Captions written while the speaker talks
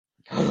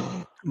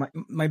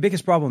My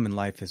biggest problem in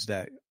life is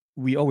that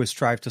we always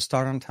strive to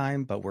start on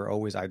time, but we're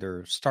always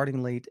either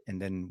starting late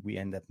and then we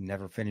end up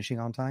never finishing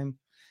on time.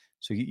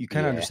 So you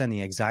kind of Yeah, understand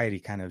the anxiety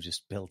kind of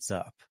just builds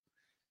up.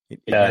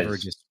 it It never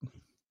does. just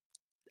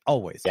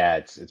always, Yeah,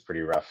 it's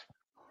pretty rough.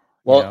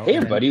 Well, hey and then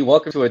everybody,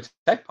 welcome to a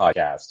tech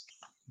podcast.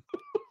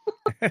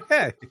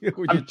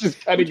 would I'm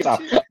just cutting would it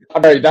off. you,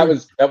 All right, that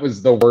would,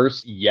 was the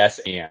worst yes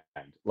and.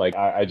 Like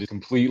I just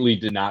completely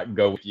did not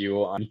go with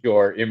you on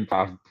your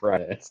improv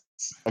premise.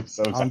 I'm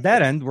so on that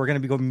sorry. end, we're going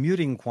to be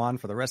muting Juan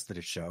for the rest of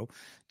the show,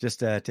 just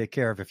to take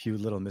care of a few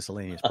little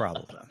miscellaneous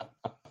problems.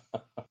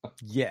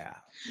 Yeah,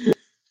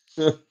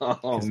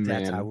 Oh because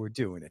that's how man. we're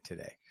doing it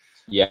today.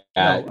 Yeah,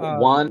 No,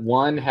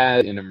 one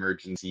had an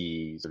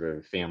emergency sort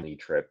of family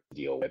trip to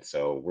deal with,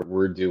 so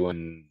we're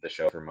doing the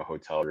show from a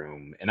hotel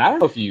room. And I don't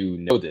know if you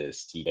know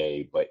this,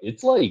 TK, but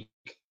it's like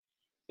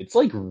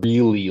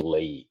really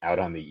late out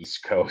on the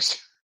East Coast.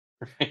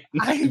 Right?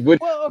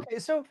 Okay,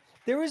 so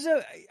there was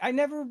I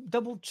never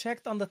double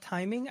checked on the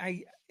timing.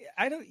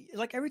 I don't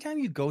like every time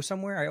you go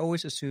somewhere, I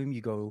always assume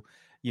you go,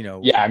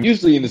 Yeah, I'm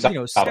usually in the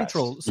central.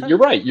 Southwest. You're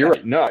right. You're Yeah,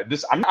 right. No,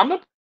 this I'm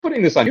not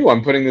putting this on you.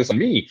 I'm putting this on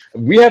me.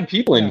 We have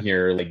people in yeah.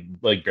 here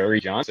like Barry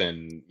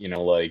Johnson.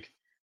 Like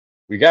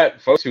we got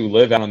folks who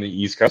live out on the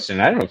East Coast,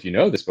 and I don't know if you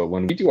know this, but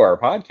when we do our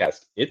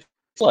podcast, it's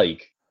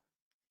like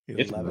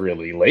it's 11.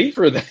 really late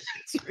for them.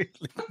 It's really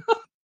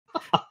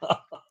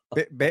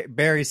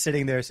Barry's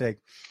sitting there saying,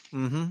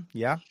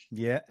 yeah,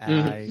 Yeah.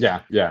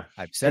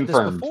 I've said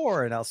Confirmed. this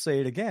before, and I'll say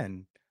it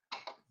again.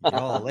 You're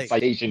all late.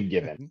 Citation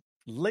given.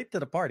 Late to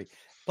the party.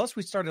 Plus,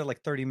 we started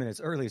like 30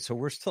 minutes early, so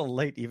we're still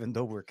late, even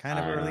though we're kind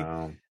of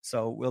early.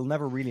 So we'll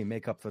never really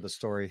make up for the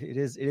story. It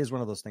is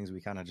one of those things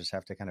we kind of just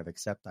have to kind of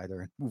accept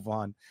either and move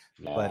on.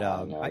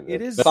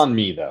 That's on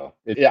me though.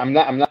 I'm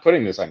not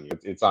putting this on you.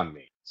 It's on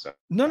me. So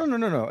no.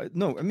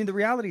 I mean, the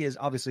reality is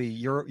obviously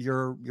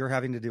you're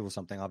having to deal with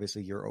something.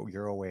 Obviously,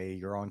 you're away.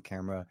 You're on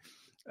camera,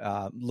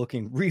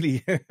 looking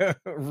really,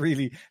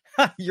 really.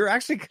 You're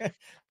actually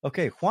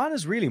okay. Juan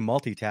is really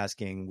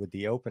multitasking with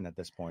the open at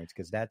this point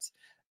because that's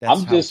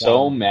I'm just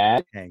so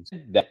mad hangs.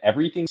 that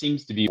everything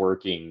seems to be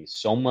working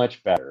so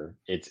much better.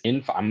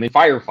 I'm in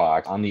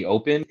Firefox on the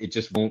open. It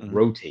just won't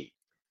rotate.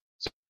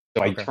 So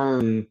Okay.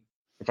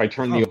 if I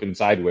turn the open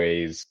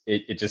sideways,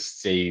 it just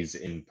stays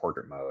in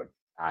portrait mode.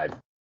 Other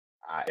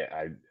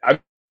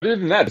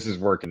than that, this is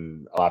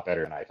working a lot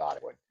better than I thought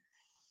it would.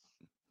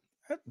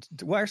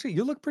 Well, actually,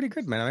 you look pretty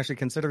good, man. I'm actually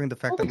considering the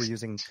fact that we're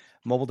using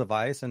mobile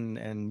device and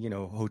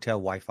hotel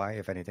Wi-Fi.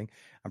 If anything,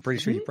 I'm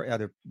pretty sure you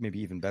probably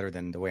maybe even better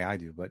than the way I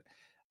do. But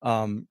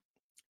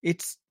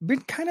it's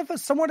been kind of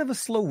somewhat of a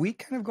slow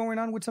week, kind of going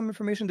on with some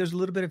information. There's a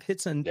little bit of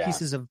hits and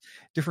pieces of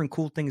different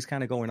cool things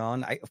kind of going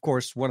on. Of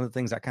course, one of the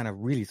things that kind of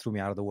really threw me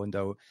out of the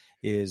window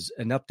is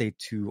an update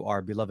to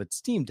our beloved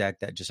SteamDeck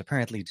that just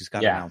apparently just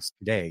got announced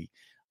today.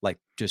 Like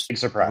just big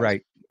surprise.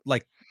 Right,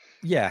 like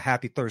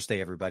happy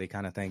Thursday, everybody,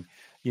 kind of thing.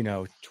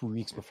 2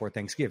 weeks before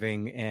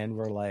Thanksgiving, and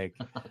we're like,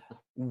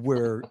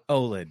 we're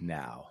OLED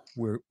now.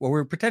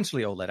 We're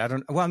potentially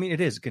OLED. I mean,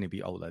 it is going to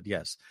be OLED,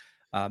 yes.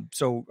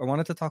 So I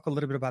wanted to talk a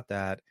little bit about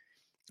that.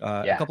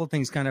 A couple of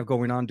things kind of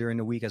going on during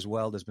the week as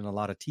well. There's been a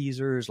lot of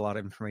teasers, a lot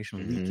of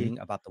information leaking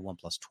about the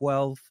OnePlus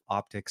 12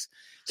 optics,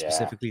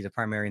 specifically the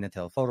primary and the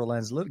telephoto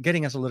lens,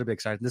 getting us a little bit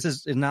excited. This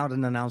is not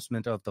an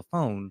announcement of the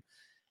phone,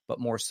 but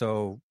more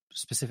so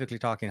specifically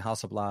talking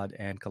Hasselblad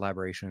and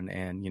collaboration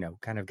and,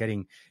 kind of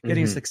getting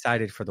us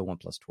excited for the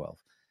OnePlus 12.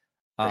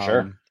 For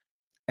sure.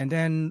 And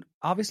then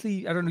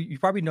obviously, I don't know, you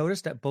probably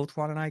noticed that both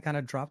Juan and I kind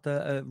of dropped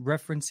a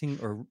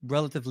referencing or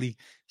relatively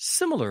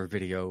similar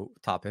video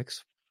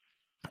topics,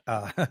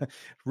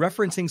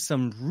 referencing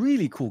some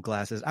really cool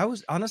glasses. I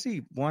was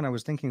honestly, I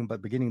was thinking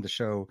about beginning the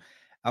show,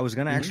 I was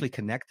going to actually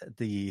connect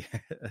the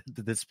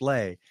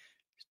display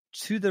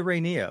to the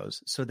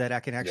RayNeos so that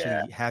I can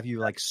actually have you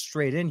like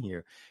straight in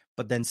here,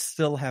 but then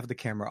still have the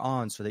camera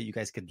on so that you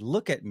guys could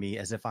look at me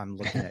as if I'm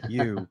looking at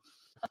you.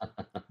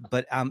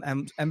 But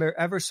I'm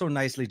ever so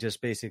nicely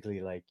just basically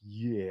like,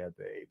 yeah,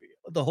 baby,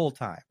 the whole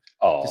time.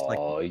 Oh, just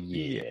like,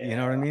 yeah. You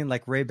know what I mean?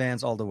 Like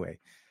Ray-Bans all the way.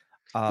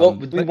 Well,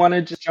 do we want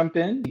to just jump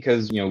in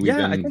because we've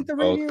been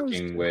both RayNeos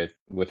working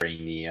with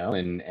RayNeo,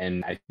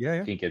 and I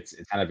think it's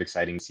kind of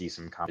exciting to see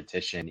some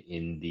competition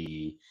in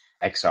the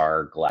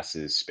XR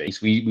glasses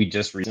space. We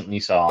just recently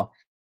saw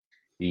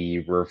the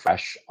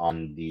refresh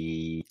on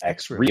the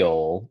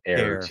X-Real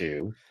Air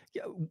 2,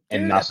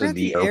 and also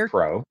the Air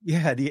Pro.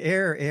 Yeah, the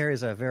Air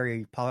is a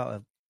very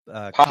popular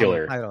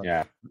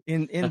title,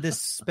 in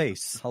this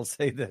space. I'll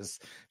say this: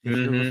 if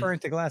you're referring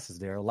to glasses,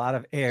 there are a lot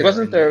of Air. It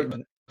wasn't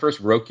the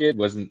first Rokid,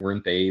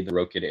 weren't they the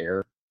Rokid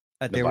Air?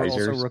 They were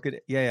also Rokid.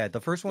 Yeah.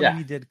 The first one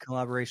we did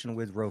collaboration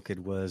with Rokid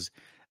was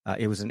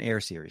it was an Air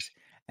series,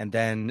 and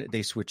then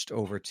they switched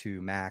over to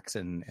Max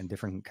and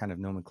different kind of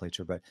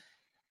nomenclature. But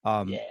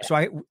so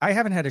I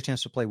haven't had a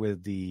chance to play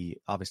with the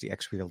obviously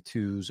X-Real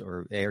 2s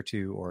or Air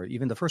 2 or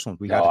even the first one.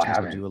 We got a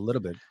chance to do a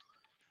little bit.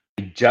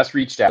 I just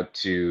reached out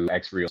to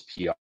X-Real's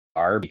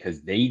PR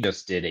because they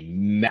just did a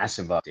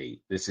massive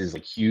update. This is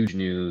like huge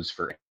news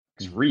for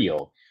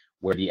X-Real,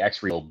 where the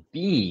X-Real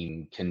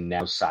Beam can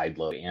now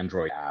sideload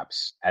Android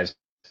apps as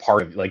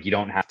part of, like, you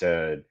don't have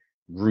to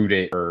root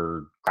it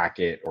or crack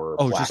it or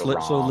flash a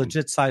ROM. So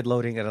legit side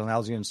loading, it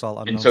allows you to install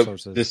unknown and so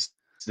sources.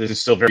 This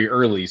is still very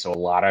early, so a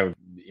lot of,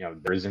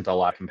 there isn't a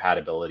lot of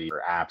compatibility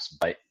for apps,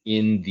 but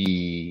in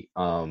the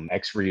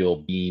X-Real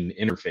Beam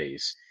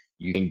interface,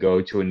 you can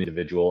go to an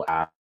individual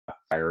app,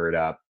 fire it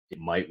up. It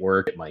might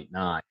work, it might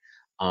not.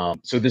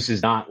 So this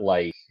is not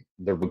like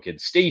the Roku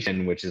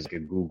Station, which is like a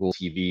Google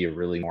TV,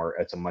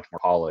 it's a much more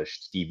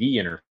polished TV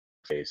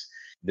interface.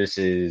 This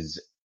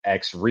is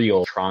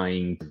X-Real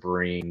trying to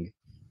bring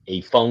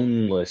a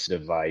phoneless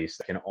device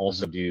that can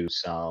also do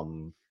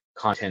some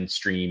content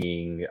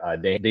streaming.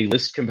 They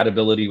list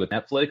compatibility with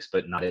Netflix,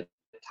 but not at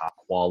top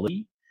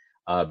quality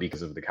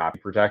because of the copy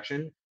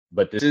protection.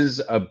 But this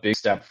is a big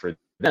step for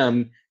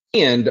them.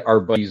 And our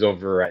buddies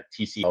over at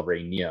TCL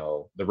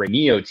RayNeo, the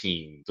RayNeo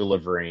team,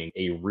 delivering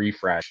a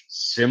refresh,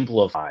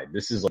 simplified.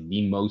 This is like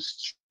the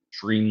most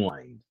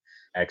streamlined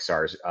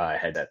XR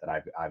headset that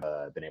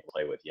I've been able to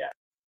play with yet.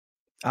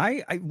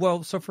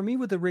 Well, so for me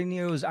with the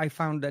RayNeos, I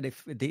found that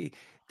if they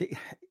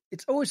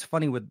it's always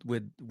funny with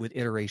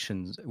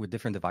iterations with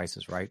different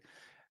devices, right?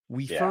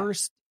 We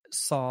first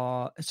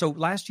saw, so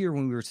last year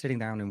when we were sitting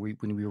down and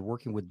when we were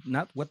working with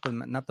not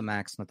the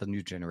Max, not the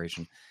new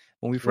generation,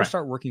 when we first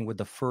started working with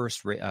the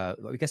first, I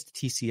guess the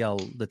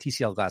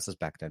TCL glasses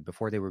back then,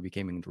 before they were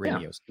becoming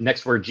RayNeos.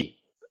 Nextware G.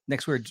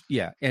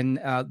 And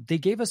they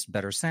gave us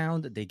better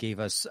sound. They gave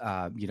us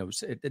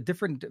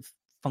different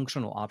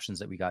functional options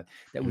that we got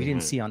that we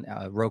didn't see on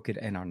Roku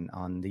and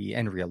on the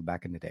Nreal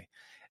back in the day.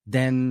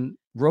 Then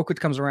Roku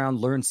comes around,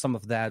 learns some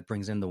of that,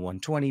 brings in the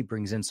 120,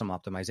 brings in some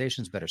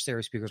optimizations, better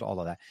stereo speakers, all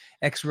of that.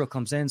 X-Real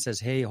comes in, says,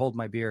 "Hey, hold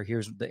my beer.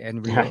 Here's the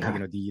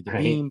Nreal, the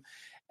Beam."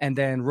 And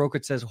then Roku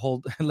says,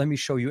 "Hold, let me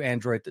show you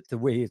Android the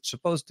way it's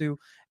supposed to."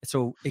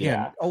 So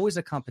again, always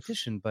a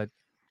competition. But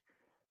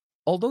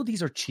although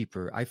these are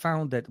cheaper, I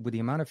found that with the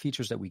amount of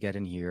features that we get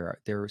in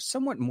here, they're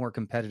somewhat more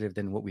competitive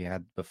than what we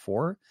had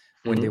before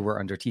when they were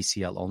under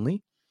TCL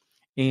only.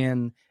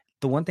 And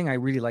the one thing I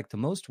really liked the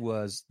most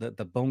was the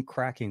bone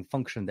cracking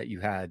function that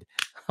you had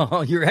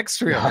on your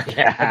X-Real.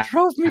 It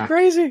drove me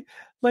crazy.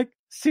 Like,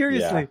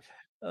 seriously.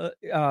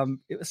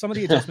 Some of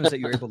the adjustments that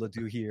you're able to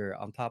do here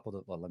on top of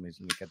let me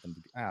get them.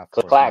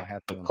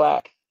 Clackety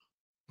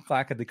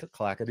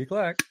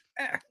clack.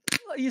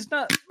 He's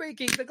not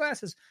making the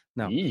glasses.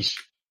 No.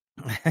 Yeesh.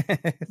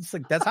 It's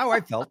like, that's how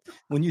I felt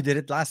when you did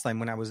it last time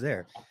when I was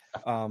there.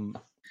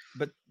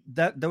 But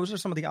those are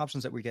some of the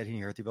options that we get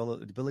here. The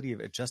ability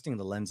of adjusting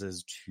the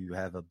lenses to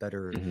have a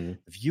better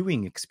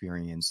viewing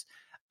experience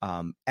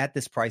at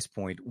this price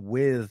point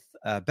with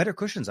better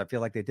cushions. I feel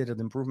like they did an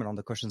improvement on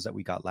the cushions that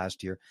we got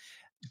last year,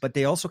 but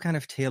they also kind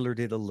of tailored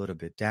it a little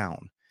bit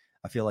down.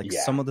 I feel like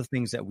some of the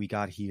things that we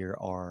got here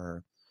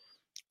are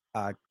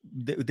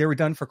they were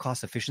done for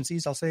cost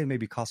efficiencies. I'll say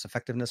maybe cost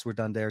effectiveness were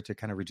done there to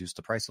kind of reduce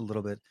the price a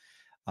little bit.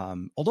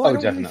 Although I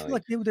don't really feel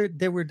like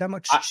they were that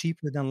much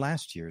cheaper than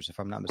last year's, if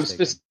I'm not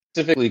mistaken.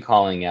 Specifically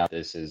calling out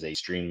this as a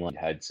streamlined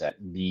headset.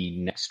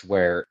 The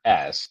Nextwear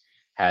S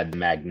had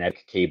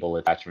magnetic cable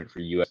attachment for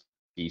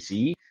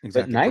USB-C,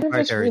 but neither of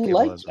us really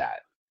liked that.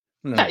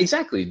 No. Yeah,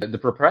 exactly. The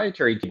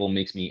proprietary cable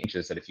makes me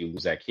anxious that if you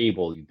lose that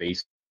cable, you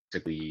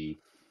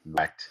basically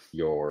wrecked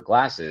your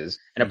glasses,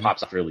 and it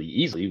pops off really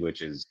easily,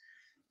 which is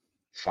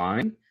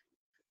fine.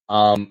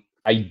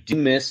 I do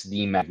miss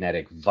the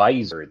magnetic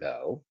visor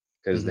though,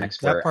 because the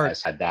Nextwear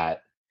S had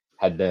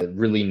the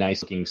really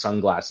nice looking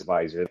sunglass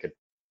visor that could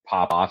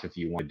pop off if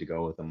you wanted to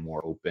go with a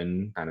more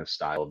open kind of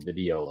style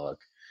video look.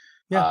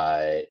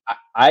 I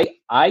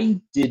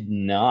did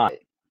not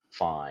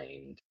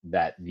find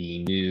that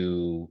the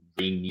new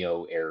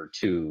RayNeo Air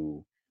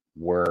 2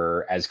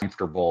 were as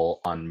comfortable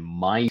on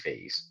my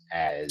face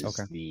as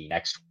the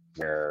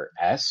Nextwear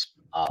S.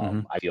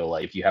 I feel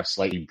like if you have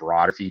slightly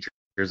broader features,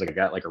 like I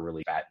got like a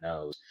really fat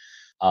nose,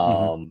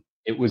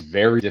 it was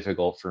very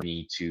difficult for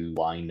me to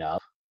line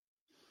up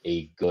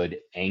a good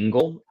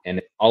angle, and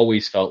it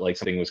always felt like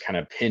something was kind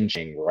of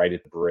pinching right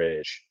at the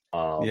bridge.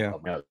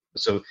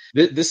 So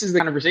this is the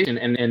conversation,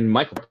 and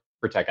Michael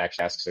Protect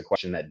actually asks a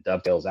question that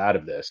dovetails out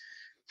of this.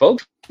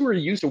 Folks who are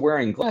used to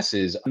wearing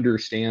glasses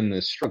understand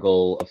the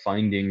struggle of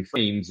finding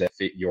frames that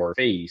fit your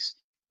face.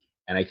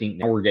 And I think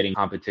now we're getting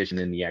competition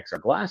in the XR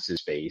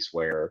glasses space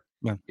where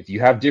if you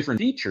have different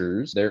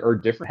features, there are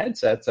different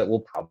headsets that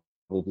will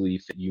probably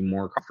fit you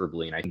more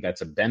comfortably. And I think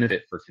that's a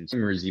benefit for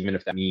consumers, even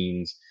if that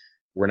means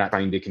we're not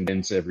trying to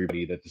convince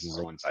everybody that this is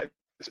a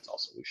one-size-fits-all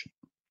solution.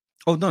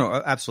 Oh, no,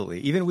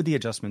 absolutely. Even with the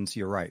adjustments,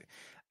 you're right.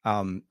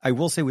 I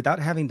will say, without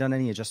having done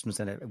any adjustments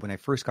in it, when I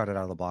first got it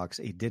out of the box,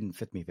 it didn't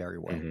fit me very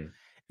well.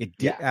 It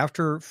did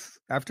after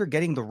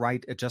getting the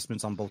right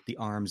adjustments on both the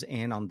arms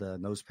and on the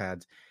nose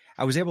pads,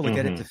 I was able to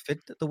get it to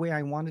fit the way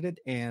I wanted it,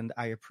 and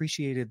I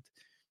appreciated.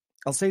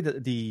 I'll say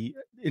that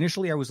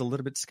initially I was a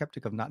little bit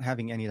skeptic of not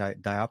having any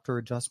diopter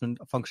adjustment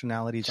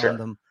functionalities on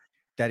them.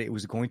 That it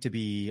was going to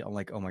be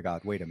like, oh my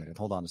God, wait a minute,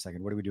 hold on a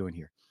second, what are we doing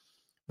here?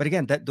 But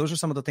again, those are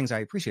some of the things I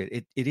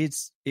appreciate.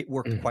 It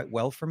worked quite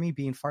well for me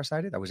being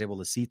farsighted. I was able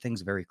to see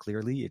things very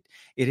clearly.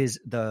 It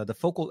is the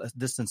focal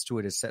distance to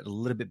it is set a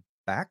little bit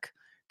back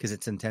because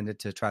it's intended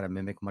to try to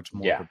mimic much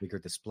more of a bigger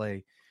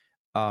display.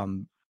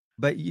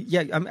 But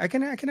yeah, I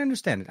can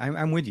understand it.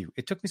 I'm with you.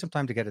 It took me some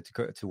time to get it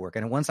to work,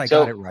 and once I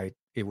got it right,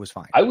 it was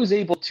fine. I was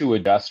able to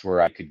adjust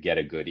where I could get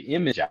a good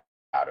image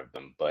out of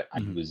them, but I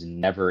was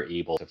never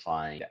able to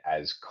find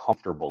as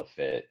comfortable a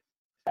fit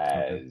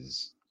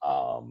as,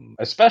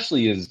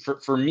 especially as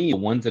for me, the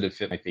ones that have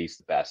fit my face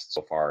the best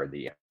so far are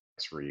the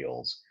X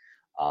Reels.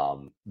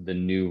 The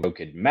new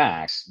Rokid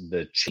Max,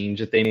 the change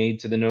that they made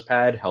to the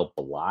notepad helped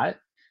a lot,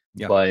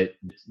 but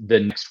the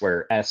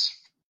Nextwear S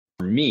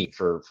for me,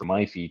 for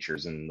my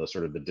features and the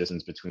sort of the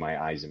distance between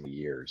my eyes and my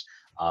ears,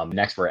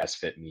 Nextwear S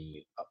fit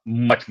me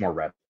much more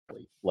readily.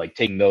 Like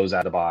taking those out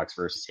of the box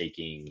versus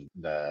taking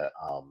the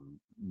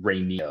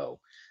RayNeo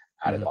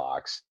out of the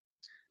box.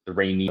 The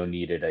RayNeo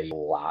needed a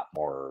lot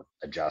more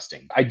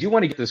adjusting. I do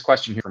want to get this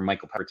question here from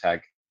Michael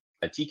Peppertech.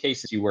 TK,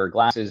 since you wear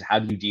glasses, how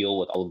do you deal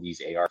with all of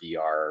these AR,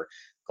 VR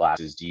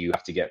glasses? Do you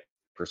have to get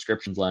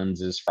prescription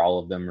lenses for all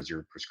of them, or is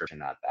your prescription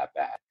not that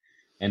bad?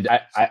 And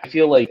I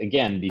feel like,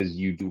 again, because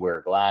you do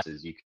wear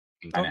glasses, you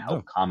can kind of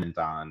help comment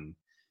on,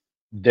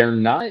 they're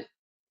not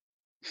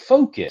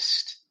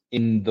focused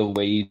in the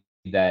way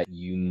that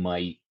you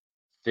might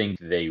think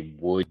they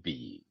would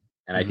be.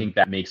 And I think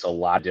that makes a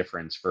lot of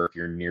difference for if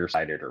you're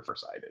nearsighted or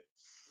farsighted.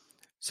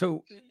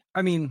 So,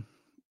 I mean,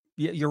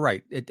 yeah, you're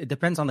right. It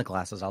depends on the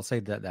glasses. I'll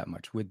say that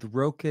much. With the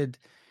Rokid,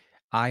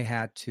 I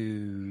had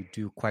to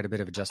do quite a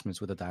bit of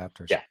adjustments with the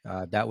diopters. Yeah.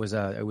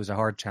 It was a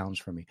hard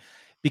challenge for me.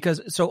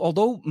 Because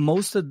although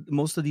most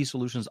of these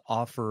solutions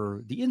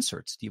offer the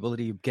inserts, the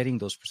ability of getting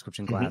those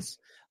prescription glass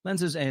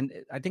lenses, and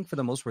I think for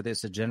the most part,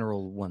 it's a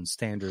general one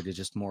standard. It's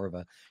just more of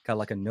a kind of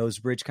like a nose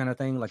bridge kind of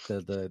thing, like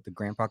the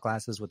grandpa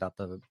glasses without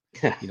the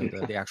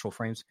the actual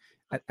frames.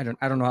 I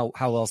don't know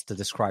how else to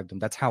describe them.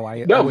 That's how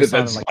I always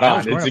saw them.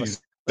 Like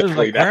those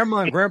like grandma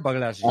and grandpa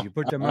glasses. You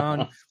put them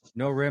on,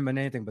 no rim and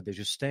anything, but they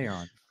just stay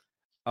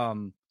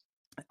on.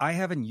 I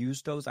haven't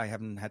used those. I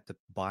haven't had to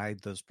buy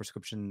those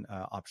prescription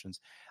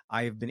options.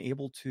 I have been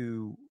able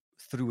to,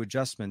 through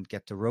adjustment,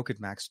 get the Rokid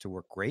Max to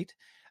work great.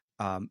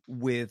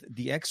 With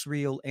the X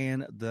Reel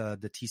and the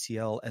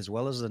TCL, as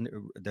well as the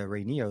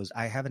RayNeos,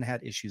 I haven't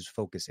had issues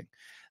focusing.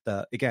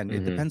 It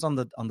depends on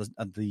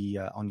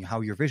on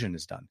how your vision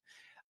is done.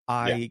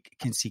 I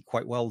can see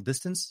quite well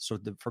distance. So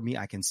for me,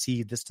 I can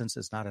see distance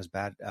is not as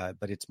bad,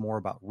 but it's more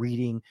about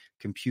reading,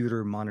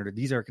 computer, monitor.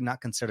 These are not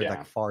considered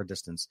like far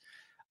distance.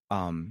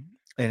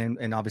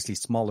 And obviously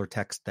smaller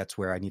text, that's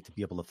where I need to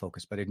be able to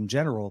focus. But in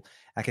general,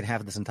 I can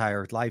have this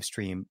entire live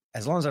stream.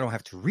 As long as I don't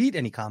have to read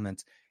any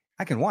comments,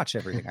 I can watch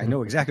everything. I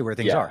know exactly where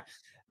things are.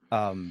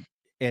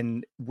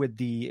 And with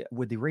the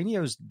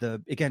RayNeos,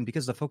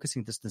 because the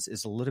focusing distance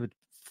is a little bit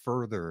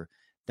further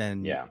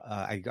than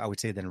I would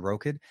say than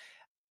Rokid.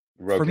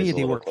 For me,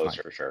 they work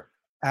closer, for sure.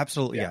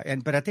 Absolutely, yeah.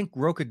 But I think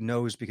Rokid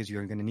knows, because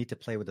you're going to need to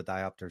play with the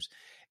diopters.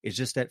 It's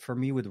just that for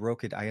me with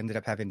Rokid, I ended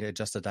up having to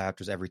adjust the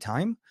diopters every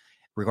time,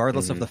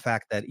 regardless of the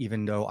fact that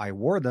even though I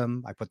wore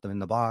them, I put them in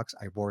the box,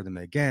 I wore them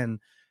again.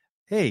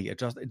 Hey,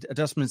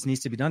 adjustments needs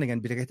to be done again.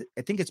 But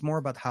I think it's more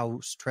about how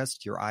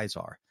stressed your eyes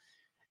are,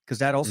 because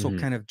that also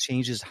kind of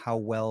changes how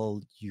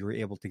well you're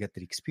able to get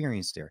the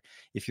experience there.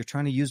 If you're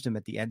trying to use them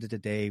at the end of the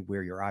day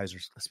where your eyes are,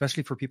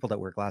 especially for people that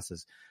wear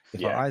glasses,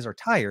 if our eyes are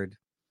tired,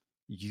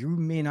 you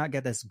may not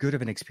get as good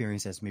of an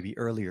experience as maybe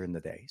earlier in the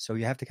day. So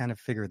you have to kind of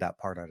figure that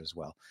part out as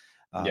well.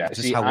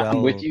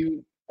 I'm with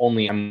you,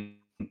 only I'm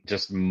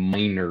just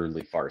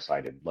minorly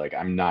farsighted. Like,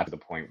 I'm not to the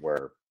point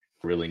where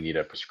I really need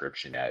a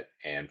prescription yet.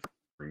 And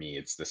for me,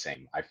 it's the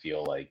same. I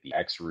feel like the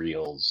X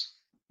Reels,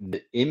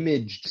 the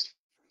image just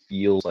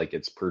feels like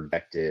it's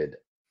projected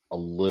a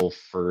little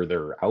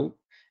further out.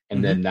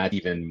 And then that's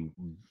even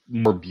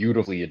more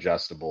beautifully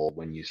adjustable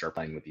when you start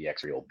playing with the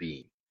X Reel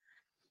Beam.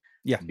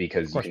 Yeah,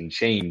 because you can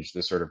change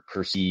the sort of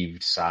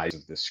perceived size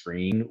of the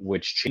screen,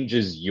 which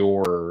changes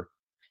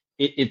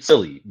it's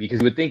silly, because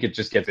you would think it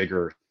just gets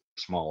bigger or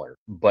smaller,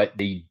 but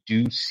they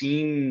do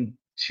seem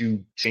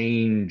to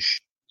change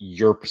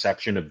your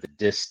perception of the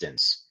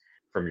distance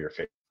from your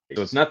face.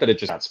 So it's not that it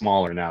just got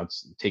smaller, now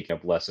it's taking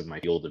up less of my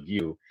field of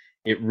view.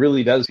 It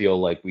really does feel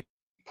like we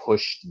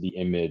pushed the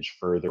image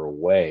further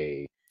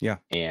away. Yeah.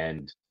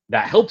 And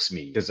that helps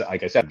me, because,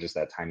 like I said, I'm just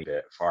that tiny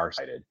bit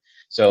farsighted.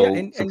 So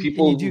for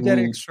people, and you do get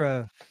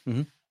extra.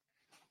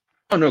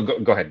 Oh no,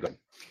 go ahead.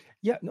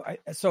 Yeah, no.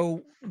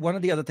 So one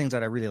of the other things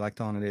that I really liked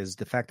on it is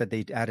the fact that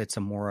they added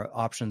some more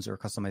options or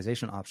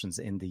customization options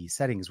in the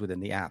settings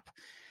within the app.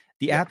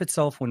 The app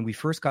itself, when we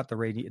first got the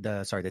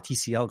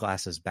TCL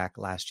glasses back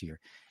last year,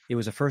 it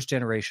was a first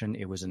generation.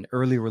 It was an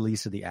early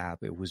release of the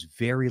app. It was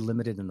very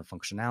limited in the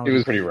functionality. It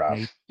was pretty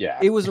rough.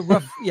 It was a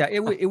rough.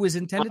 It was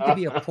intended to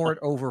be a port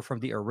over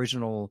from the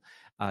original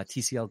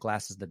TCL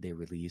glasses that they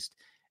released.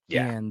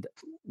 Yeah. And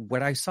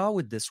what I saw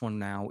with this one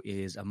now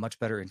is a much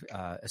better,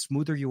 a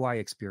smoother UI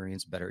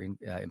experience, better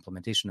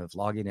implementation of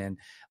logging in,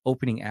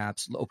 opening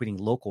apps, opening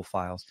local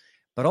files.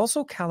 but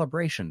also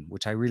calibration,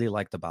 which I really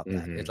liked about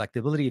that. It's like the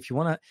ability, if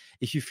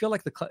you feel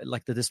like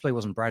the display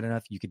wasn't bright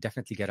enough, you could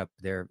definitely get up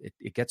there.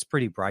 It gets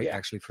pretty bright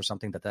actually for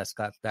something that's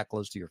got that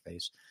close to your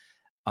face.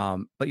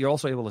 But you're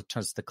also able to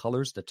adjust the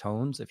colors, the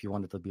tones. If you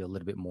want it to be a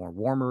little bit more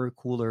warmer,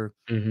 cooler,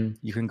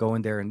 you can go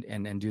in there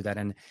and do that.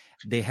 And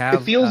they have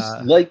it feels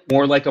like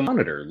more like a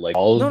monitor, like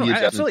all of the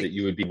adjustments absolutely. that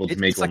you would be able to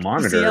make It's to a like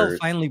monitor. TCL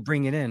finally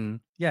bring it in.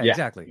 Yeah,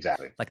 exactly.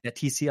 Like that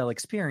TCL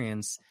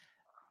experience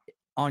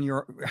on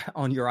your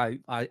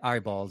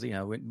eyeballs,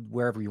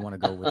 wherever you want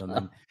to go with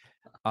them.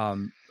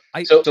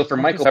 And so for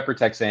Michael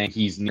Peppertech saying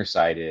he's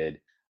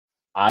nearsighted,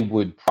 I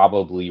would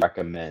probably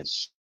recommend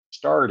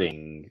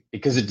starting,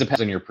 because it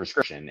depends on your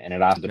prescription, and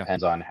it also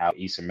depends on how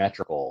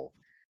asymmetrical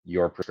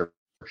your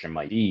prescription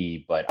might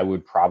be. But I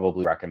would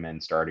probably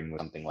recommend starting with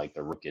something like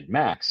the Rokid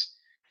Max,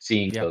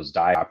 seeing if those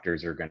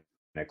diopters are going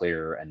to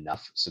clear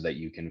enough so that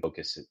you can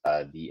focus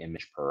the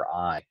image per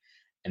eye.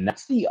 And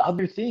that's the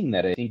other thing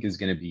that I think is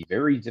going to be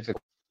very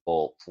difficult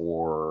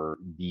for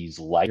these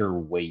lighter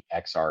weight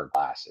XR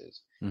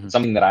glasses.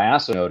 Something that I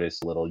also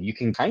noticed a little, you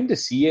can kind of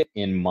see it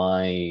in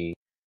my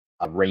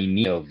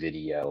RayNeo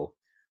video,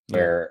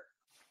 where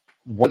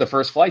one of the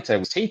first flights I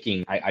was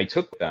taking, I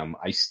took them,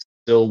 I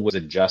still was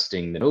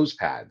adjusting the nose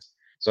pads.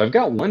 So I've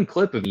got one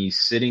clip of me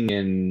sitting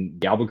in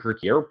the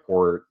Albuquerque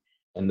airport,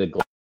 and the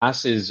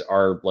glasses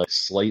are like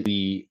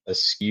slightly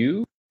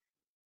askew.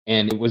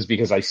 And it was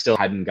because I still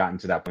hadn't gotten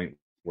to that point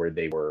where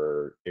they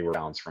were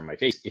balanced from my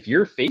face. If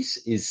your face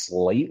is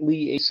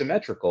slightly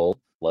asymmetrical,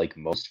 like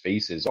most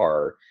faces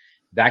are,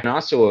 that can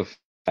also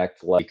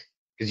affect, like,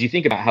 because you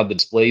think about how the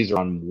displays are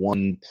on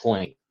one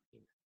plane.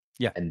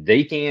 And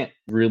they can't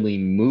really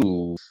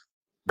move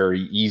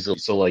very easily.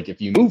 So like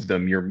if you move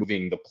them, you're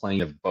moving the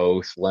plane of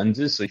both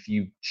lenses. So if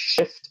you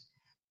shift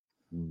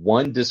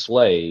one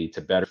display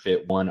to better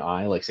fit one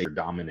eye, like say your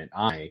dominant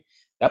eye,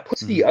 that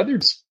puts the other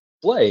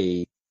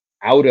display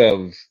out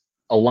of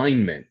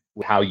alignment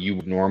with how you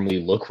would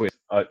normally look with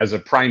as a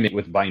primate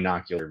with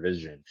binocular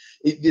vision.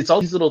 It's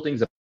all these little things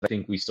that I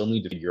think we still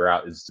need to figure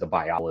out, is the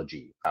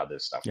biology, how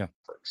this stuff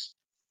works.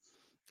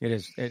 It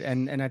is.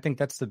 And I think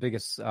that's the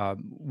biggest,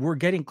 we're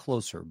getting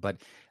closer, but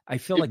I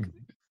feel like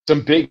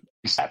some big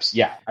steps.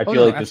 Yeah. I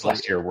feel like this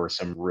last year were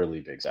some really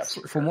big steps.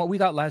 From what we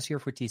got last year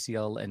for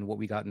TCL and what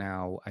we got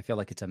now, I feel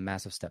like it's a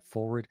massive step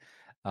forward.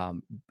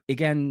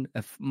 Again,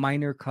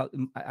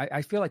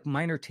 I feel like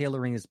minor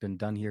tailoring has been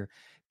done here.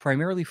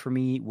 Primarily for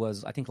me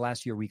was, I think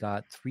last year we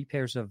got 3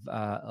 pairs of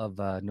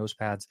nose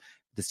pads.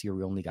 This year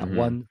we only got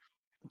one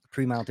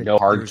pre-mounted. No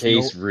hard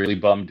case really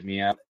bummed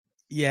me out.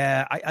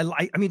 Yeah, I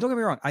mean, don't get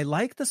me wrong. I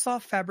like the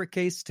soft fabric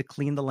case to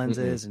clean the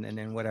lenses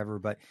and whatever,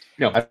 but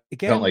no, I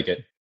don't like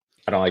it.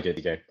 I don't like it,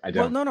 DK. I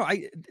don't. Well, no.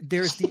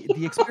 There's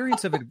the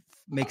experience of it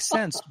makes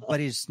sense, but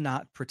it's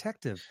not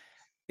protective.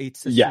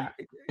 It's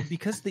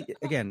because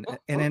and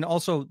then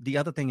also the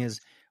other thing is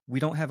we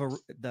don't have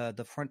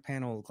the front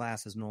panel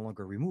glass is no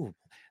longer removable.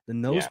 The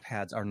nose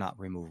pads are not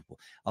removable.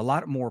 A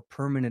lot more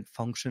permanent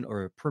function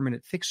or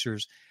permanent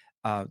fixtures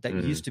that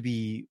used to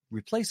be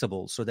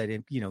replaceable, so that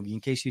in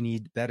case you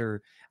need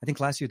better. I think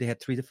last year they had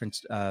 3 different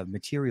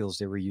materials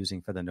they were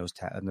using for the nose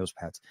pads.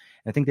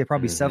 And I think they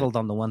probably settled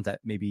on the one that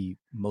maybe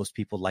most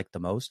people like the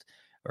most,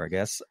 or I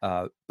guess.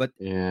 But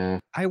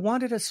I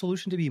wanted a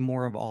solution to be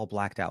more of all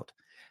blacked out.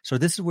 So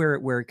this is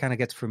where it kind of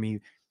gets for me.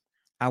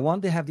 I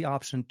wanted to have the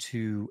option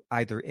to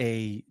either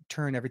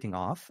turn everything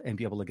off and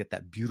be able to get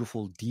that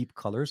beautiful deep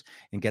colors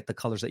and get the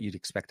colors that you'd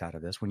expect out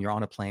of this when you're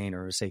on a plane,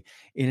 or say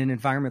in an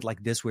environment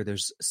like this where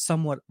there's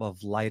somewhat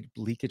of light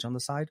leakage on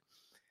the side.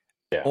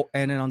 Yeah. Oh,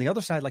 and then on the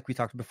other side, like we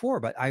talked before,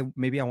 but I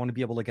want to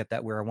be able to get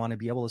that where I want to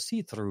be able to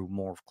see through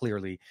more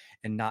clearly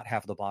and not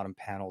have the bottom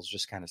panels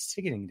just kind of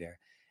sitting there.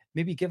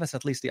 Maybe give us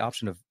at least the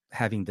option of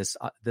having this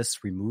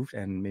removed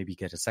and maybe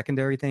get a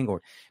secondary thing,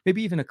 or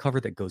maybe even a cover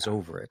that goes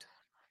over it.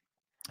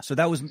 So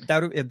that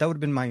would have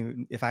been my,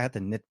 if I had to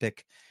nitpick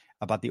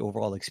about the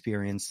overall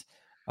experience.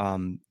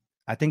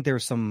 I think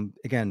there's some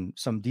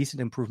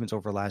decent improvements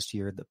over last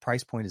year. The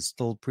price point is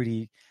still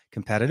pretty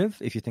competitive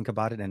if you think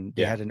about it. And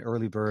they had an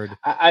early bird.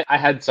 I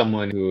had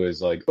someone who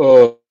was like,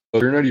 "Oh,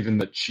 they're not even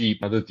that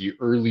cheap now that the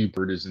early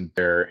bird isn't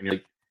there." And you're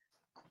like,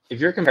 if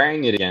you're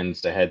comparing it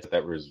against a headset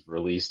that was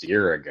released a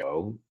year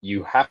ago,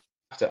 you have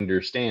to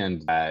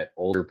understand that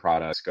older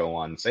products go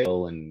on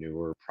sale and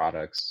newer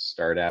products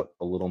start out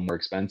a little more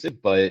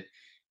expensive, but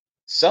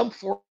sub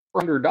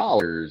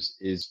 $400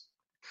 is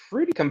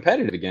pretty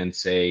competitive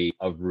against, say,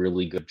 a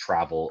really good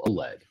travel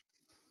OLED.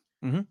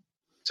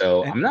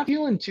 So I'm not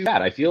feeling too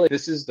bad. I feel like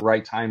this is the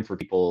right time for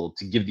people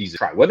to give these a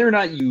try. Whether or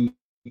not you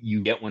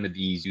get one of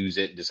these, use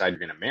it, and decide you're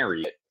going to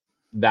marry it,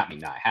 that may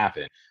not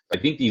happen. But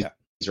I think these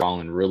are all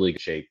in really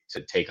good shape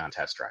to take on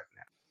test drive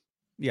now.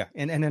 Yeah,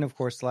 and then of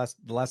course the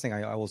last thing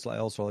I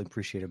also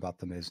appreciate about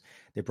them is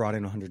they brought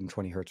in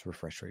 120 hertz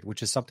refresh rate,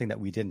 which is something that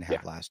we didn't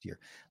have last year.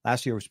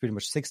 Last year was pretty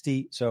much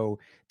 60. So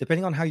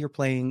depending on how you're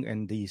playing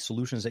and the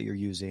solutions that you're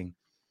using,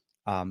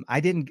 I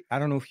didn't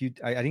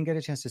get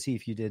a chance to see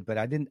if you did, but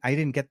I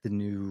didn't get the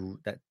new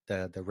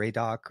the Ray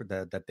dock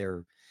that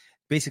they're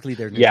basically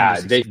their Nintendo Yeah,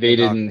 64 they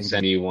dock didn't thing.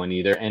 send me one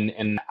either,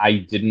 and I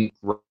didn't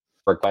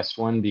request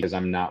one because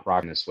I'm not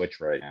rocking a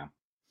Switch right now.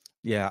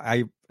 Yeah,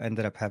 I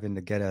ended up having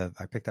to get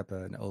I picked up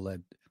an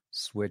OLED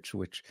Switch,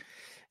 which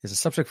is a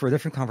subject for a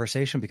different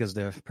conversation because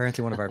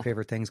apparently one of our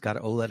favorite things got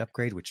an OLED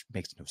upgrade, which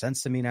makes no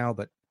sense to me now,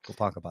 but we'll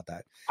talk about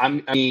that.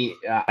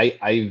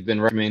 I've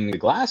been recommending the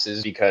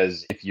glasses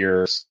because if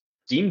you're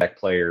Steam Deck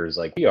players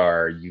like we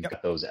are, you've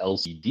got those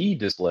LCD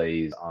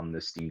displays on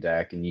the Steam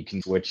Deck, and you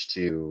can switch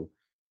to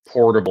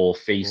portable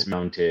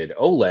face-mounted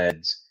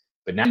OLEDs.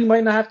 But now you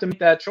might not have to make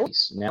that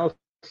choice. Now,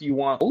 if you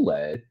want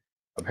OLED,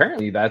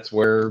 apparently that's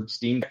where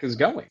Steam Deck is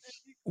going.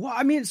 Well,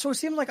 I mean, so it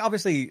seemed like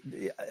obviously,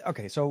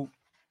 okay, so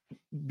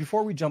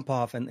before we jump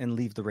off and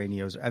leave the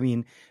RayNeos, I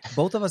mean,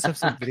 both of us have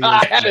some videos.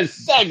 I had a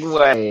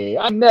segue.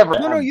 I never.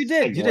 No, you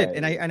did,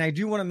 and I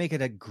do want to make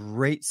it a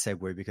great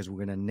segue because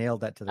we're going to nail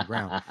that to the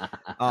ground.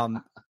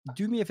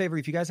 Do me a favor,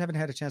 if you guys haven't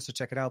had a chance to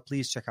check it out,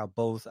 please check out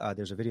both.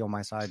 There's a video on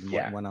my side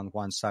and one on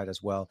Juan's side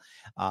as well.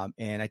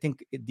 And I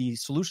think the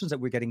solutions that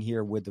we're getting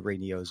here with the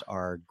RayNeos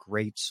are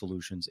great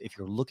solutions if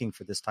you're looking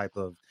for this type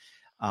of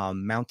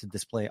mounted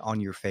display on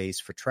your face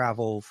for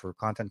travel, for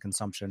content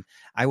consumption.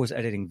 I was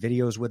editing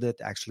videos with it.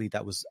 Actually,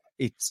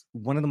 it's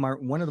one of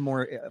the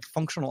more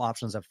functional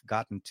options I've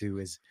gotten to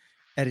is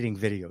editing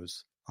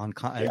videos on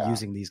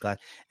using these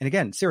glasses. And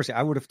again, seriously,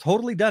 I would have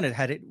totally done it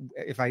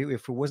if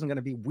it wasn't going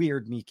to be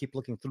weird me keep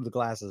looking through the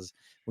glasses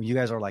when you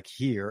guys are like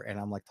here and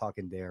I'm like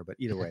talking there. But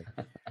either way,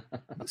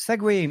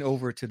 segueing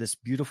over to this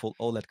beautiful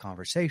OLED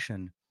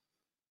conversation.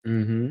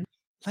 Mm-hmm.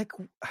 Like,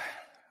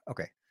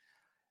 okay.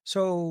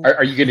 So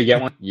are you going to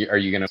get one? Are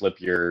you going to flip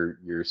your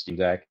Steam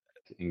Deck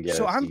and get?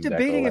 So I'm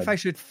debating if I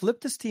should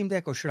flip the Steam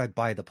Deck or should I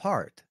buy the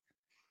part?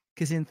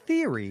 Because in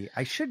theory,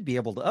 I should be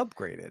able to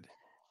upgrade it.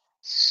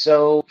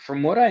 So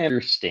from what I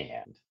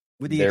understand,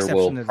 there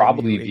will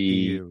probably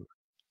be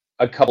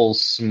a couple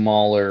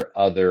smaller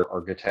other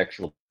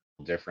architectural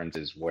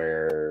differences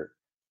where,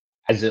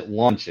 as it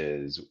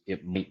launches,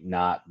 it might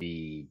not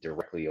be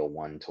directly a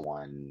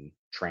one-to-one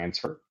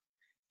transfer,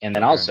 and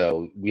then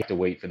also we have to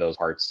wait for those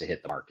parts to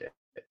hit the market.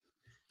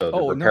 So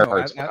the repair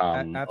parts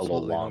become a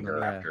little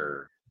longer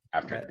after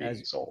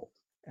being sold.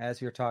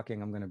 As you're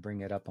talking, I'm going to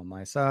bring it up on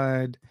my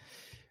side.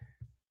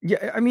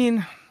 Yeah, I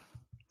mean,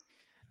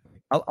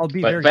 I'll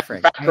be very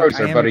frank. Our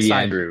buddy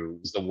Andrew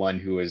is the one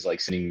who is like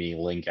sending me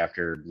link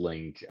after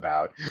link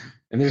about,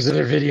 and there's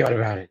another video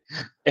about it,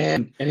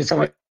 and it's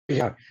coming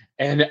out,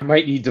 and I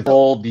might need to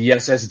pull the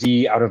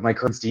SSD out of my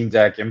current Steam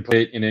Deck and put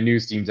it in a new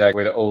Steam Deck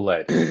with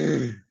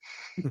OLED.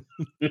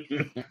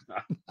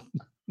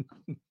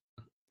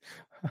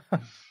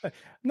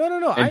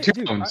 No. And Two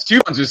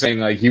Bones was saying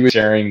like he was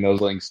sharing those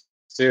links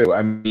too.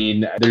 I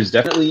mean, there's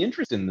definitely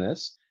interest in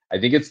this. I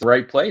think it's the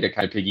right play to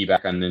kind of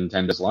piggyback on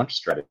Nintendo's launch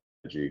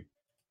strategy.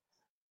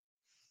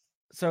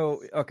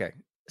 So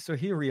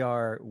here we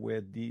are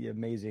with the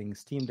amazing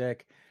Steam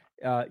Deck.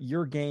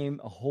 Your game,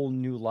 A Whole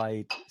New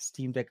Light,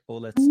 Steam Deck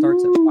OLED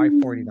starts at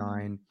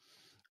 $549.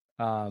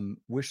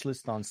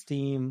 Wishlist on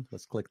Steam.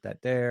 Let's click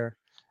that there.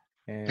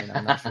 And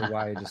I'm not sure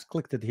why I just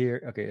clicked it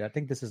here. Okay, I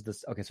think this is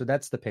this. Okay, so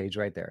that's the page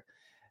right there.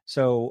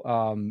 So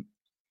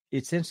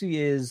it essentially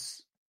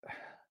is.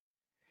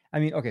 I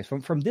mean, okay,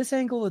 from this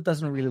angle, it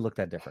doesn't really look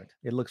that different.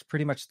 It looks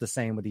pretty much the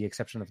same with the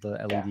exception of the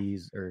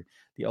LEDs or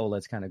the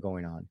OLEDs kind of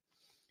going on.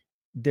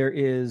 There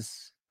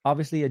is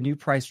obviously a new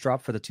price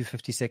drop for the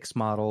 256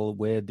 model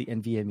with the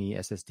NVMe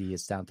SSD.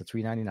 It's down to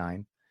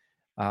 $399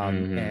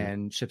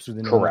 and ships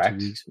within 2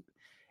 weeks.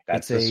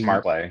 That's a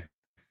smart play.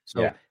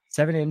 So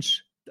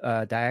 7-inch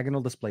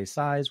diagonal display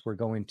size. We're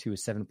going to a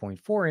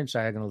 7.4-inch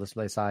diagonal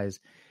display size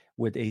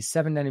with a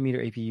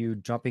 7-nanometer APU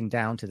jumping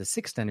down to the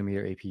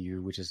 6-nanometer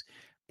APU, which is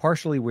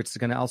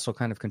going to also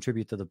kind of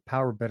contribute to the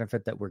power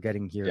benefit that we're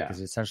getting here because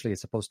essentially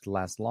it's supposed to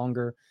last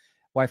longer.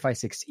 Wi-Fi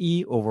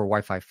 6E over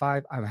Wi-Fi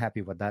 5. I'm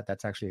happy with that.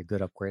 That's actually a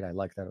good upgrade. I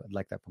like that. I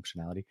like that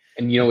functionality.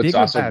 And what's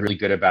also really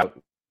good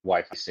about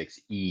Wi-Fi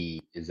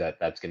 6E is that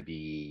that's going to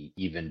be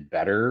even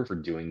better for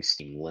doing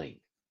Steam Link.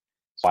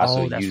 So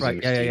also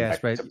using Steam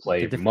Deck to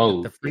play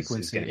remote, the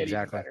frequency is going to get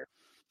even better.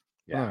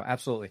 Yeah, no,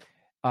 absolutely.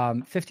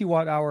 50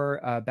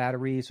 watt-hour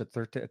battery, so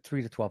 3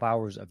 to 12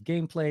 hours of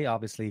gameplay.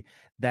 Obviously,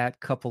 that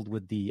coupled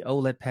with the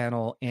OLED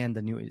panel and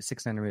the new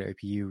 6-nanometer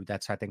APU,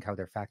 that's I think how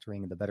they're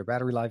factoring in the better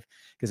battery life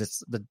because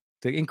it's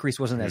the increase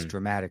wasn't as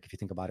dramatic if you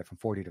think about it from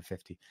 40 to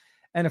 50.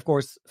 And of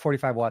course,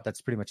 45 watt, that's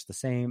pretty much the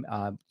same,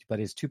 but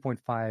it's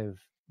 2.5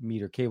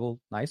 meter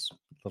cable, nice, a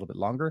little bit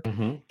longer.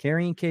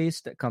 Carrying case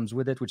that comes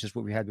with it, which is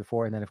what we had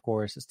before, and then of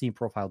course, a Steam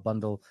profile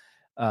bundle,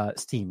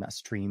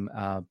 Stream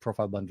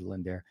profile bundle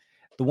in there.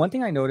 The one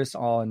thing I noticed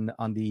on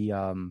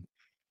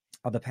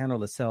the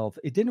panel itself,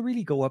 it didn't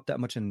really go up that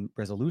much in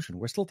resolution.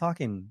 We're still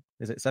talking,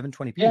 is it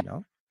 720p?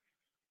 No.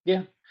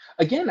 Yeah.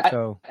 Again,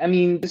 I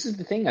mean, this is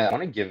the thing. I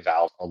want to give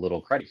Valve a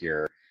little credit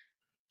here.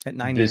 At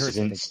 90 hertz,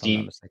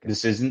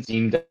 this isn't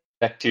Steam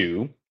Deck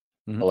 2,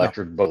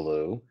 Electric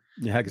Boogaloo.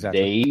 Yeah,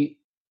 exactly.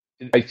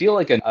 I feel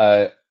like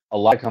a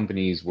lot of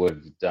companies would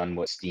have done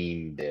what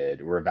Steam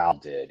did or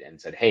Valve did and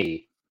said,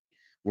 hey,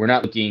 we're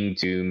not looking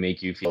to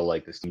make you feel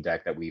like the Steam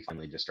Deck that we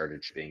finally just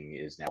started shipping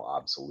is now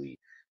obsolete.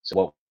 So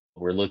what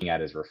we're looking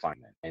at is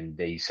refinement. And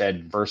they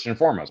said, first and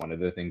foremost, one of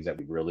the things that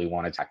we really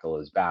want to tackle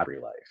is battery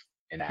life.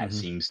 And that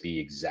seems to be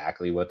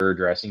exactly what they're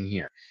addressing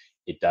here.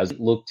 It doesn't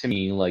look to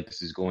me like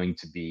this is going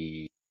to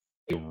be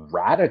a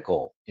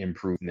radical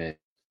improvement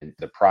in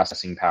the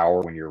processing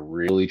power when you're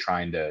really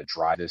trying to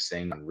drive this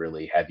thing on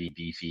really heavy,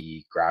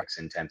 beefy, graphics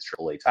intense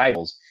AAA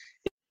titles.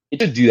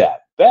 It should do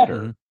that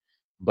better.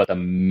 But the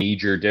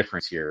major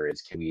difference here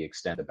is, can we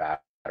extend the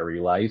battery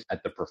life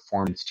at the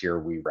performance tier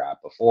we were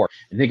at before?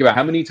 And think about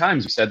how many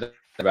times we said that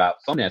about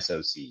phone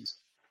SoCs.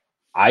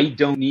 I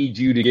don't need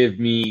you to give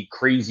me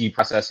crazy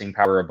processing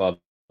power above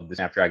the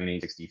Snapdragon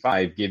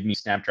 865. Give me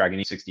Snapdragon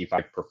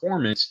 865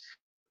 performance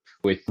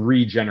with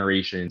 3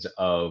 generations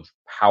of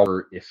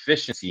power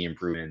efficiency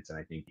improvements, and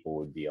I think people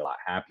would be a lot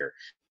happier.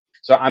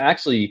 So I'm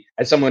actually,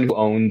 as someone who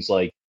owns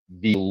like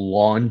the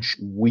launch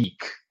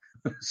week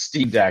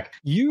Steam Deck,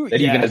 you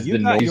even has the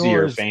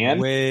noisier fan,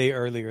 way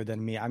earlier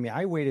than me. I mean,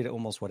 I waited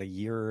almost a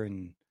year,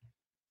 and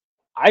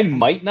I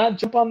might not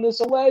jump on this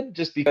OLED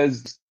just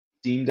because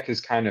Steam Deck has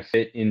kind of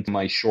fit into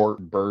my short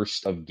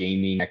burst of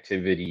gaming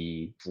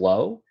activity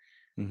flow.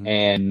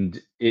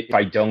 And if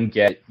I don't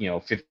get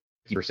 50%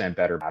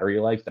 better battery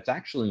life, that's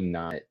actually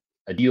not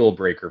a deal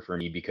breaker for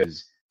me,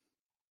 because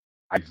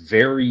I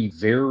very,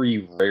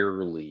 very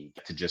rarely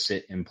get to just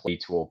sit and play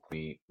to a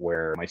point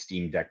where my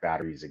Steam Deck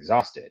battery is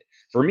exhausted.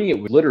 For me, it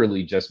would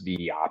literally just be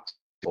the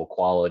optical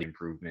quality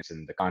improvements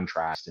and the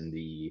contrast and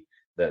the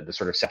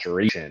sort of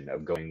saturation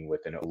of going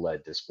with an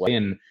OLED display.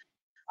 And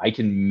I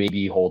can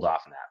maybe hold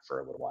off on that for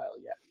a little while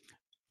yet.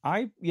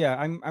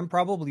 I'm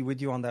probably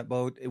with you on that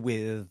boat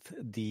with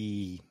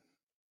the,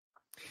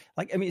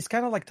 like, I mean, it's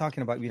kind of like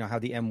talking about, how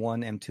the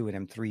M1, M2,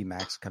 and M3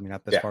 Max coming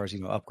up as far as,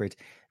 upgrades.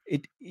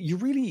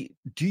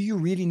 Do you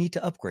really need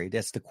to upgrade?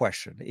 That's the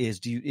question.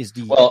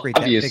 Upgrade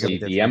obviously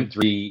the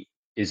M3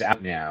 is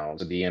out now,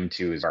 so the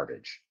M2 is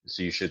garbage.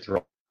 So you should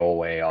throw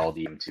away all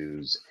the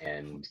M2s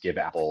and give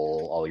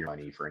Apple all your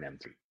money for an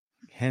M3.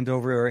 Hand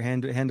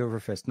over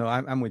fist. No,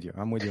 I'm with you.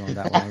 I'm with you on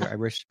that one. I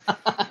wish,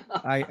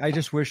 I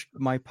just wish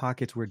my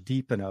pockets were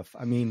deep enough.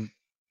 I mean,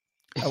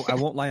 I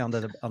won't lie on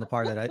the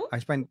part that I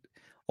spent.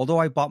 Although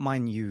I bought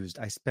mine used,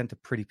 I spent a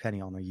pretty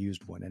penny on a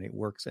used one, and it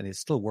works, and it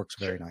still works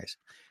very nice.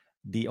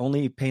 The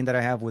only pain that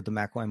I have with the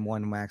Mac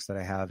M1 Max that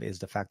I have is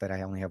the fact that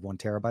I only have 1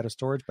 terabyte of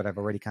storage, but I've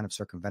already kind of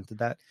circumvented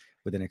that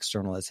with an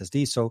external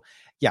SSD. So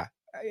yeah,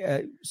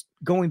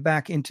 going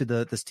back into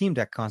the Steam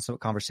Deck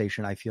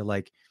conversation, I feel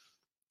like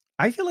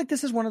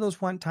this is one of those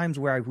times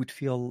where I would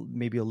feel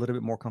maybe a little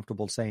bit more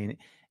comfortable saying,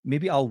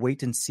 maybe I'll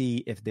wait and see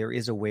if there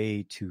is a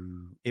way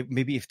to,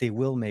 maybe if they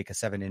will make a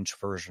 7-inch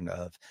version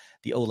of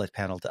the OLED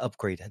panel to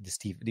upgrade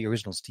the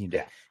original Steam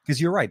Deck.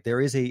 Because you're right,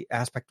 there's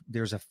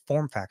a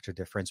form factor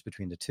difference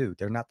between the two.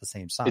 They're not the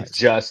same size. It's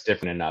just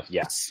different enough,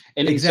 yeah.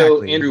 And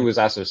exactly. So Andrew was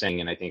also saying,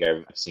 and I think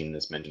I've seen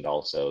this mentioned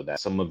also, that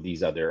some of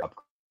these other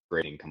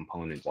upgrading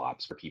component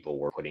swaps where people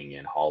were putting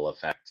in Hall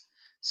effect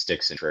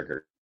sticks and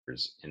triggers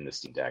in the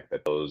Steam Deck,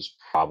 that those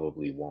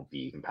probably won't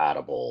be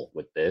compatible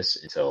with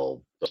this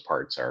until those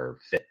parts are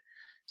fit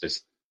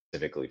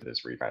specifically for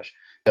this refresh.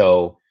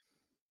 So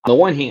on the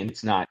one hand,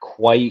 it's not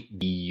quite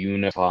the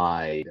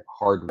unified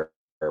hardware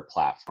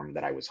platform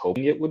that I was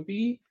hoping it would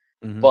be,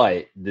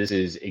 but this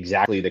is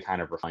exactly the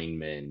kind of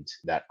refinement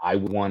that I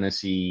would want to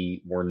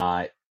see. We're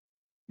not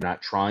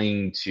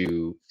trying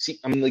to see.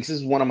 I mean, like,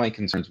 this is one of my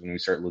concerns when we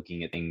start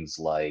looking at things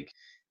like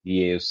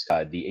the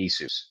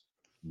Asus,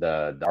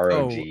 the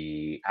ROG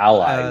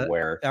Ally,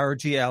 where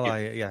ROG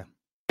Ally,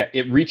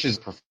 it reaches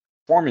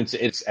performance.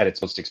 It's at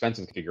its most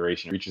expensive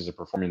configuration. It reaches a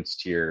performance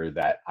tier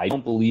that I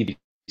don't believe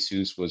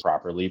Asus was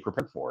properly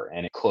prepared for,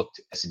 and it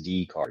cooked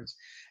SD cards.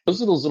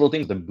 Those are those little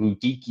things. The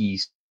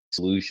boutique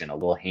solution, a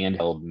little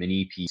handheld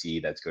mini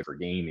PC that's good for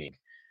gaming.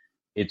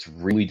 It's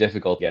really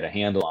difficult to get a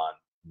handle on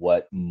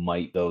what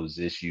might those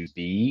issues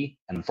be,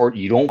 and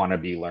unfortunately, you don't want to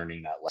be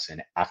learning that lesson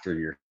after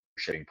you're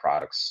shipping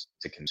products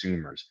to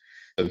consumers.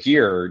 So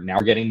here, now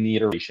we're getting the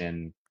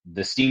iteration.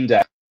 The Steam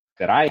Deck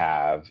that I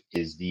have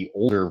is the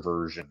older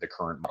version of the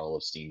current model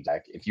of Steam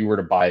Deck. If you were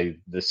to buy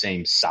the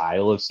same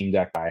style of Steam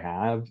Deck I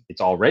have,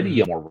 it's already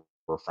a more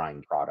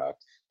refined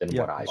product than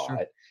what I bought.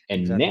 Sure.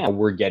 And now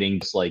we're getting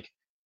just like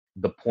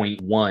the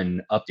 0.1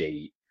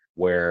 update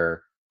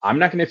where I'm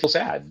not going to feel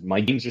sad.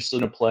 My games are still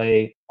going to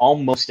play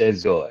almost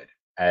as good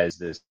as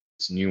this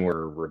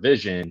newer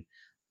revision,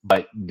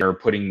 but they're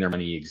putting their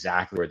money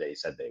exactly where they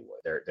said they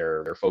would.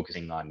 They're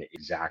focusing on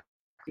exactly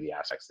the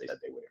aspects they said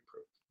they would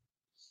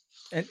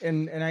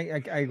improve. And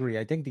I agree.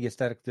 I think the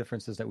aesthetic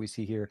differences that we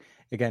see here,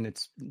 again,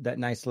 it's that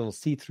nice little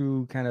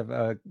see-through kind of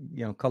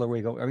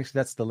colorway. I mean,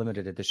 that's the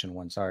limited edition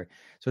one. Sorry.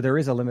 So there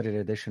is a limited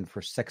edition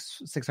for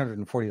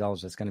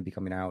 $640 that's going to be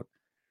coming out.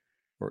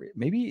 Or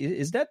maybe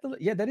is that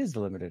that is the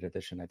limited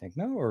edition, I think.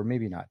 No, or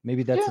maybe not.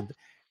 Maybe that's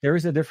there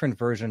is a different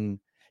version,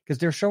 because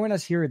they're showing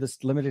us here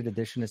this limited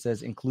edition. It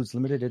says includes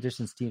limited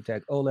edition Steam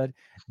Deck OLED,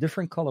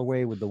 different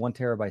colorway with the 1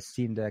 terabyte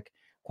Steam Deck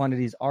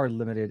quantities are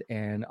limited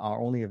and are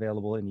only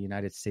available in the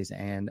United States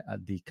and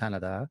the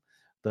Canada,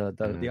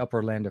 the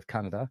upper land of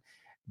Canada.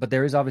 But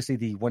there is obviously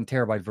the 1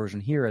 terabyte version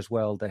here as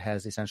well that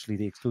has essentially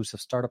the exclusive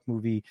startup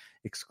movie,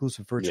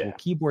 exclusive virtual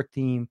keyboard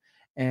theme,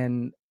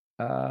 and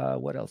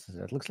what else is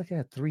it? It looks like I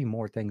had 3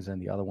 more things than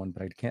the other one,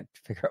 but I can't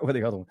figure out where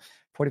the other one.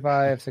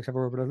 45, 6,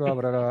 blah, blah, blah,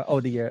 blah, blah.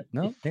 Oh, the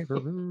no,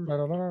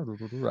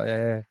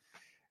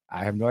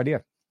 I have no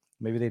idea.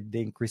 Maybe they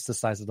increased the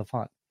size of the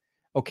font.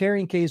 Oh,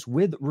 carrying case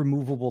with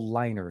removable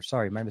liner.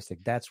 Sorry, my mistake.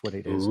 That's what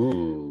it is.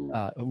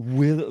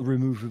 With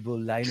removable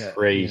liner.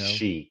 Très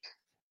chic.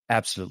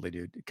 Absolutely,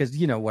 dude. Because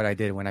you know what I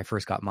did when I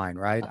first got mine,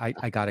 right?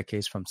 I got a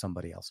case from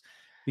somebody else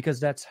because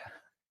that's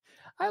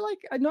I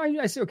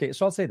say okay.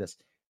 So I'll say this: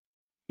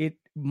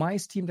 my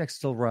Steam Deck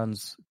still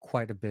runs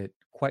quite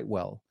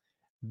well.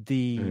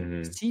 The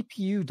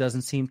CPU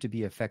doesn't seem to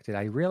be affected.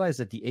 I realize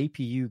that the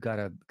APU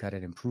got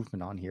an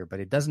improvement on here, but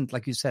it doesn't,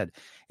 like you said,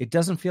 it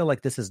doesn't feel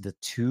like this is the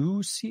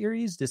 2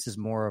 series. This is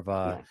more of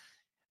a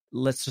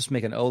let's just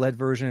make an OLED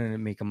version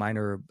and make a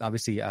minor.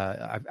 Obviously,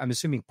 I'm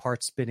assuming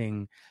part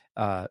spinning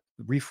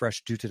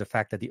refresh due to the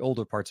fact that the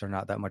older parts are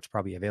not that much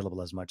probably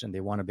available as much, and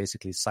they want to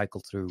basically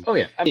cycle through. Oh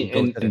yeah, I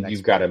mean, and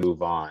you've got to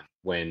move on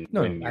when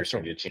you're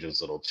starting to change those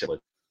little chiplets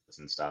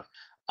and stuff.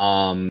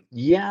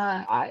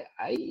 Yeah,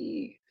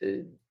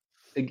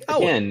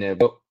 again,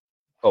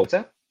 what's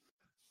that?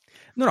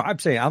 No, I'm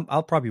saying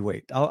I'll probably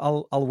wait.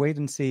 I'll wait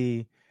and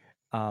see.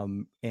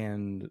 And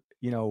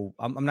you know,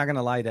 I'm not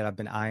gonna lie that I've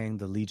been eyeing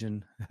the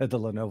Legion, the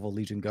Lenovo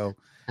Legion Go,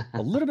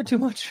 a little bit too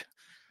much.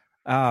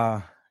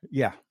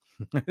 Yeah.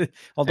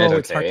 Although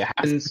it's okay. It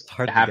happens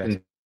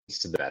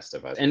to the best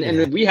of us.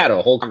 And we had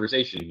a whole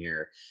conversation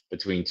here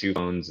between Two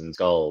Phones and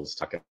Skulls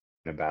talking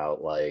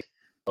about like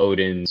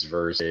Odin's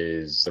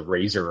versus the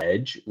Razer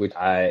Edge, which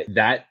I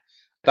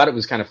thought it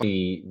was kind of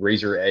funny.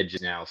 Razer Edge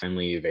is now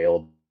finally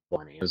available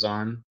on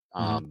Amazon.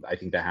 I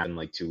think that happened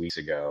like 2 weeks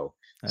ago.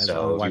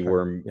 So if you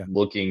were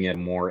looking at a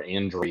more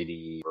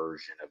Android-y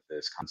version of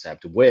this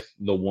concept with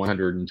the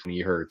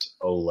 120 hertz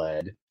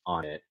OLED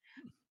on it.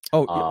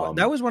 Oh,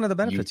 that was one of the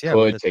benefits. You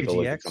could take a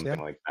look at something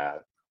like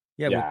that.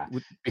 Yeah,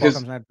 with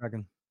Qualcomm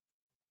Snapdragon.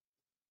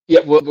 Yeah,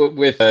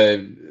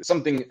 with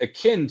something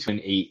akin to an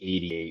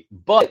 888,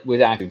 but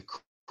with active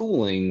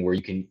cooling, where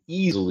you can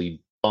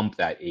easily bump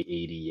that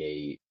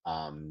 888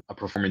 a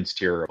performance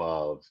tier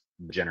above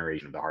the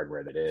generation of the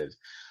hardware that is.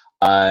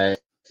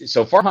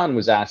 So Farhan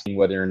was asking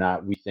whether or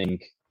not we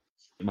think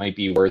it might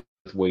be worth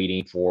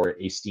waiting for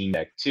a Steam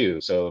Deck 2.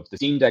 So if the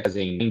Steam Deck has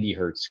a 90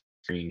 hertz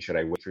screen, should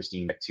I wait for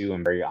Steam Deck 2?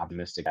 I'm very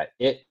optimistic that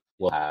it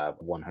will have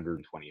a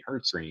 120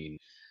 hertz screen.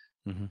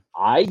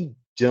 I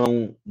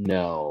don't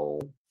know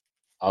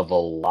of a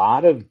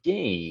lot of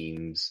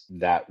games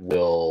that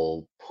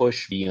will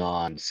push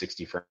beyond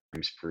 60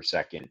 frames per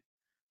second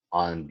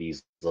on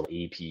these little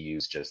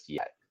APUs just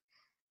yet.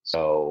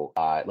 So,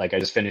 like I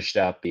just finished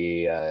up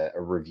a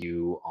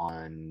review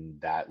on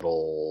that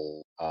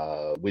little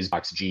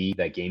Whizbox G,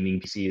 that gaming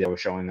PC that was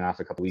showing off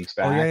a couple weeks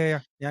back. Oh yeah.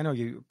 I know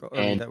you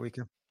earlier that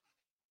weekend.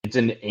 It's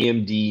an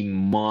AMD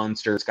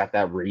monster. It's got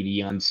that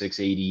Radeon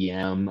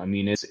 680M. I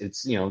mean,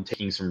 it's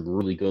taking some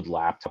really good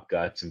laptop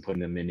guts and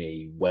putting them in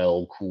a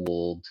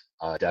well-cooled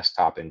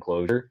desktop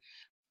enclosure.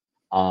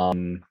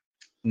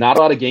 Not a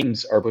lot of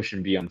games are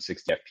pushing beyond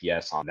 60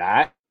 FPS on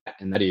that,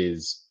 and that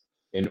is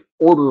an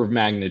order of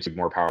magnitude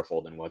more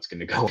powerful than what's going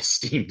to go with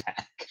Steam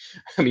Deck.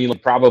 I mean,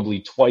 like probably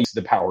twice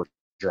the power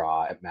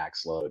draw at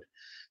max load.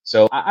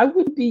 So I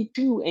wouldn't be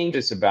too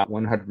anxious about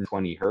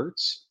 120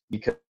 hertz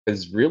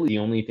because really the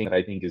only thing that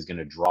I think is going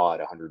to draw at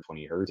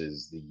 120 hertz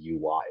is the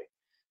UI,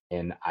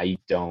 and I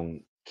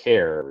don't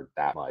care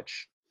that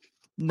much.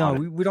 No,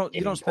 we don't.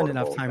 You don't spend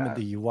enough time with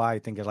the UI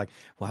thinking like,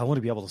 well, I want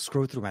to be able to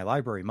scroll through my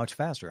library much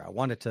faster. I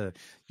want it to,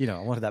 I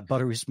wanted that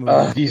buttery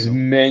smooth. These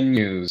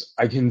menus,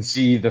 I can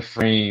see the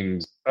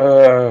frames.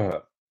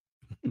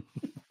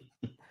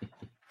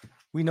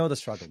 We know the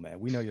struggle, man.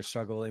 We know your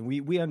struggle, and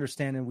we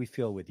understand and we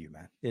feel with you,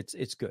 man.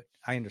 It's good.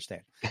 I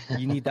understand.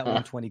 You need that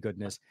 120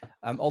 goodness.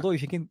 Although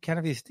if you can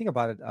if you think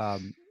about it,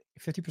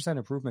 50%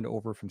 improvement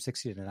over from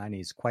 60 to 90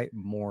 is quite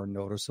more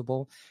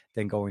noticeable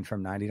than going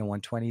from 90 to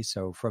 120.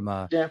 So from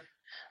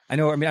I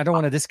know. I mean, I don't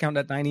want to discount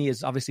that 90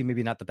 is obviously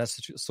maybe not the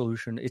best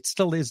solution. It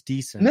still is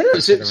decent. No.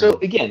 So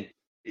again,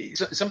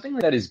 something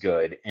like that is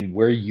good, and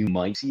where you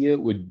might see it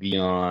would be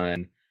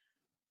on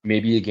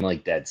maybe a game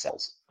like Dead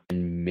Cells.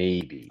 And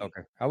maybe.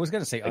 Okay. I was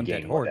going to say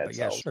Undead Horde, but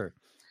yeah, sure.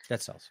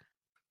 Dead Cells.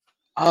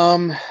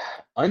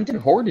 Undead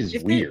Horde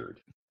is weird.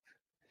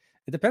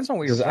 It depends on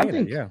what you're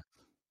playing. Yeah.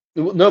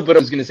 No, but I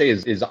was going to say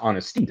is on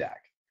a Steam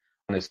Deck.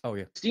 On a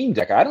Steam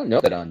Deck, I don't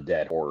know that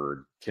Undead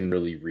Horde can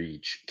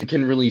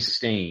really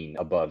sustain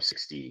above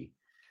 60.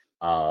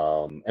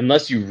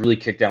 Unless you really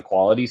kick down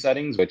quality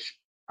settings, which,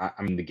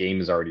 I mean, the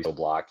game is already so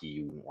blocky,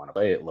 you wouldn't want to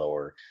play it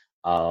lower.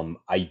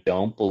 I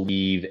don't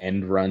believe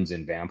end runs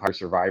in Vampire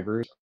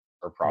Survivors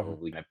are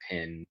probably going to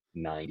pin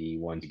 90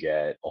 once you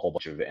get a whole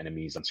bunch of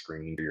enemies on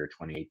screen for your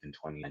 28th and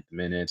 29th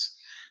minutes.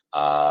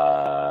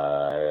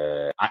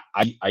 I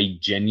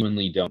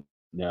genuinely don't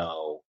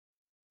know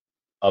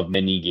of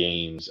many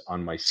games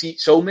on my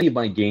so many of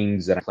my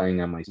games that I'm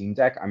playing on my Steam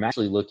Deck, I'm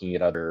actually looking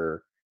at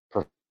other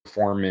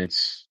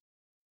performance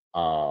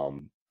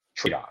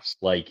trade-offs.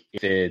 Like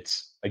if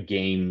it's a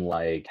game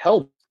like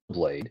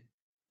Hellblade,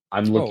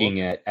 I'm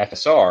looking at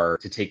FSR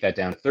to take that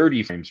down to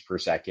 30 frames per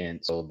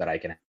second so that I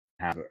can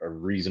have a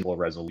reasonable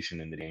resolution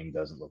and the game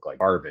doesn't look like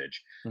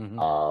garbage.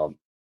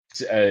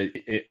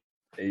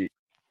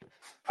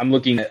 I'm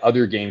looking at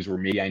other games where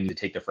maybe I need to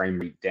take the frame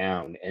rate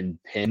down and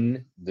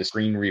pin the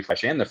screen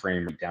refresh and the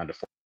frame rate down to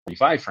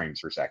 45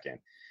 frames per second.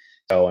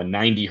 So a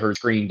 90 hertz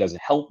screen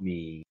doesn't help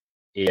me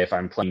if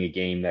I'm playing a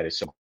game that is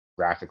so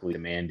graphically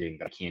demanding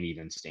that I can't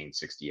even sustain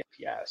 60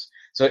 FPS.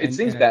 So it's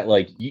things that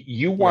like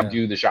you want to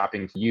do the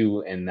shopping for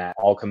you, and that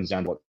all comes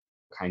down to what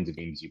kinds of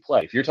games you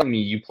play. If you're telling me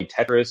you play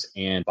Tetris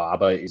and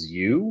Baba is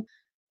you,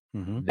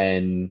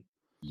 then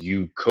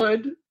you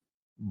could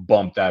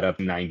bump that up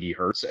 90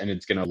 hertz and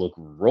it's going to look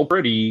real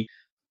pretty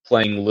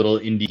playing little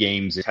indie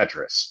games in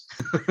Tetris.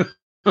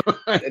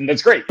 And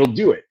that's great. You'll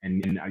do it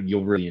and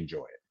you'll really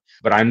enjoy it.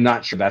 But I'm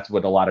not sure that's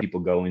what a lot of people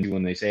go into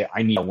when they say,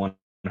 I need a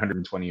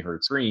 120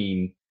 hertz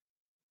screen.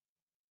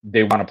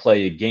 They want to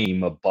play a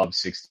game above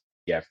 60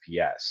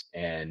 FPS.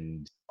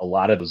 And a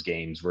lot of those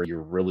games where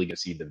you're really going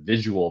to see the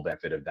visual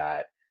benefit of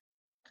that,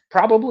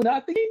 probably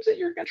not the games that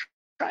you're going to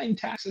try and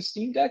tax a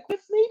Steam Deck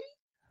with, maybe.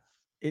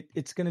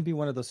 It's going to be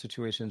one of those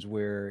situations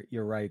where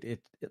you're right.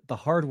 The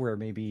hardware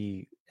may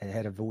be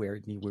ahead of where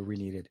we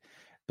need it.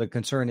 The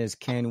concern is,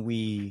 can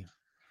we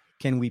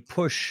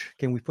push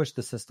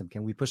the system?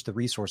 Can we push the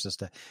resources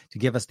to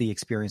give us the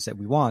experience that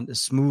we want, a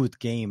smooth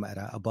game at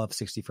above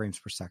 60 frames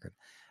per second?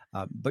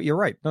 But you're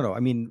right. No.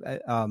 I mean,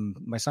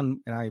 my son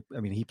and I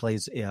mean, he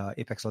plays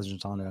Apex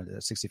Legends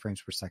on 60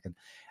 frames per second.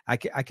 I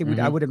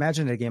would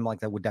imagine a game like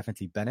that would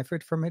definitely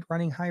benefit from it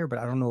running higher, but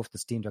I don't know if the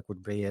Steam Deck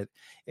would be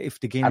if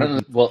the game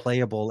would be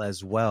playable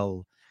as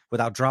well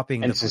without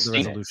dropping the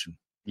resolution.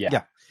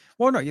 Yeah.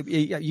 Well, no,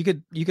 you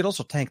could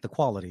also tank the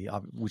quality,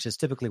 which is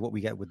typically what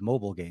we get with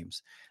mobile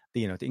games.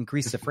 To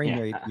increase the frame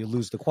rate, you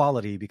lose the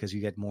quality because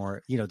you get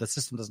more. The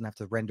system doesn't have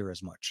to render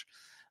as much,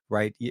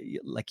 right?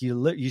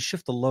 You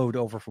shift the load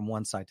over from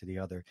one side to the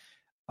other.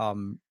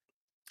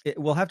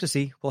 We'll have to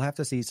see.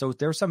 So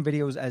there are some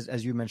videos,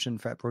 as you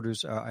mentioned, Fat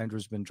Produce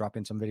Andrew's been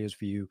dropping some videos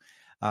for you,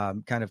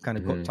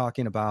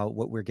 talking about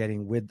what we're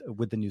getting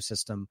with the new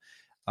system.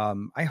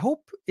 I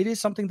hope it is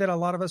something that a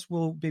lot of us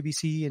will maybe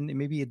see, and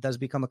maybe it does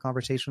become a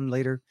conversation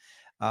later.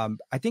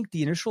 I think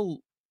the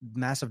initial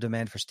massive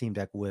demand for Steam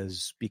Deck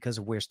was because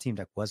of where Steam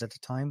Deck was at the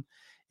time.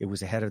 It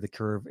was ahead of the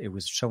curve. It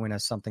was showing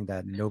us something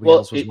that nobody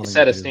else was willing to do. It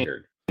set a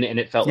standard, and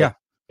it felt like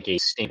a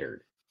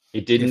standard.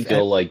 It didn't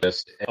feel like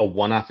just a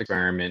one-off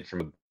experiment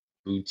from a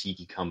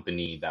boutique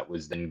company that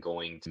was then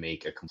going to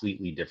make a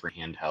completely different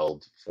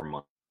handheld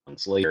 4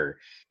 months later.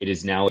 It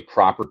is now a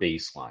proper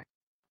baseline.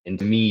 And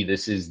to me,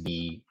 this is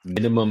the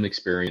minimum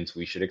experience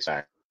we should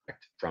expect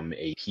from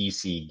a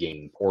PC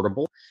game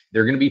portable.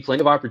 There are going to be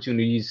plenty of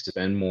opportunities to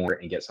spend more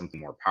and get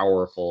something more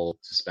powerful,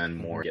 to spend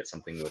more, get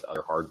something with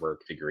other hardware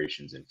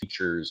configurations and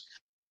features.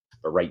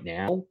 But right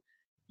now,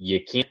 you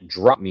can't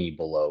drop me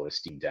below a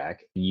Steam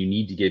Deck, and you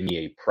need to give me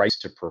a price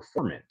to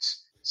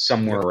performance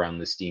somewhere around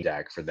the Steam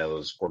Deck for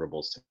those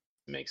portables to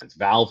make sense.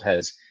 Valve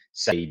has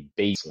set a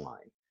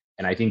baseline,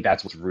 and I think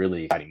that's what's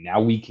really exciting.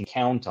 Now we can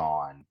count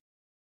on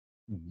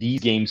these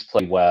games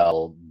play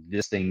well,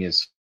 this thing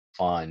is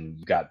fun,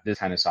 you got this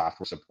kind of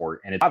software support,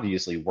 and it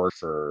obviously worked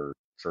for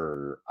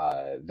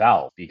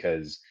Valve,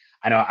 because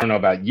I don't know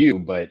about you,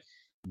 but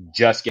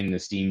just getting the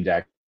Steam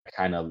Deck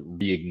kind of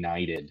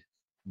reignited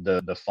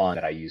the fun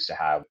that I used to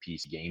have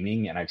PC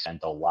gaming, and I've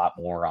spent a lot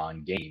more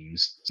on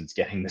games since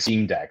getting the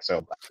Steam Deck,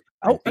 so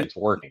I think it's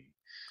working.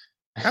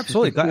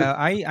 Absolutely.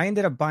 I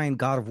ended up buying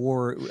God of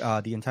War, the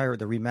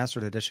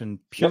remastered edition,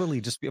 purely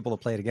just to be able to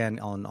play it again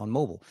on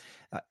mobile.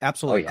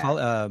 Absolutely.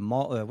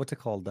 What's it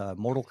called?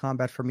 Mortal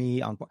Kombat for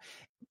me.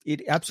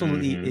 It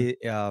absolutely.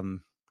 And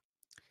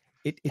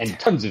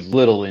tons of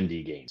little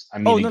indie games. I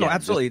mean,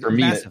 absolutely. For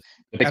me,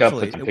 pick up,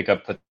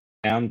 put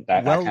down.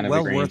 That kind of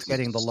worth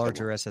getting the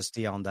larger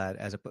SSD on that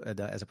as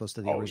opposed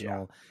to the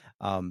original.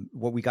 Yeah.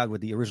 What we got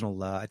with the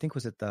original, I think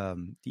was it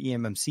the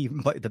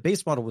eMMC, but the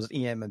base model was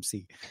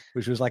eMMC,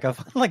 which was like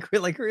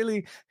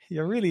really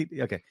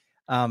okay.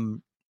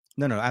 No,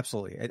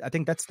 absolutely. I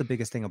think that's the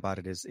biggest thing about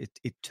it is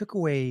it took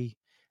away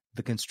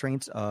the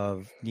constraints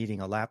of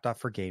needing a laptop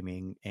for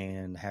gaming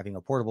and having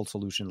a portable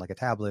solution like a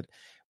tablet,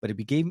 but it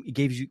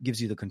gives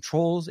you the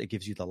controls, it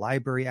gives you the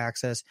library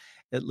access,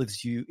 it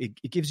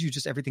gives you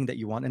just everything that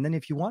you want. And then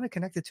if you want to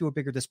connect it to a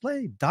bigger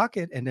display, dock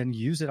it and then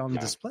use it on the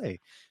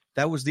display.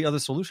 That was the other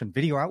solution.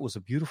 Video out was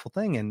a beautiful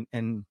thing,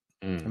 and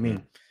I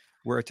mean,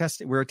 we're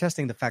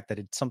attesting the fact that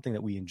it's something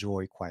that we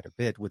enjoy quite a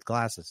bit with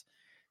glasses.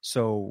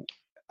 So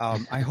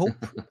I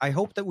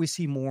hope that we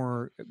see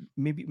more.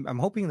 Maybe I'm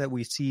hoping that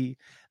we see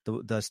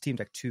the Steam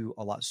Deck 2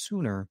 a lot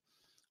sooner.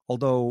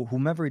 Although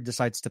whomever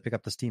decides to pick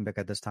up the Steam Deck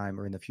at this time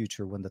or in the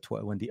future, when the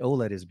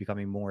OLED is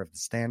becoming more of the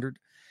standard,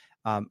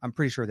 I'm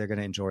pretty sure they're going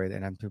to enjoy it,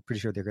 and I'm pretty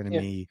sure they're going to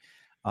be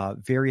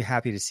Very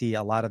happy to see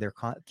a lot of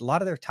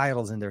their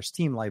titles in their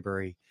Steam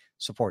library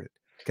supported,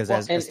 because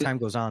as time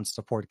goes on,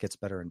 support gets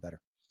better and better.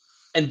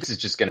 And this is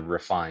just going to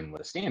refine what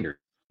the standard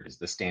is.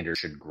 The standard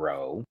should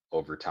grow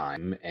over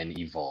time and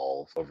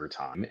evolve over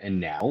time. And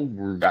now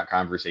we've got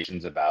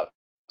conversations about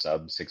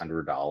sub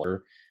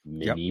 $600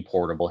 mini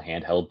portable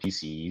handheld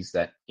PCs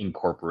that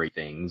incorporate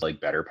things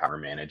like better power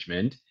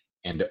management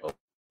and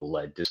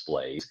OLED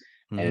displays.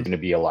 Mm-hmm. And it's going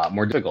to be a lot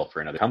more difficult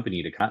for another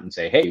company to come out and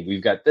say, hey,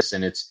 we've got this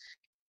and it's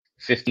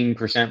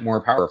 15%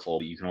 more powerful,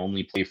 but you can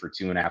only play for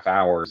 2.5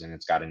 hours and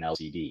it's got an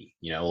LCD.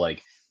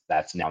 Like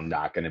that's now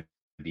not going to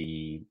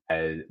be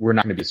we're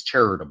not going to be as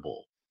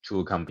charitable to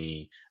a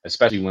company,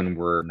 especially when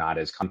we're not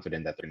as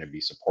confident that they're going to be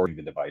supporting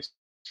the device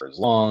for as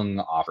long,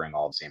 offering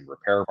all the same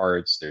repair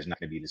parts. There's not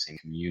going to be the same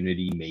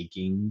community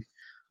making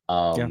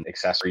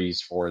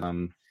accessories for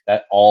them.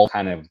 That all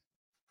kind of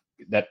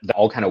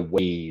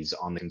weighs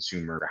on the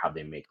consumer for how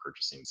they make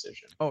purchasing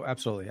decisions. Oh,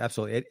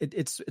 absolutely.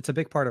 It's a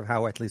big part of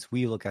how at least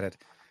we look at it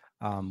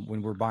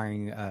when we're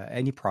buying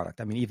any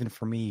product. I mean, even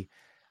for me,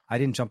 I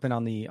didn't jump in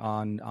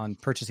on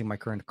purchasing my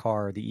current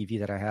car, the EV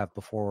that I have,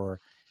 before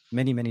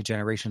many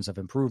generations of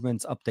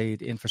improvements,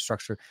 update,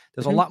 infrastructure.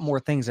 There's a lot more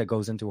things that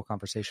goes into a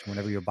conversation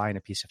whenever you're buying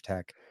a piece of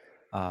tech.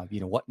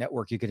 What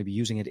network you're going to be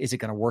using it. Is it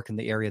going to work in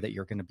the area that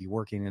you're going to be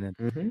working in?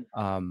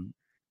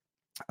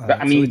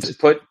 Just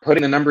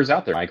putting the numbers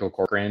out there. Michael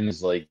Corcoran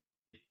is like,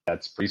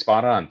 that's pretty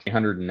spot on.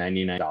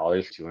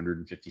 $399 for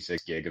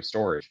 256 gig of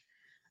storage.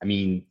 I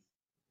mean,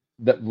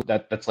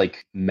 that's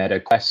like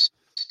Meta Quest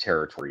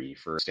territory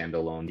for a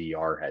standalone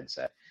VR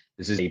headset.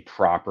 This is a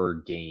proper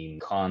game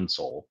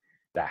console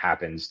that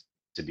happens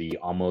to be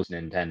almost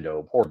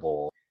Nintendo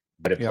portable,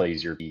 but it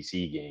plays your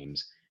PC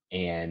games.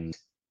 And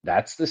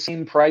that's the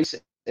same price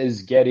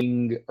as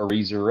getting a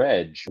Razer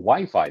Edge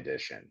Wi-Fi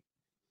edition.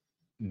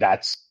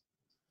 That's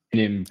an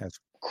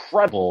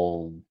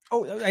incredible.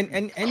 Oh,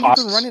 and you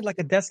can run it like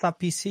a desktop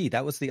PC.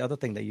 That was the other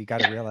thing that you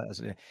got to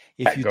realize.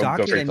 If you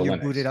dock it and you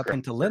boot it up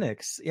into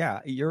Linux,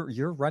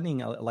 you're running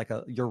it like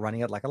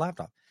a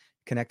laptop,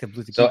 connected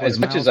Bluetooth. So as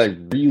much as I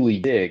really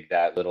dig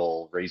that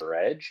little Razer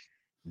Edge,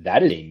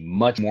 that is a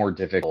much more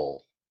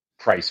difficult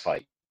price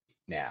fight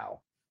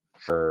now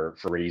for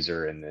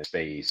Razer in this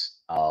space.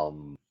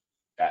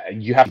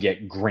 You have to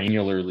get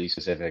granularly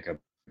specific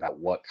about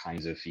what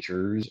kinds of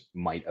features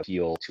might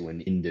appeal to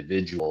an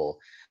individual.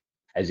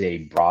 As a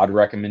broad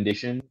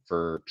recommendation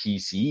for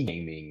PC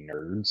gaming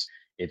nerds,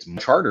 it's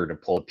much harder to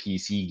pull a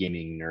PC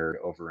gaming nerd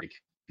over and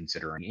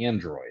considering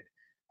Android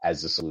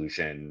as a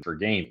solution for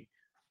gaming.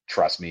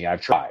 Trust me,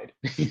 I've tried.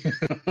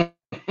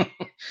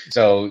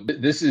 So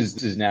this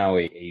is now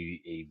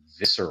a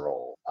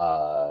visceral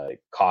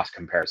cost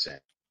comparison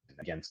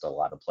against a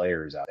lot of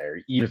players out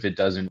there. Even if it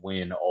doesn't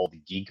win all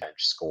the Geekbench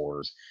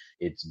scores,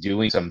 it's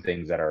doing some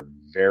things that are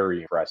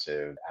very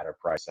impressive at a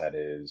price that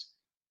is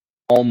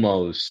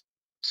almost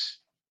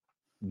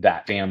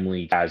that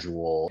family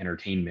casual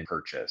entertainment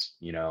purchase.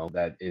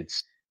 That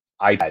it's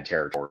iPad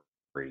territory,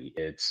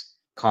 it's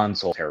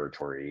console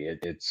territory.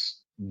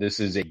 This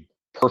is a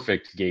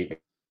perfect gateway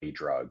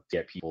drug to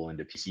get people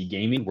into PC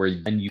gaming, where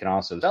then you can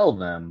also sell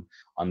them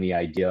on the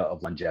idea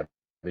of longevity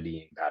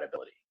and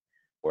compatibility,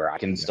 where I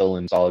can still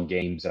install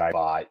games that I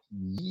bought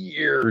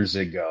years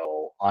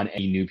ago on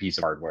any new piece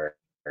of hardware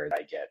that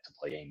I get to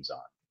play games on.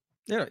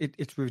 Yeah,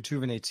 it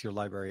rejuvenates your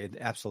library.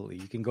 Absolutely.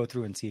 You can go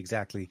through and see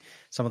exactly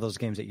some of those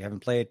games that you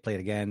haven't played, play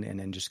it again, and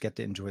then just get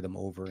to enjoy them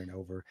over and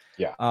over.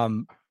 Yeah.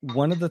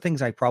 One of the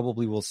things I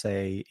probably will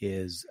say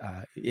is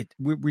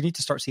we need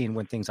to start seeing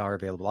when things are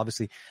available.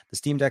 Obviously, the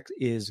SteamDeck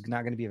is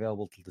not going to be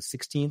available till the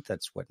 16th.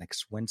 That's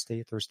next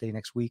Thursday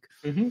next week.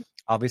 Mm-hmm.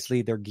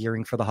 Obviously, they're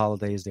gearing for the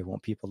holidays. They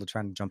want people to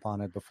try to jump on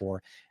it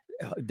before.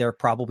 They're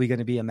probably going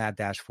to be a mad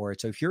dash for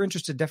it. So if you're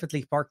interested,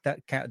 definitely mark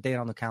that date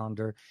on the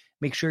calendar.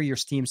 Make sure your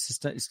Steam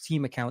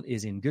account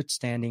is in good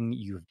standing.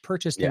 You've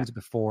purchased things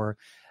before.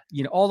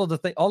 All of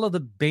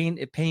the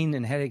pain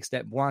and headaches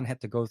that Juan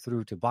had to go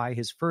through to buy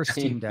his first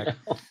Steam Deck.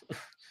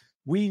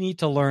 We need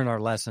to learn our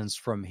lessons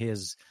from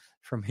his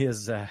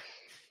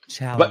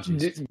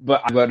challenges.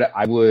 But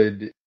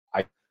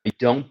I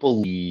don't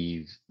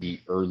believe the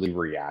early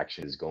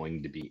reaction is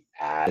going to be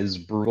as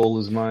brutal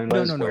as mine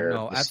was.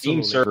 No. The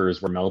Steam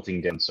servers were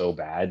melting down so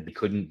bad they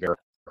couldn't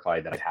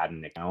verify that I had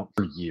an account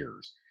for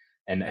years,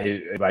 and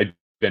I'd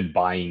been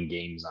buying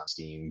games on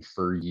Steam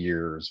for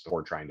years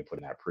before trying to put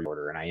in that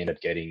pre-order, and I ended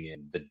up getting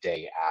in the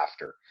day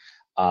after.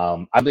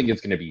 I think it's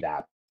going to be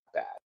that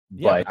bad,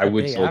 but I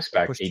would still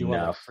expect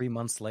enough. 3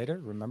 months later,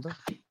 remember,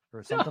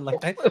 or something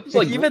like that. It was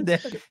like even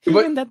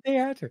that day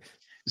after.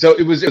 So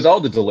it was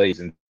all the delays,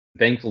 and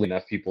thankfully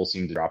enough people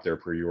seem to drop their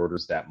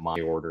pre-orders that my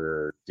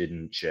order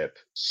didn't ship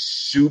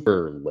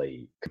super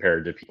late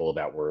compared to people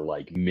that were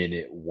like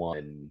minute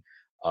one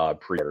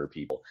pre-order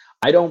people.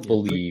 I don't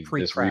believe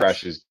this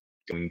refresh is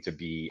going to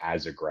be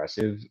as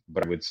aggressive,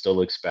 but I would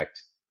still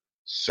expect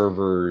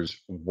servers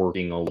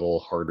working a little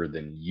harder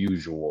than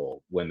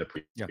usual when the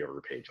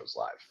pre-order page was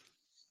live.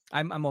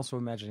 I'm also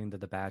imagining that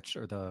the batch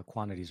or the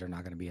quantities are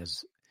not going to be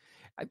as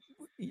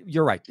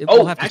You're right.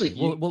 We'll have to actually,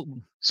 see.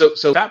 We'll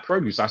so that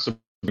produce also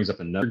brings up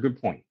another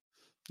good point.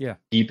 Yeah.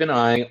 Keep an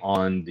eye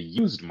on the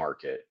used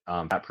market.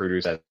 That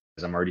produce, as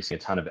I'm already seeing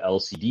a ton of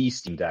LCD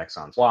SteamDecks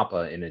on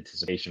Swappa in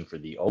anticipation for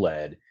the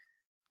OLED.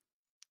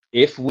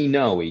 If we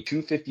know a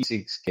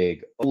 256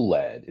 gig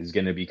OLED is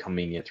going to be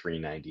coming at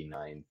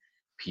 $399,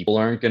 people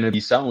aren't going to be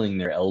selling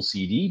their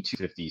LCD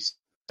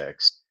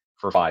 256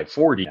 for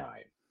 $549.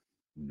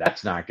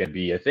 That's not going to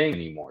be a thing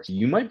anymore. So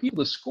you might be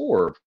able to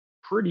score a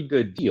pretty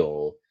good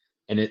deal.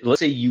 And let's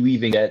say you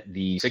even get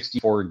the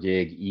 64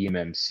 gig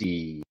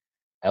eMMC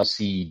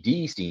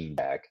LCD Steam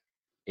Deck.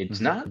 It's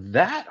not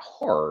that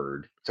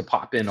hard to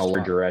pop in a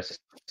larger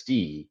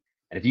SSD.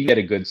 And if you get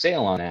a good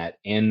sale on that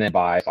and then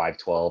buy a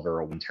 512 or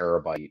a 1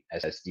 terabyte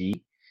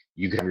SSD,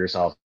 you can have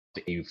yourself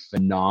a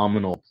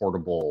phenomenal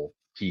portable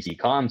PC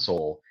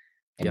console.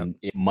 And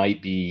it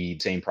might be the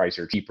same price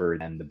or cheaper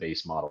than the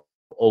base model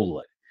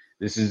OLED.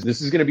 This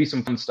is going to be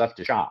some fun stuff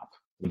to shop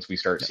once we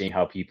start seeing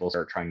how people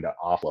start trying to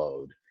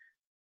offload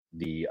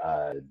the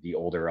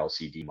older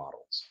LCD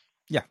models.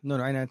 Yeah, no,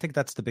 and I think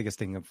that's the biggest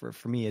thing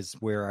for me is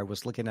where I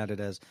was looking at it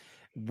as,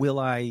 will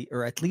I,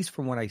 or at least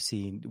from what I've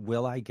seen,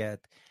 will I get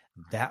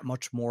that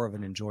much more of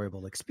an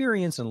enjoyable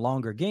experience and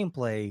longer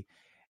gameplay?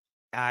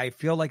 I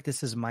feel like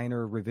this is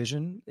minor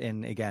revision,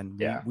 and again,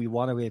 we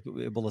want to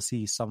be able to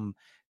see some.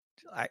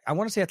 I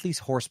want to say at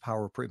least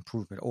horsepower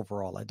improvement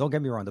overall. Don't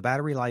get me wrong, the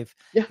battery life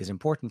is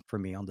important for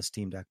me on the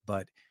Steam Deck,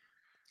 but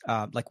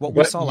like what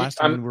we saw last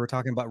time when we were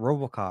talking about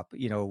RoboCop,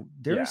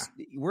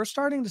 we're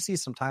starting to see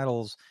some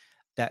titles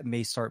that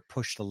may start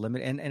push the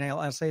limit, and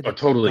I'll say that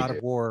God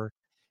of War,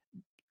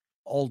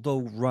 although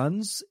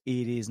runs,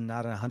 it is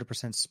not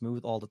 100%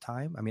 smooth all the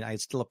time. I mean, I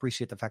still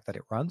appreciate the fact that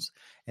it runs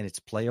and it's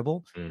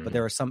playable, but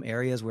there are some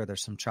areas where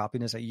there's some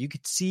choppiness that you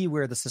could see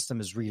where the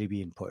system is really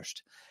being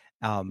pushed.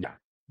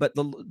 But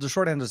the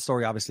short end of the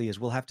story, obviously, is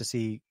we'll have to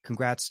see.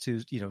 Congrats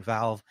to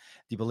Valve,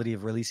 the ability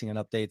of releasing an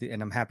update,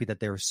 and I'm happy that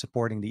they're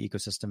supporting the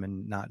ecosystem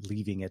and not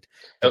leaving it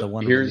for the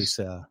one release.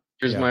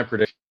 Here's my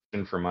prediction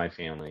for my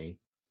family.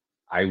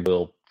 I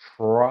will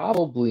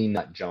probably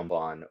not jump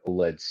on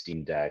OLED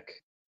Steam Deck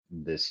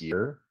this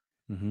year.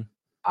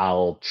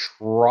 I'll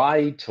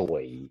try to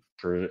wait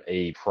for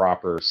a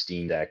proper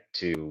Steam Deck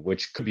 2,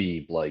 which could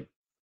be like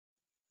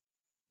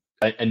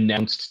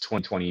announced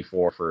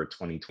 2024 for a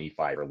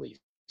 2025 release.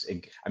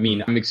 I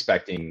mean, I'm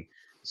expecting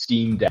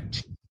Steam Deck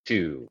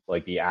 2,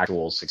 like the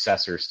actual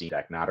successor Steam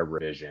Deck, not a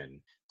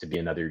revision, to be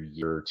another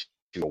year or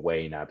two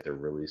away now that they're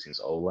releasing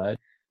OLED.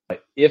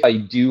 But if I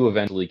do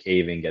eventually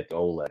cave and get the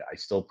OLED, I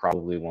still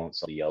probably won't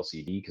sell the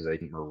LCD because I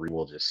think Marie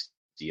will just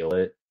steal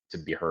it to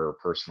be her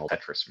personal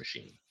Tetris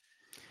machine.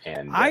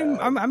 And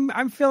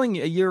I'm feeling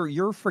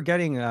you're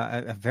forgetting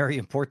a very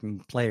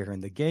important player in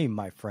the game,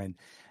 my friend,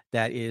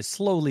 that is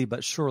slowly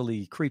but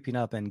surely creeping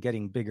up and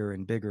getting bigger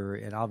and bigger.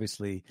 And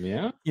obviously,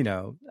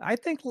 I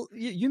think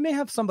you may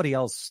have somebody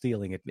else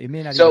stealing it. It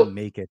may not even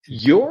make it.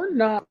 You're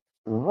not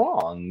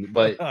wrong,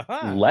 but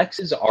Lex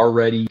has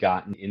already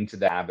gotten into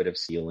the habit of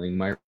stealing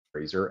my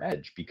Razer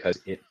Edge because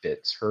it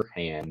fits her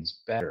hands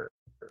better.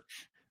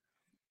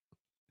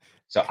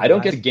 So I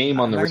don't get a game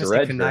on the Razer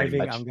Edge very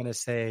much. I'm going to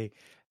say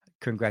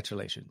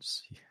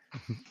congratulations.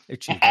 Do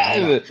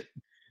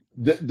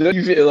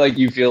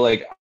you feel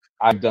like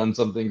I've done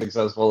something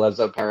successful as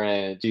a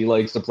parent? She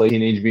likes to play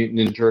Teenage Mutant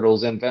Ninja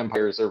Turtles and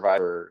Vampire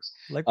Survivors.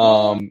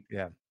 But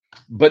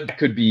that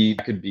could be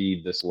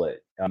the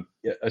split,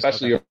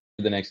 especially over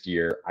the next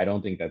year. I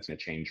don't think that's going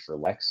to change for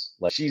Lex.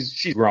 Like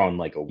she's grown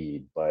like a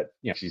weed, but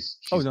she's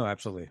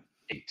absolutely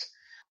 8.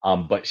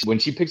 But when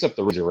she picks up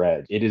the Razer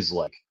Edge, it is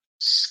like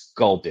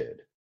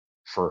sculpted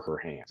for her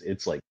hands.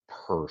 It's like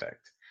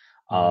perfect.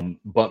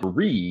 But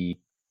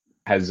Marie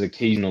has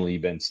occasionally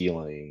been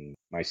stealing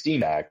my Steam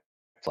Deck.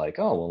 It's like,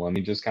 oh, well, let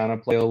me just kind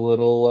of play a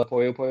little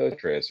Puyo Puyo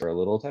Tetris or a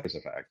little Tetris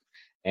Effect.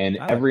 And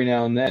every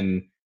now and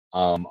then,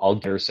 I'll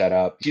get her set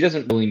up. She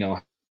doesn't really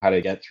know how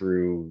to get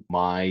through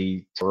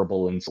my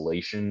terrible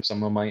installation of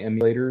some of my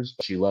emulators,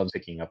 but she loves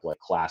picking up like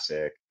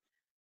classic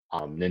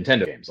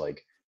Nintendo games.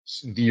 Like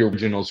the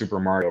original Super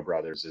Mario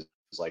Brothers is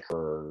like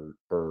her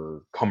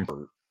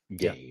comfort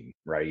game,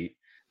 right?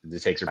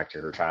 It takes her back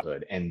to her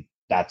childhood. And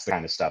that's the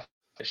kind of stuff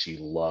that she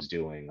loves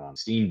doing on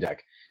Steam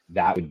Deck.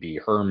 That would be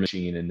her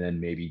machine, and then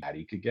maybe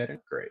Daddy could get it.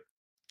 Great.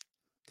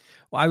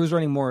 Well, I was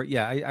running more.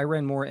 Yeah, I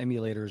ran more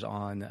emulators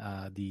on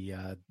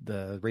the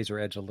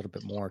Razer Edge a little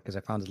bit more because I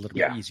found it a little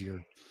bit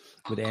easier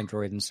with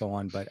Android and so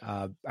on. But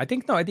I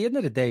think at the end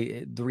of the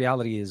day, the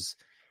reality is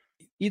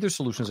either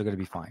solutions are going to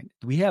be fine.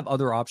 We have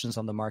other options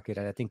on the market,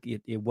 and I think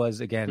it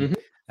was again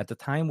at the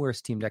time where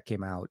Steam Deck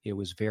came out, it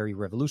was very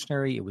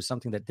revolutionary. It was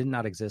something that did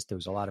not exist. There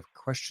was a lot of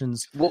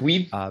questions. Well,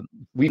 we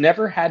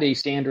never had a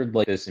standard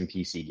like this in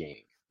PC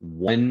gaming.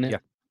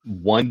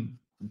 One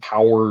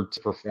power to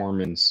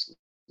performance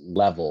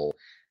level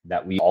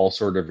that we all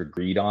sort of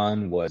agreed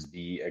on was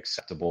the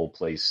acceptable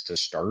place to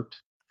start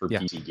for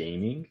PC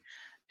gaming.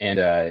 And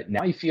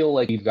now I feel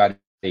like we've got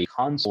a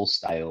console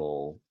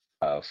style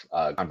of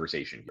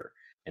conversation here.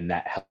 And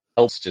that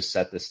helps just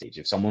set the stage.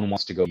 If someone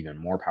wants to go even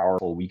more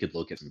powerful, we could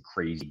look at some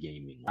crazy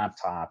gaming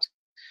laptops.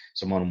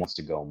 Someone wants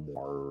to go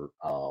more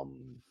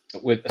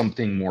with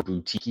something more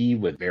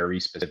boutique with very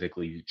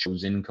specifically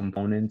chosen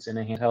components in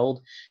a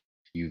handheld.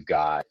 You've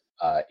got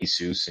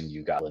Asus and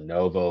you've got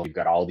Lenovo. You've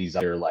got all these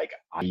other like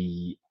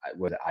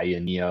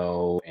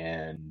RayNeo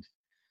and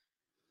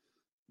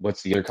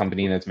what's the other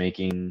company that's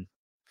making?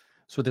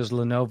 So there's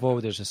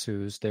Lenovo, there's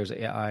Asus, there's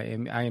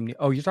IM.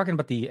 Oh, you're talking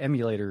about the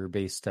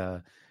emulator-based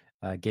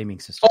gaming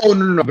system. Oh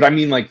no, but I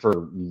mean like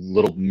for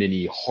little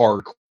mini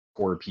hardcore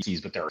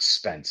PCs, but they're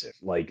expensive.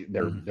 Like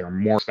they're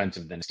more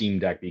expensive than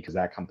SteamDeck because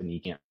that company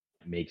can't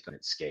make them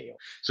at scale.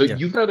 So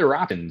you've got other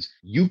options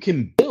you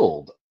can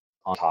build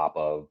on top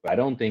of, but I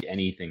don't think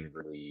anything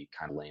really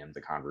kind of lands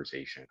the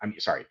conversation. I mean,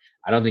 sorry,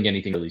 I don't think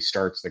anything really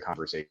starts the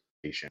conversation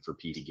for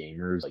PC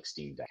gamers like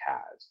SteamDeck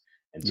has.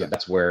 And so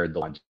that's where the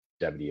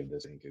longevity of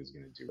this, I think, is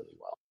going to do really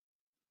well.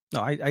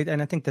 No, I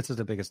think this is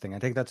the biggest thing. I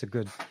think that's a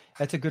good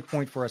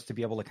point for us to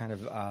be able to kind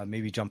of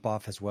maybe jump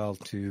off as well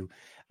to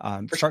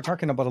start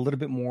talking about a little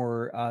bit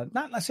more,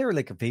 not necessarily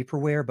like a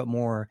vaporware, but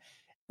more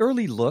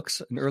early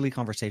looks and early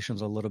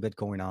conversations a little bit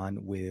going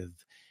on with.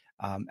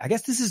 I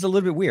guess this is a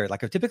little bit weird.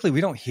 Like typically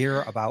we don't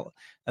hear about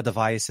a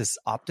device's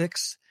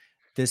optics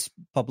this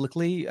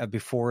publicly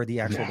before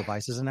the actual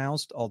device is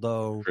announced.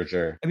 Although, for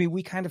sure, I mean,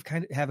 we kind of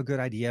have a good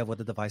idea of what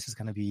the device is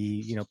going to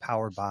be,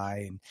 powered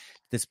by and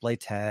display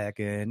tech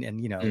and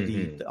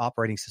the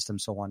operating system,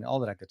 so on,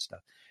 all of that good stuff.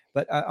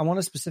 But I want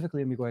to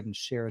specifically, let me go ahead and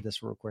share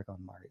this real quick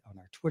on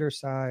our Twitter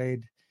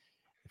side,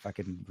 if I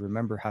can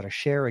remember how to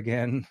share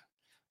again.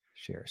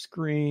 Share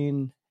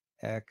screen,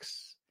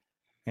 X,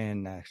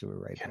 and actually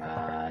we're right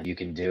there. Okay. You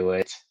can do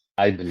it.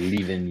 I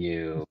believe in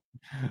you.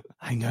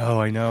 I know.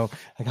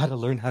 I got to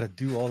learn how to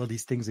do all of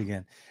these things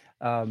again.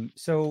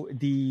 So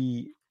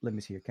let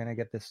me see here. Can I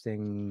get this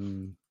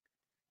thing?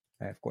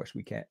 Of course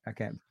we can't. I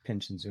can't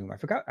pinch and zoom. I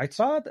forgot. I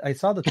saw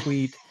the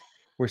tweet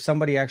where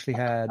somebody actually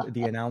had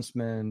the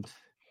announcement,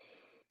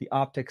 the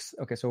optics.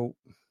 Okay, so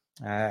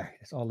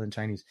it's all in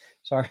Chinese.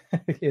 Sorry,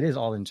 it is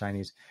all in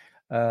Chinese.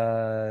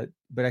 But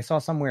I saw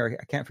somewhere,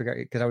 I can't figure out,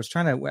 because I was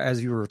trying to,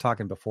 as you were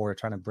talking before,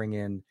 trying to bring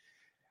in.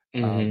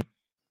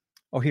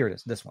 Oh, here it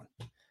is. This one.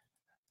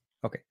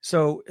 Okay,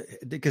 so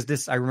because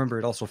this, I remember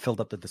it also filled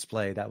up the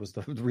display. That was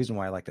the reason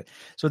why I liked it.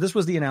 So this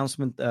was the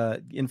announcement,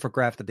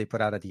 infographic that they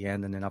put out at the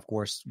end. And then, of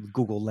course,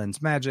 Google Lens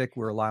Magic,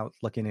 we're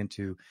looking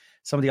into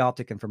some of the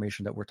optic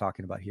information that we're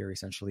talking about here,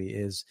 essentially,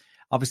 is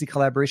obviously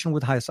collaboration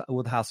with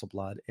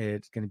Hasselblad.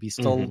 It's going to be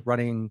still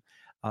running,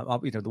 the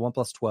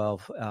OnePlus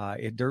 12.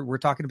 We're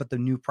talking about the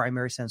new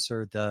primary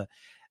sensor,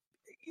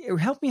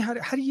 help me.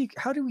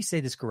 How do we say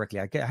this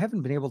correctly? I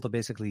haven't been able to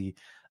basically,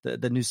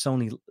 the new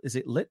Sony, is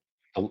it lit?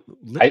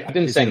 I've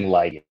been saying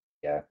light,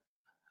 yeah.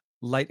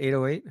 Light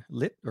 808,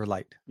 lit or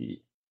light?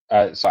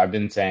 So I've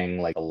been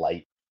saying like a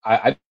light.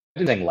 I've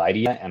been saying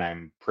Lydia, and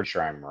I'm pretty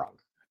sure I'm wrong.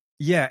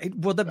 Yeah,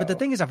 but the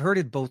thing is, I've heard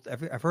it both.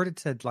 I've heard it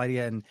said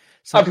Lydia, and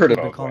I've heard it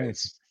both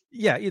ways.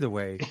 Yeah, either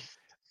way.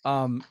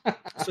 So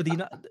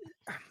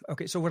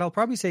okay. So what I'll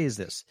probably say is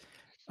this,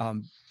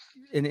 and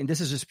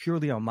this is just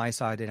purely on my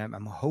side, and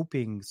I'm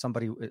hoping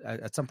somebody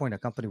at some point, a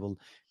company will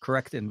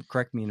correct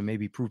me and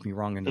maybe prove me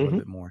wrong a little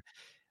bit more.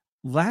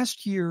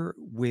 Last year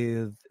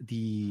with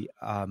the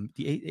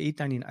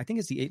 899, I think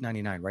it's the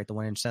 899, right? The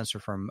 1-inch sensor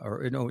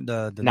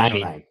the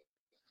 909.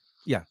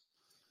 Yeah.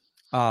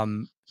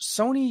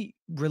 Sony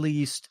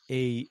released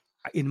in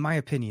my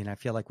opinion, I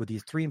feel like with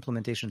these 3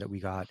 implementations that we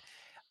got,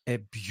 a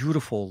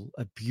beautiful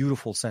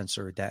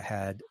sensor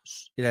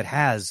that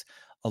has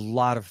a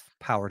lot of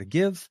power to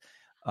give,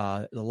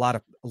 a lot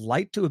of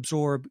light to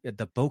absorb,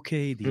 the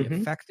bokeh, the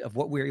effect of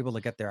what we're able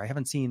to get there.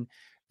 I've seen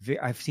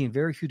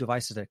very few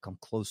devices that come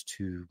close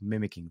to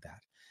mimicking that.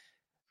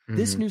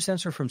 This new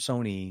sensor from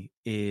Sony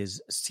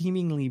is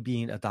seemingly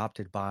being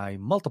adopted by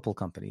multiple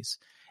companies.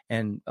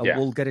 And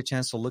we'll get a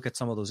chance to look at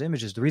some of those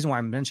images. The reason why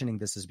I'm mentioning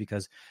this is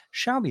because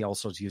Xiaomi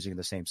also is using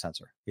the same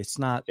sensor. It's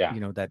not,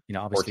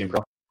 obviously.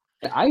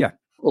 I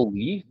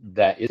believe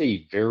that it's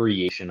a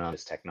variation on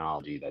this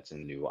technology that's in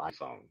the new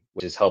iPhone,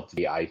 which has helped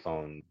the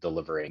iPhone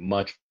deliver a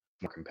much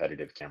more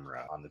competitive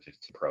camera on the 15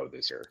 Pro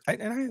this year. I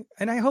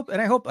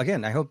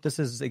hope this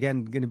is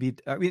again going to be.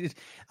 I mean,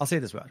 I'll say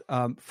this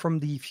about from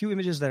the few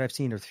images that I've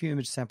seen, or few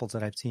image samples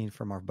that I've seen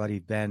from our buddy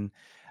Ben.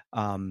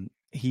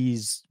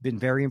 He's been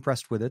very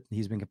impressed with it.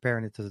 He's been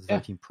comparing it to the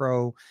 13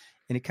 Pro,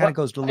 and it kind of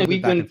goes a little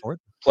bit back and forth.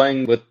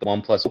 Playing with the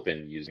OnePlus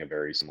Open using a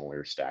very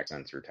similar stack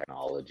sensor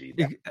technology.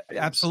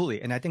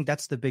 Absolutely, and I think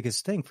that's the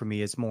biggest thing for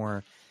me. Is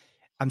more.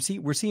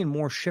 We're seeing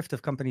more shift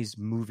of companies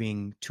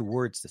moving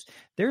towards this.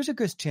 There's a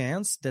good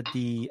chance that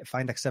the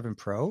Find X7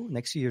 Pro,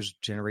 next year's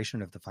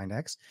generation of the Find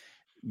X,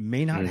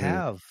 may not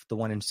have the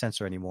 1-inch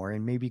sensor anymore,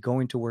 and maybe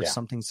going towards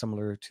something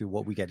similar to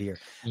what we get here.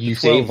 You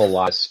save a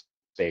lot of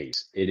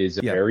space. It is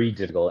a very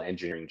difficult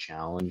engineering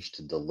challenge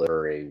to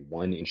deliver a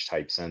 1-inch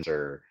type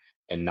sensor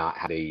and not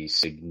have a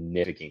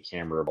significant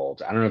camera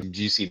bulge. I don't know if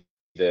you see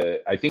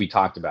I think we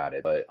talked about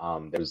it, but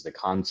there was the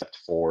concept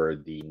for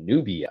the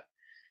Nubia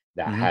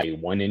that had a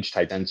 1-inch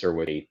type sensor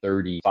with a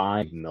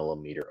 35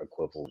 millimeter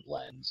equivalent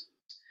lens.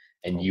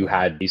 And you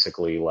had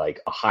basically like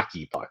a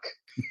hockey puck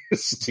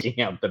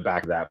sticking out the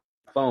back of that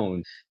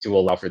phone to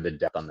allow for the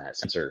depth on that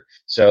sensor.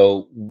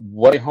 So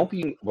what I'm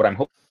hoping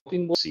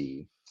we'll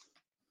see,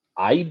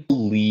 I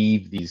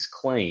believe these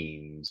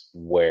claims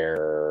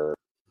where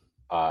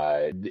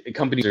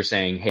companies are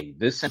saying, "Hey,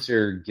 this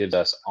sensor gives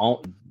us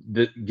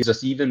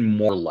even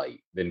more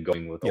light than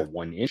going with a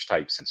 1-inch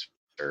type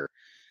sensor."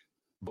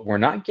 But we're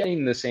not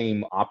getting the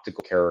same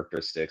optical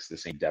characteristics, the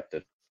same depth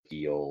of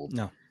field.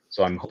 No.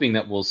 So I'm hoping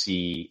that we'll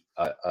see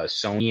a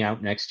Sony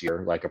out next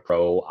year, like a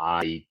Pro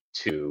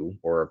i2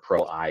 or a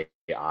Pro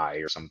II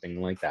or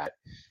something like that.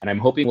 And I'm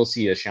hoping we'll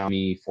see a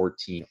Xiaomi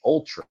 14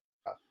 Ultra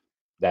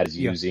that is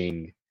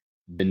using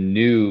the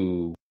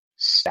new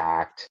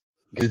stacked,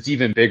 because it's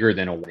even bigger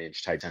than a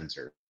 1-inch type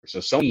sensor. So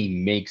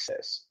Sony makes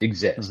this,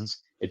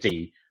 exists. It's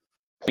a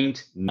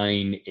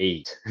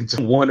 0.98. It's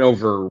a 1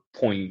 over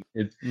point.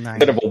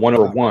 Instead of a 1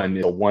 over 1,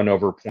 it's a 1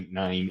 over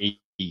 0.98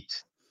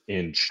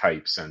 inch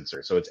type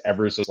sensor. So it's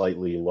ever so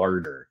slightly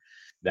larger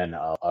than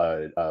a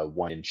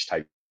 1-inch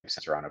type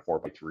sensor on a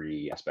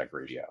 4:3 aspect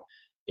ratio.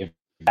 If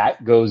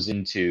that goes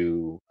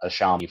into a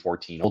Xiaomi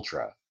 14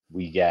 Ultra,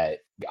 we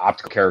get the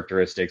optical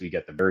characteristics, we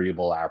get the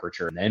variable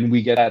aperture, and then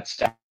we get that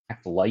stacked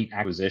light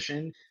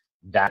acquisition.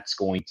 That's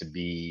going to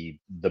be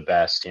the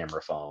best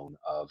camera phone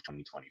of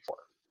 2024.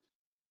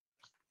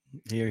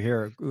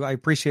 Here. I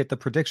appreciate the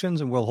predictions,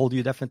 and we'll hold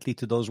you definitely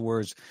to those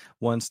words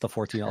once the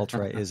 14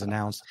 Ultra is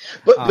announced.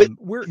 But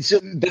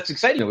so that's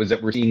exciting, though, is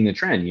that we're seeing the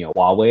trend.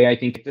 Huawei, I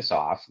think, kicked this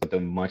off with a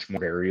much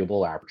more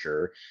variable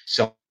aperture.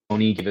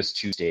 Sony gave us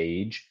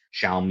 2-stage.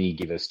 Xiaomi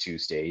gave us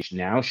 2-stage.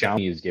 Now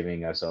Xiaomi is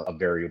giving us a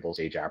variable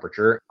stage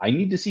aperture. I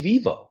need to see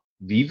Vivo.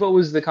 Vivo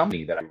is the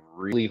company that I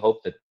really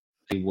hope that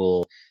they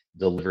will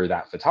deliver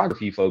that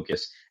photography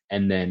focus,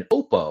 and then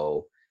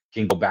Oppo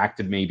can go back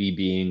to maybe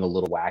being a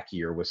little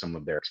wackier with some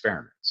of their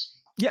experiments.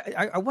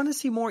 Yeah, I want to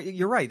see more.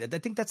 You're right. I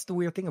think that's the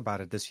weird thing about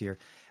it this year.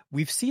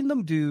 We've seen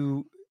them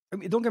do. I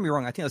mean, don't get me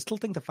wrong. I still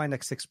think the Find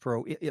X6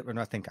 Pro.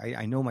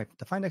 I know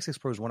the Find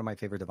X6 Pro is one of my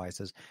favorite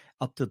devices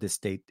up to this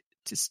date.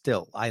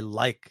 Still, I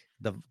like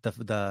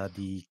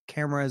the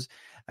cameras.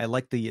 I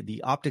like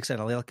the optics, and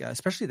I like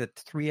especially the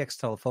 3x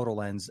telephoto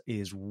lens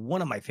is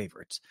one of my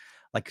favorites.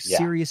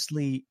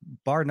 Seriously,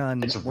 bar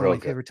none, one of my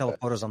favorite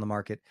telephotos on the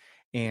market.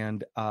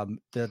 And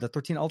the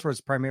 13 Ultra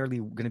is primarily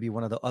going to be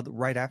one of the other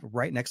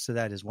right next to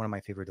that is one of my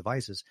favorite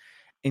devices,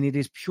 and it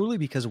is purely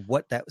because of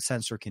what that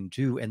sensor can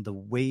do and the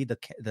way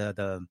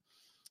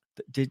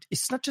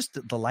it's not just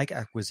the light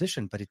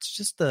acquisition, but it's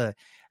just the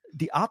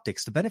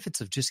optics, the benefits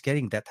of just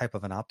getting that type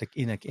of an optic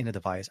in a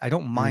device. I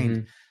don't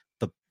mind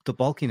the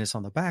bulkiness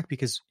on the back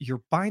because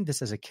you're buying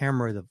this as a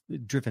camera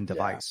driven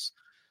device.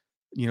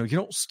 You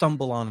don't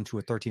stumble onto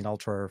a 13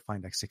 Ultra or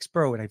Find X6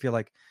 Pro, and I feel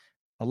like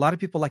a lot of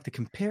people like to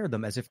compare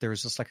them as if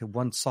there's just like a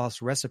one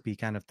sauce recipe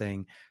kind of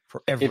thing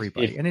for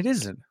everybody. And it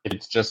isn't. If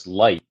it's just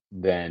light,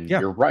 then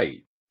you're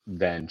right.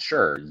 Then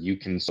sure, you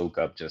can soak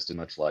up just as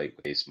much light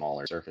with a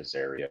smaller surface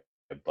area.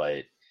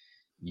 But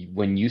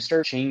when you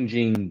start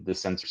changing the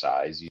sensor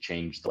size, you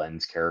change the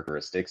lens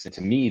characteristics. And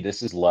to me,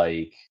 this is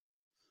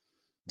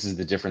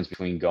the difference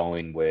between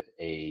going with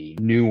a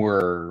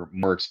newer,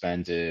 more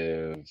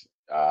expensive,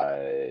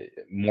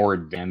 more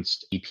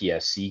advanced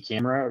APS-C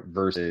camera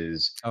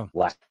versus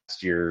last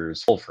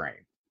year's full frame.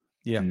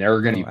 Yeah. And there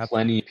are going to be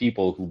plenty of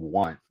people who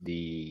want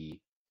the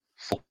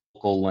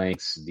focal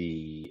lengths,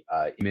 the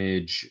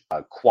image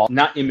quality,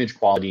 not image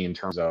quality in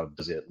terms of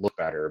does it look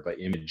better, but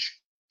image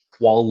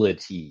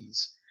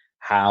qualities,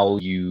 how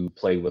you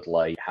play with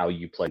light, how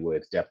you play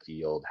with depth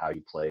field, how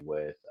you play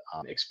with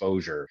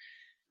exposure.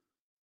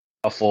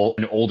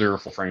 An older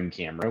full frame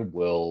camera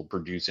will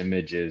produce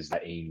images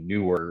that a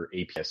newer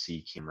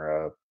APS-C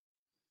camera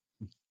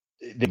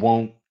they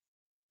won't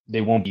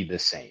be the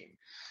same.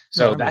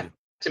 So that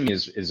to me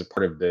is a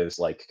part of this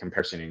like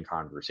comparison and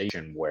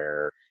conversation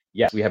where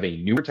yes, we have a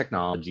newer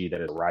technology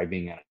that is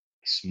arriving at a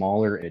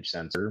smaller image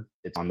sensor.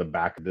 It's on the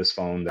back of this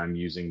phone that I'm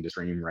using to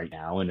stream right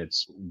now, and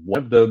it's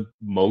one of the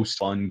most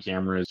fun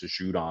cameras to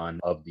shoot on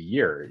of the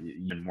year.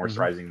 Even more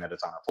surprising that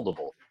it's on a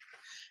foldable.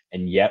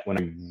 And yet, when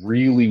I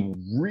really,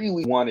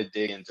 really want to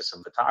dig into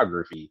some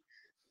photography,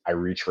 I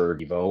reach for a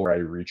Vivo or I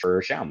reach for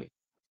a Xiaomi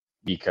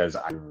because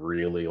I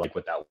really like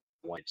what that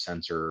one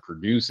sensor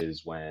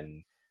produces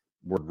when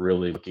we're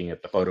really looking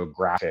at the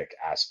photographic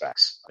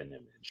aspects of an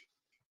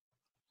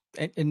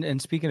image. And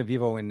speaking of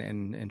Vivo and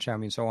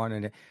Xiaomi and so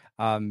on,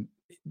 and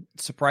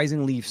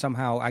surprisingly,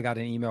 somehow I got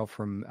an email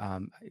from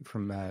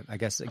I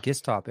guess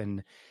Gistop,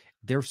 and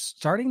they're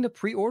starting to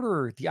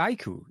pre-order the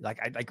iQOO.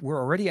 Like we're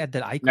already at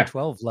the iQOO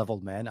 12 level,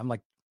 man. I'm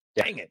like,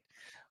 dang it!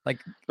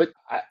 But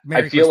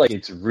I feel like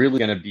it's really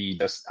going to be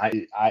just.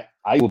 I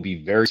will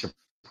be very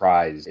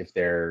surprised if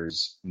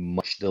there's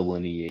much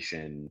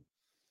delineation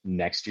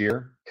next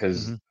year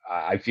because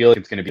I feel like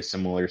it's going to be a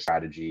similar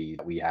strategy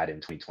that we had in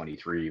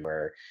 2023,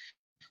 where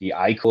the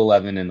iQOO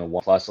 11 and the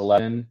OnePlus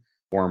 11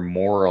 were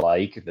more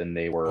alike than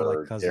they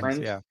were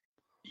different.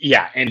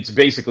 Yeah, and it's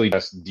basically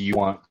just: do you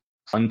want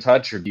Fun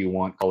Touch or do you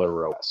want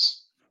Color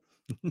OS?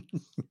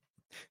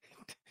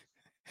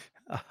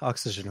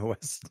 Oxygen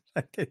OS.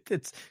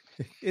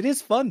 It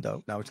is fun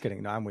though. No, just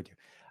kidding. No, I'm with you.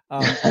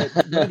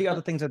 One of the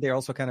other things that they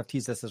also kind of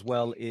teased us as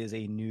well is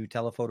a new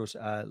telephoto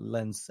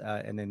lens,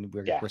 and then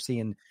we're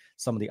seeing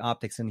some of the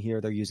optics in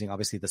here. They're using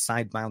obviously the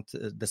side mount,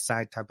 the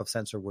side type of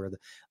sensor where the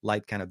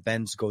light kind of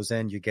bends, goes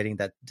in. You're getting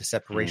the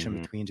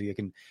separation between, so you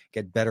can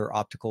get better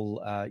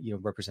optical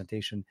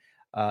representation.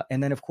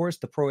 And then of course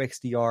the Pro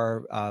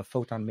XDR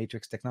photon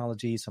matrix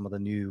technology, some of the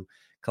new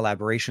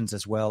collaborations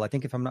as well. I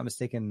think if I'm not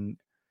mistaken,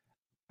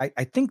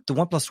 I think the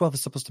OnePlus 12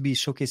 is supposed to be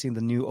showcasing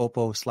the new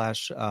Oppo /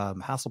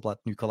 Hasselblad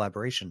new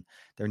collaboration,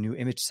 their new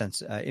image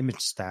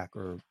stack.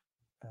 Or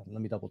let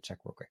me double check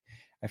real quick.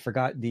 I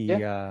forgot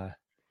the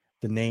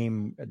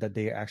name that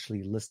they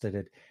actually listed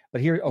it. But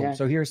here,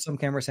 so here's some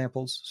camera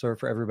samples. So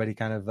for everybody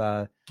kind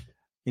of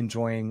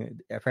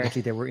enjoying.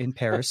 Apparently, they were in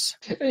Paris.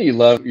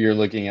 You're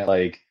looking at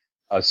like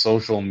a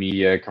social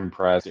media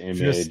compressed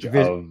image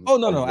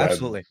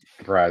absolutely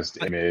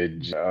compressed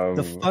image.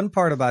 The fun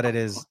part about it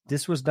is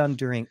this was done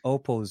during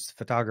Oppo's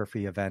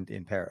photography event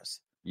in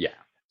Paris. Yeah.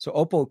 So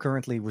Oppo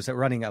currently was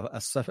running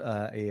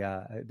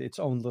its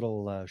own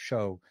little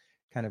show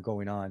kind of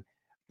going on.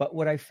 But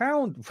what I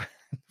found,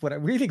 what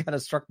really kind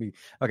of struck me.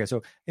 Okay,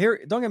 so here,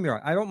 don't get me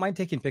wrong, I don't mind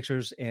taking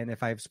pictures, and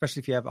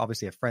especially if you have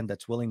obviously a friend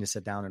that's willing to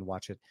sit down and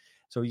watch it.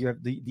 So you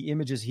have the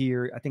images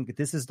here. I think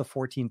this is the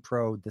 14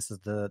 Pro. This is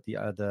the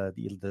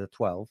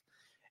 12,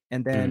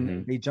 and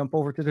then they jump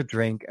over to the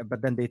drink,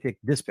 but then they take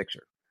this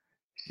picture.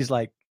 She's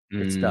like,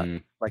 "It's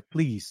done. Like,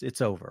 please,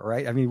 it's over,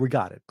 right? I mean, we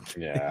got it.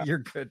 Yeah, you're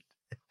good."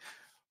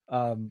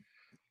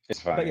 It's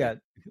fine. But yeah,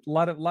 a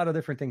lot of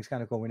different things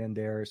kind of going in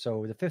there.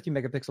 So the 50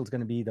 megapixel is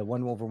going to be the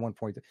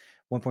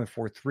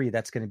 1/1.43.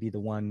 That's going to be the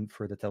one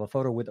for the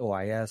telephoto with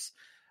OIS.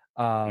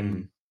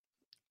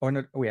 Or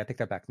no, wait, I take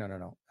that back.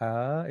 No.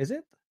 Is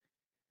it?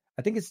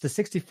 I think it's the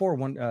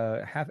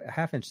 64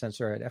 half inch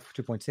sensor at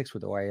f2.6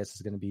 with OIS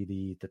is going to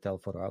be the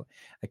telephoto.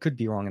 I could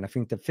be wrong, and I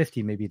think the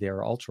 50 maybe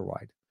they're ultra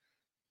wide.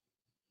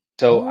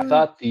 So I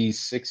thought the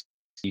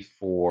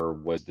 64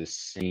 was the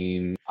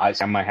same. I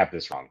might have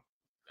this wrong.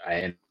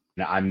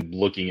 I'm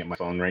looking at my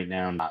phone right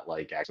now, not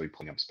like actually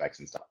pulling up specs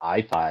and stuff.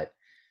 I thought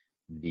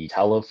the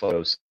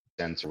telephoto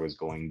sensor was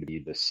going to be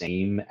the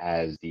same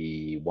as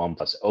the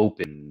OnePlus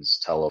Open's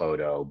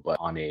telephoto, but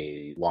on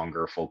a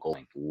longer focal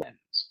length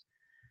lens.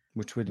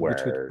 Which would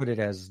put it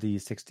as the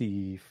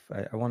 60.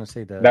 I want to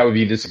say that would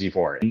be the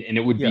 64, and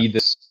it would be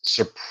this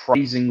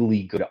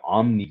surprisingly good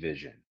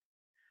OmniVision.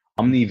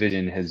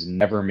 OmniVision has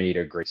never made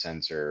a great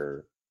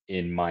sensor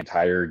in my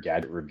entire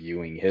gadget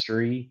reviewing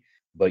history,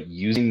 but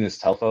using this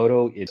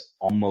telephoto, it's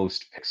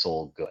almost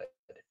pixel good.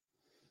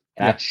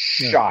 And that's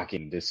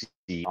shocking to see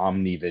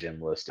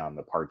OmniVision listed on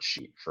the part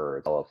sheet for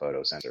a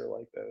telephoto sensor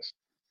like this.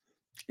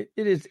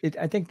 It is.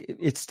 I think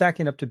it's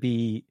stacking up to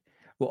be.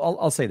 Well,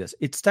 I'll say this.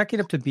 It's stacking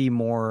up to be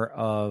more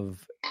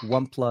of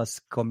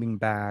OnePlus coming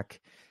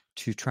back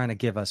to trying to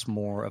give us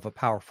more of a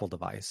powerful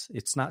device.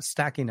 It's not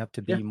stacking up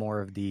to be more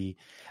of the...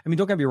 I mean,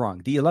 don't get me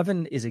wrong. The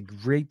 11 is a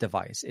great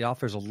device. It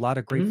offers a lot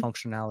of great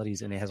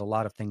functionalities, and it has a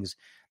lot of things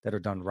that are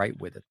done right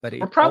with it. But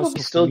we're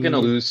probably still going to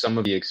lose some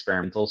of the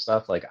experimental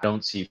stuff. Like, I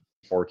don't see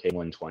 4K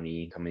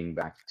 120 coming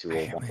back to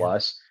a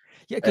OnePlus.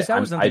 Yeah, because that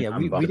was something.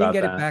 We didn't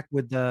get it back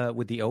with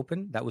the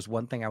Open. That was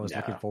one thing I was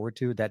looking forward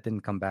to. That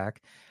didn't come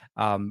back.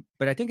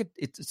 But I think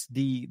it's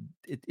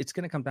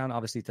going to come down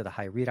obviously to the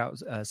high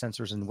readout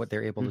sensors and what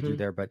they're able to do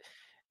there. But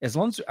as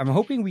long as I'm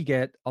hoping we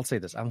get, I'll say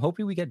this: I'm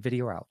hoping we get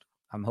video out.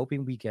 I'm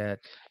hoping we get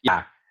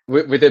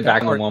with it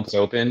back on the OnePlus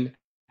Open.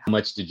 How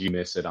much did you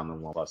miss it on the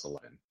OnePlus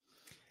 11?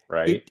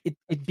 Right.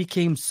 It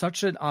became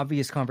such an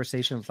obvious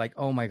conversation of like,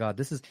 oh my God,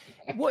 this is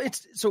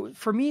it's so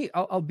for me,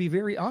 I'll be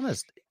very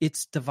honest.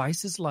 It's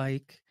devices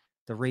like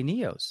the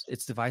RayNeos,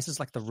 it's devices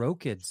like the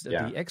Rokids,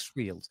 the X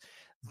Reels,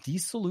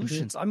 these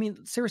solutions. I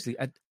mean, seriously,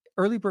 at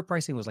early bird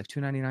pricing was like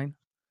 $299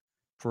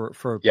 for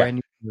a brand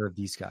new pair of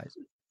these guys.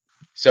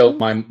 So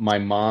my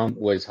mom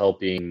was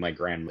helping my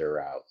grandmother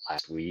out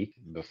last week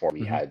before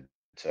we had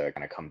to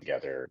kind of come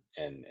together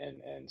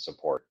and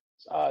support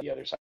the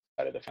other side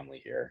of the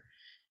family here.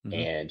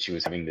 And she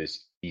was having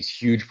these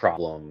huge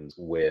problems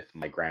with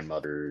my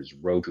grandmother's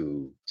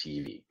Roku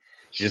TV.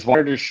 She just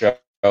wanted to show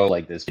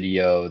like this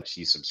video that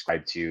she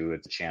subscribed to.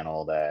 It's a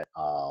channel that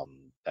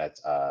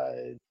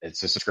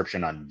it's a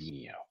subscription on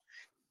Vimeo.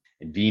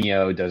 And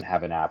Vimeo doesn't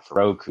have an app for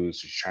Roku,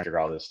 so she's trying to figure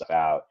all this stuff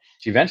out.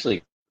 She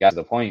eventually got to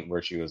the point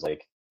where she was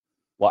like,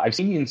 well, I've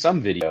seen in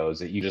some videos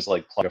that you just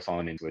like plug a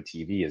phone into a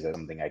TV. Is that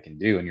something I can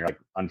do? And you're like,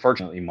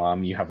 unfortunately,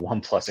 Mom, you have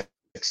OnePlus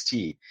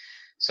XT.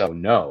 So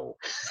no.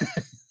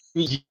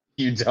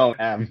 You don't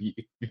have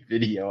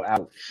video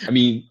out. I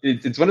mean,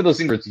 it's one of those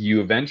things where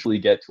you eventually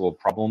get to a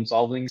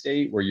problem-solving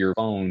state where your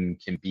phone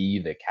can be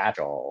the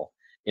catch-all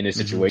in a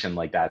situation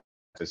like that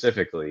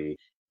specifically,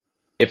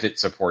 if it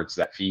supports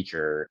that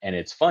feature. And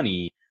it's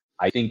funny,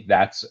 I think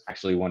that's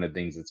actually one of the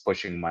things that's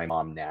pushing my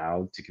mom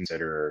now to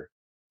consider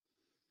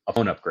a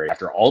phone upgrade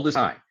after all this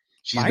time.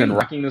 She's been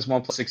rocking this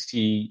OnePlus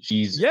XT.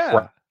 She's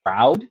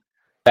proud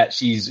that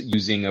she's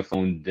using a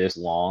phone this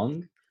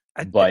long,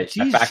 but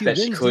the fact she that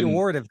she wins the couldn't.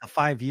 award of the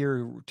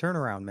 5-year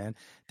turnaround, man.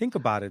 Think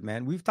about it,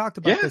 man. We've talked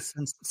about this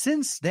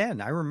since then.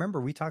 I remember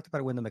we talked about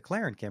it when the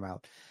McLaren came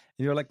out.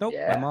 And you're like, nope,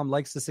 my mom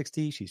likes the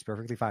 6T. She's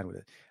perfectly fine with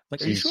it.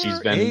 Like, are you sure? She's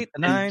been 8,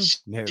 9?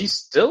 No. She's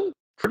still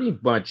pretty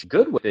much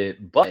good with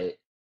it, but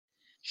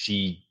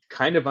she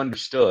kind of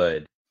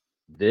understood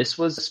this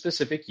was a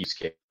specific use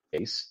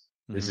case.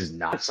 This is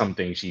not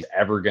something she's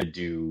ever going to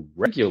do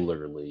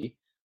regularly.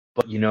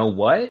 But you know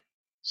what?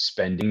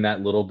 Spending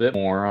that little bit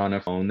more on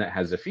a phone that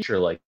has a feature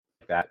like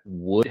that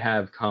would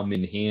have come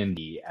in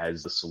handy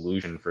as the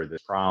solution for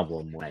this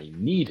problem when I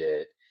need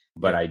it,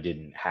 but I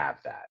didn't have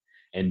that.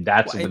 And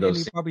that's one of those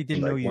you things, probably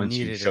didn't know you once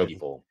needed you show it.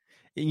 people.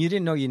 You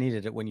didn't know you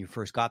needed it when you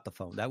first got the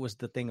phone. That was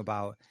the thing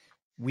about,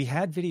 we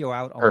had video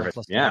out on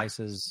OnePlus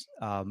devices,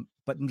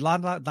 but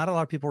not a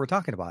lot of people were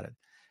talking about it.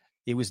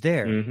 It was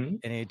there, and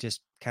it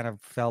just kind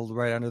of fell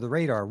right under the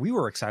radar. We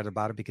were excited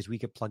about it because we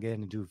could plug in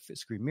and do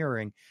screen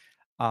mirroring.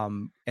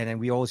 And then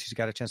we always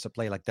got a chance to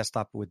play like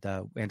desktop with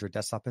the Android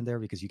desktop in there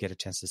because you get a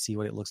chance to see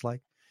what it looks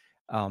like.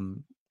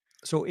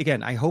 So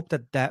again, I hope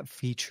that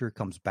feature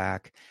comes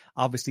back.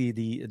 Obviously,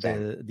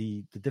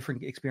 the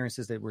different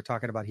experiences that we're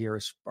talking about here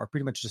are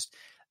pretty much just,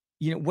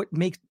 what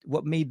made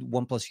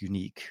OnePlus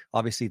unique.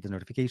 Obviously, the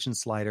notification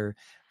slider.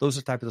 Those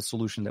are the type of the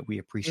solution that we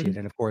appreciate,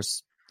 and of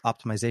course,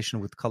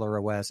 optimization with Color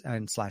OS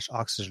and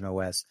 /Oxygen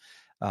OS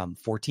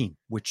 14,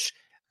 which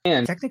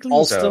technically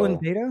is still in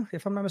beta,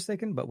 if I'm not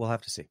mistaken, but we'll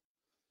have to see.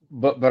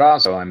 But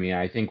also, I mean,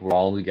 I think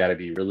we got to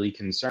be really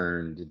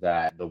concerned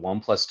that the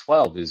OnePlus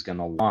 12 is going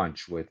to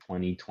launch with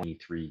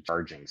 2023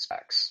 charging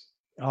specs.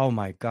 Oh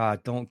my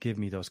God! Don't give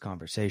me those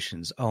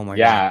conversations. Oh my God!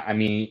 Yeah, I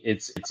mean,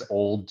 it's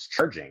old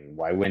charging.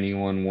 Why would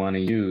anyone want to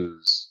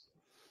use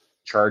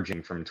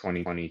charging from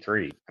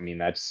 2023? I mean,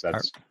 that's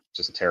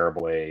just a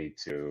terrible way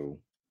to.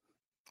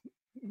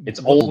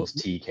 It's old,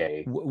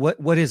 TK.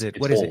 What is it?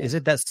 What is it? Is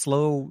it that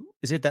slow?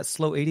 Is it that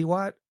slow 80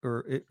 watt,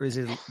 or is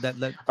it that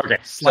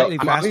slightly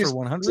faster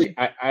 100?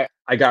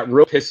 I got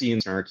real pissy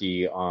and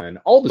snarky on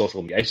all the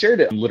social media. I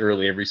shared it on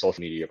literally every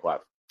social media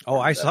platform. Oh,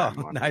 I saw.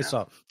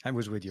 I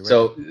was with you. Right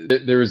so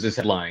there was this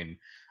headline: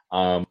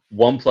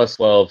 OnePlus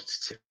 12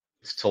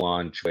 to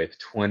launch with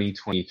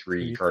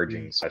 2023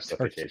 charging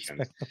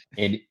specifications,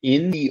 and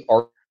in the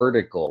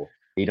article,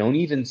 they don't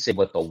even say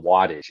what the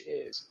wattage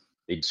is.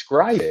 They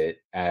describe it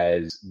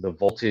as the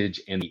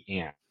voltage and the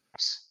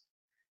amps.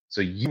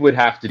 So you would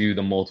have to do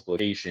the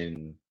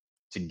multiplication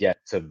to get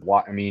to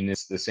watt. I mean,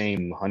 it's the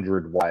same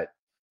 100 watt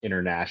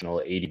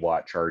international 80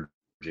 watt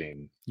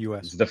charging.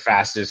 US. It's the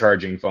fastest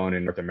charging phone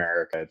in North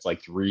America. It's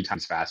like 3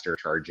 times faster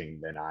charging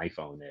than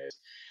iPhone is.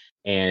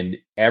 And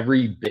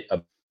every bit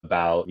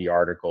about the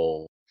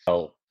article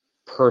felt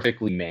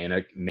perfectly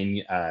manicured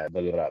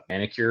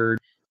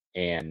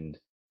and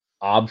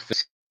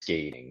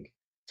obfuscating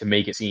to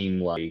make it seem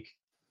like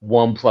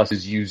OnePlus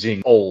is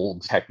using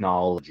old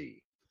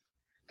technology.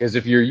 Because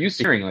if you're used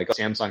to hearing like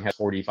Samsung has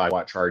 45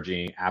 watt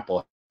charging,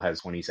 Apple has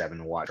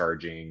 27 watt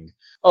charging.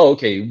 Oh,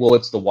 okay. Well,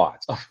 it's the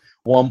watts.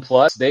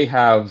 OnePlus, they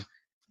have,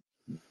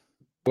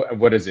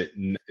 what is it?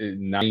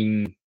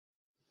 9,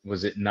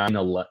 was it 9 and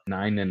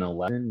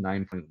 11,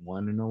 9.1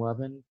 and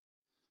 11?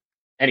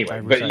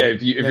 Anyway, but yeah,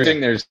 if you're saying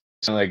there's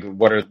like,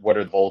 what are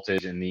the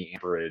voltage and the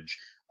amperage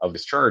of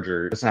this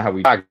charger? That's not how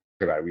we talk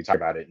about it. We talk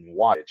about it in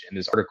wattage. And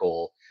this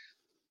article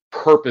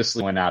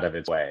purposely went out of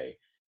its way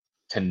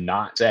to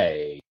not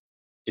say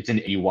it's an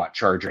 80 watt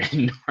charger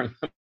in North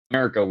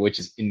America, which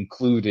is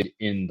included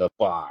in the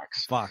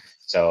box.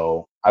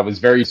 So I was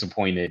very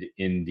disappointed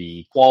in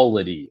the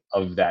quality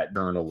of that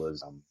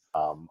journalism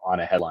on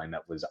a headline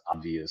that was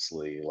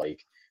obviously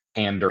like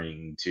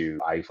pandering to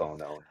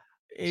iPhone owners.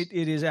 It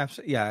is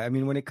absolutely, yeah. I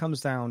mean, when it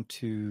comes down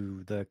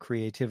to the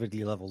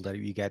creativity level that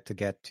you get to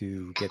get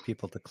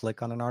people to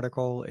click on an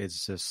article,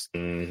 it's just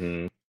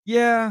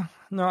yeah.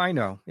 No, I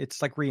know.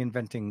 It's like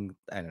reinventing.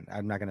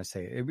 I'm not going to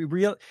say it.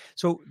 Real.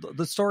 So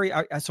the story.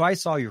 So I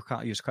saw your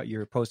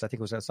post. I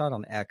think I saw it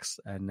on X,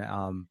 and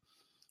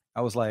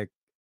I was like,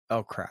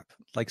 oh crap!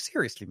 Like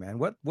seriously, man.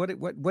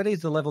 What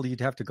is the level you'd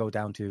have to go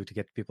down to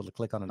get people to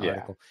click on an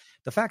article?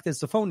 The fact is,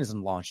 the phone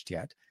isn't launched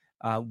yet.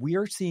 We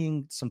are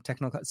seeing some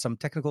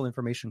technical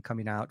information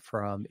coming out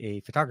from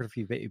a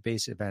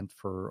photography-based event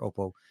for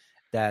Oppo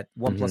that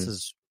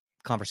OnePlus's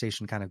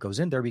conversation kind of goes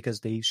in there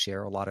because they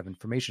share a lot of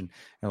information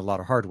and a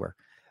lot of hardware.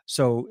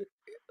 So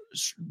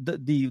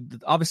the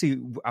obviously,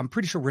 I'm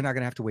pretty sure we're not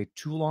going to have to wait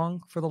too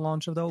long for the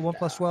launch of the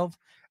OnePlus 12.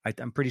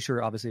 I'm pretty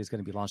sure obviously it's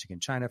going to be launching in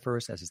China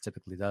first, as it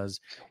typically does.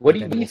 What do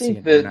you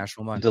think the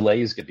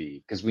delay is going to be?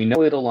 Because we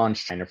know it'll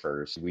launch China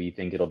first. We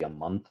think it'll be a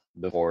month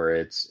before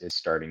it's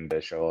starting to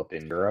show up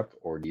in Europe,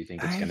 or do you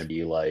think it's going to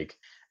be like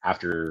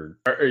after,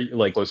 or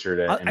like closer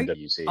to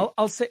MWC?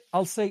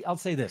 I'll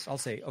say this.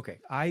 Okay,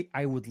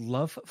 I would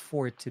love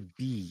for it to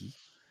be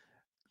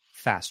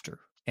faster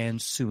and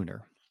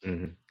sooner.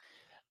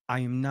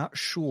 I am not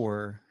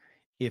sure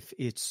if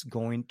it's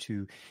going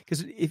to,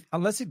 because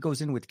unless it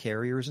goes in with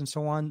carriers and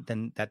so on,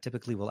 then that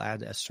typically will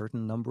add a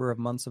certain number of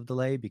months of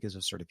delay because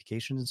of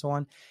certifications and so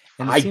on.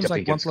 And it I seems don't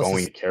like think it's OnePlus going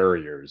is. to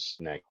carriers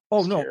next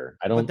Oh no, year.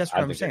 but that's I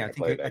what don't I'm think they're saying. going to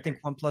play I that game.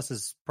 think OnePlus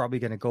is probably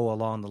going to go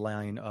along the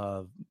line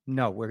of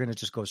no, we're going to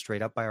just go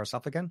straight up by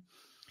ourselves again.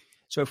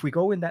 So if we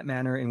go in that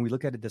manner and we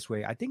look at it this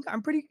way, I think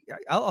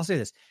I'll say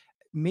this,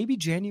 maybe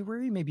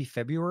January, maybe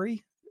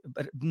February,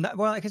 but not,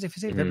 well, because if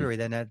you say February,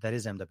 then that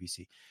is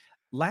MWC.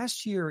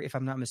 Last year, if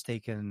I'm not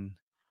mistaken,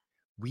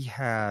 we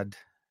had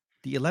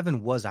the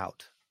 11 was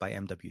out by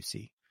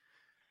MWC,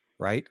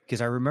 right? Because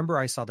I remember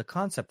I saw the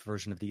concept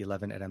version of the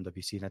 11 at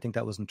MWC, and I think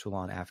that wasn't too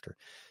long after.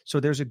 So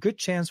there's a good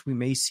chance we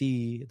may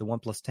see the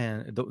OnePlus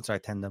 10, the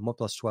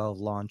OnePlus 12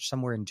 launch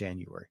somewhere in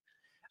January.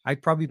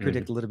 I'd probably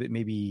predict a little bit,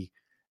 maybe,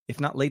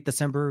 if not late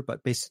December,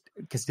 but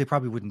because they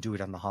probably wouldn't do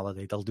it on the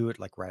holiday. They'll do it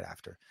like right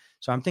after.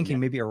 So I'm thinking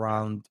maybe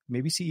around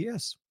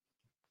CES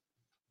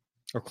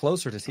or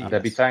closer to CES.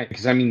 That'd be tight,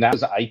 because I mean that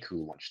was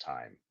iQOO launch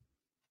time.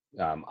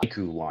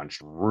 iQOO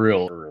launched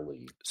real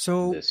early.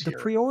 So this the year.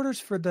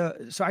 pre-orders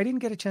so I didn't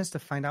get a chance to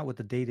find out what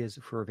the date is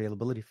for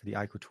availability for the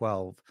iQOO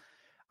 12.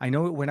 I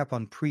know it went up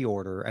on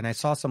pre-order, and I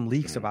saw some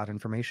leaks about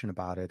information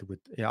about it. With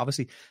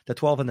obviously the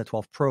 12 and the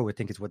 12 Pro, I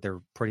think is what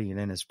they're putting it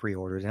in as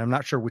pre-orders, and I'm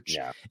not sure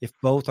if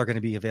both are going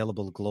to be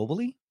available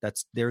globally.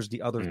 There's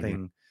the other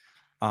thing.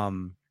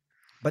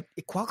 But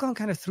Qualcomm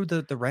kind of threw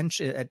the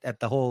wrench at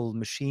the whole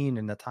machine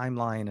and the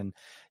timeline and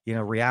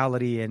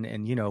reality and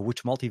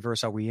which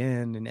multiverse are we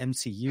in, and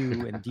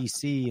MCU and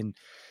DC, and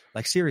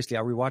like seriously,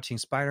 are we watching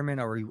Spider-Man?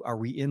 Are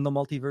we in the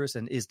multiverse,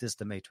 and is this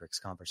the Matrix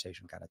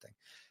conversation kind of thing?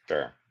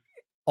 Sure.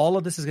 All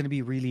of this is going to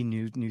be really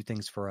new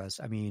things for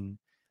us. I mean,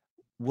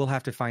 we'll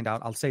have to find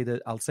out. I'll say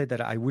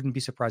that I wouldn't be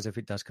surprised if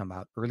it does come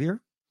out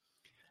earlier.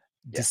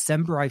 Yeah.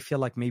 December, I feel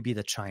like maybe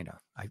the China,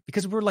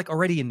 because we're like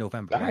already in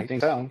November, right? I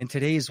think so. And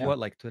today's what,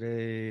 like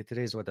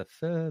today's what, the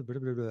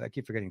 5th, I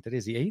keep forgetting.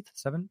 Today's the 8th,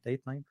 7th,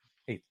 8th, 9th,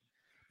 8th,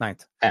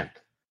 9th. 10th.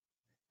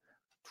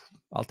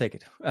 I'll take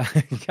it. I'll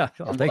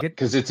take it.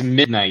 Because it's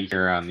midnight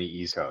here on the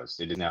East Coast.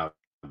 It is now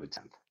the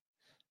 10th.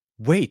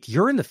 Wait,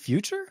 you're in the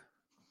future?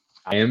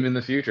 I am in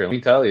the future. Let me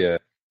tell you.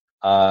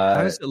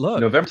 How does it look?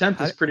 November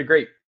 10th is pretty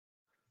great.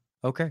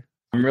 Okay.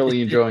 I'm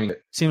really enjoying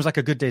it. Seems like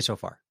a good day so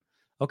far.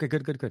 Okay,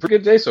 good. Pretty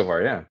good day so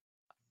far, yeah.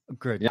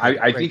 Good. Yeah,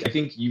 I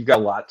think you've got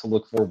a lot to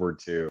look forward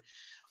to.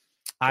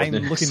 I'm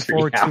looking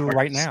forward to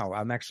right now.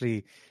 I'm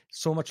actually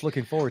so much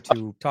looking forward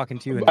to talking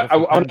to you. I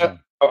want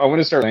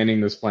to start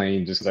landing this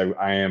plane just because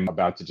I am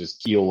about to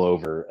just keel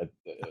over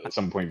at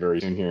some point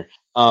very soon here.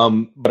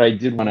 But I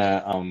did want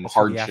to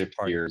hard shift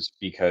gears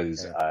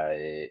because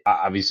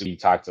obviously we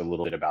talked a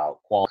little bit about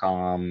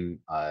Qualcomm,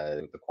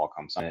 the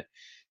Qualcomm Summit.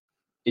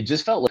 It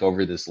just felt like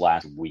over this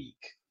last week,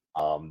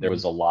 there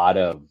was a lot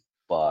of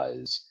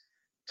buzz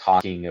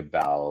talking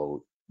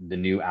about the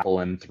new Apple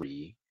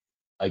M3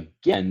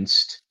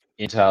 against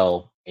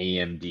Intel,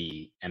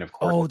 AMD, and of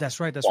course, that's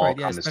right.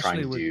 Qualcomm is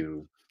trying to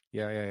do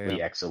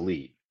the X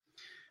Elite,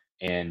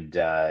 and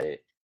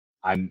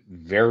I'm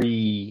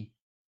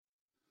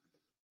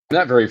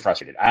not very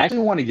frustrated. I actually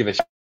want to give a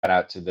shout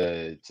out to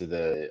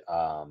some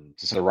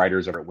of the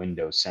writers over at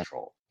Windows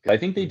Central, because I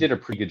think they did a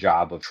pretty good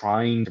job of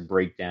trying to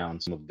break down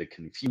some of the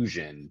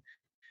confusion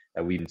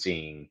that we've been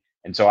seeing.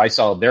 And so I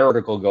saw their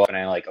article go up, and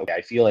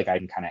I feel like I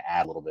can kind of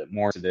add a little bit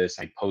more to this.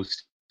 I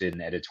posted an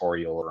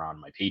editorial around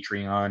my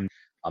Patreon.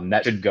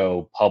 That should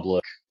go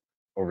public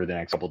over the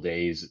next couple of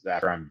days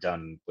after I'm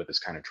done with this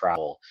kind of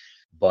travel.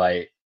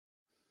 But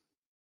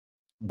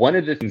one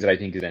of the things that I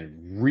think has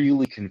been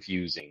really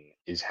confusing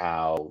is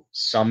how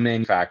some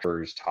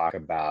manufacturers talk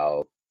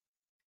about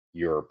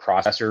your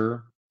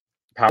processor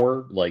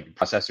power, like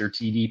processor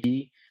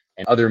TDP,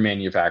 and other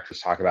manufacturers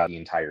talk about the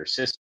entire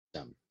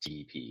system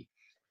TDP.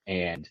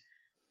 And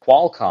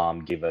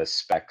Qualcomm gave us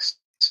specs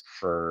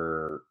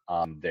for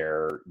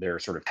their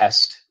sort of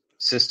test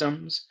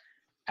systems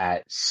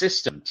at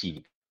system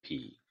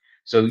TDP.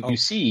 So you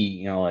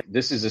see,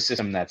 this is a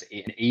system that's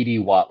an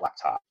 80-watt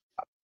laptop.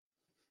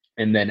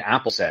 And then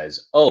Apple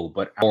says,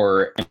 but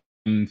our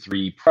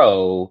M3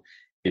 Pro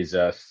is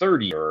a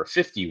 30 or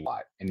 50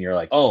 watt. And you're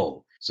like,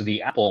 so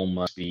the Apple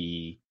must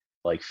be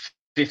like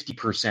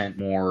 50%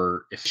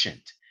 more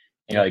efficient.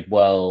 And you're like,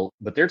 well,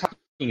 but they're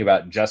talking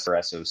about just their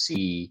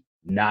SoC,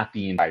 not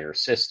the entire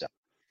system.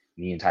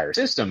 The entire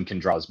system can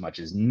draw as much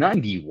as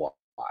 90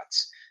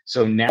 watts.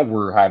 So now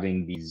we're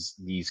having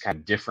these kind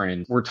of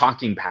different, we're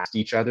talking past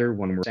each other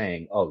when we're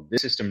saying,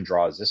 this system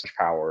draws this much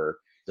power,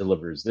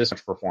 delivers this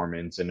much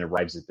performance, and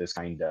arrives at this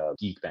kind of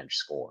Geekbench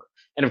score.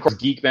 And of course,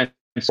 Geekbench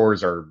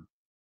scores are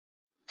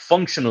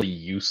functionally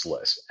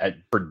useless at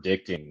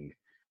predicting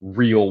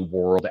real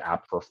world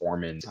app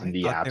performance in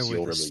the apps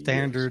you'll really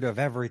standard of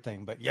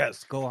everything. But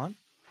yes, go on.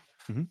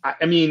 Mm-hmm.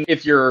 I mean,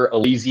 if you're a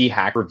lazy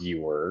hack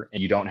reviewer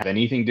and you don't have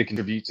anything to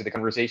contribute to the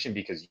conversation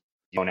because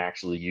you don't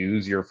actually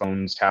use your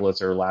phones,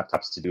 tablets, or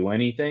laptops to do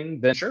anything,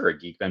 then sure, a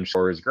Geekbench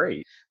score is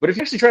great. But if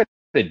you actually try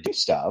to do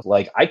stuff,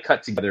 like I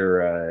cut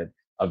together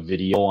a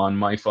video on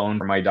my phone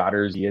for my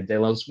daughter's Dia de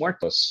los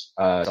Muertos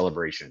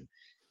celebration.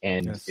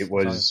 and it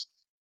was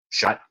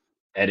shot,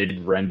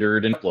 edited,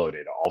 rendered, and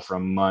uploaded all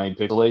from my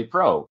Pixel 8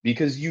 Pro,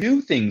 because you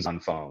do things on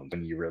phones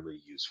when you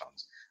really use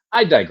phones.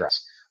 I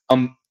digress.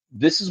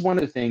 This is one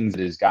of the things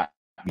that has got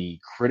me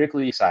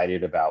critically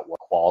excited about what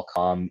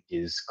Qualcomm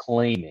is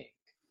claiming,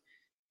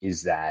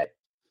 is that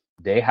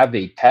they have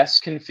a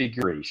test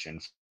configuration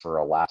for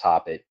a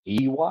laptop at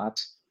 80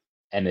 watts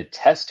and a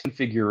test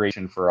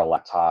configuration for a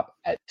laptop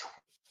at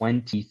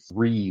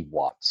 23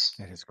 watts.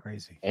 That is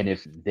crazy. And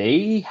if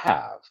they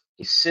have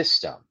a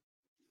system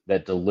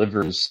that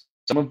delivers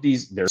some of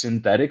these, their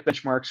synthetic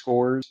benchmark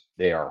scores,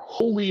 they are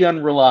wholly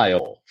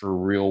unreliable for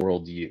real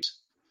world use.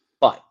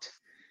 But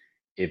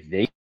if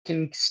they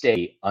can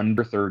stay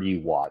under 30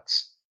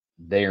 watts,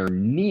 they're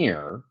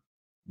near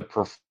the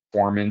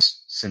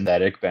performance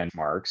synthetic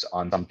benchmarks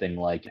on something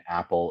like an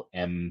Apple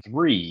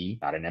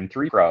M3, not an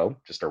M3 Pro,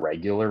 just a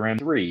regular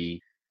M3,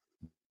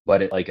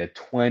 but at like a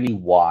 20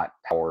 watt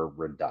power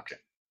reduction.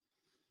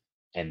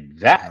 And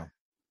that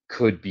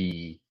could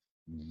be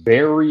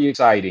very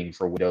exciting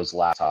for Windows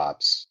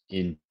laptops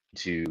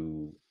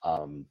into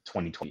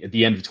 2020, at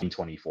the end of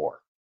 2024.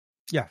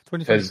 Yeah,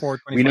 2024,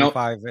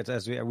 2025,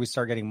 as we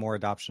start getting more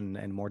adoption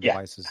and more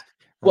devices.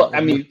 Well, I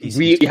mean,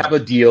 we have a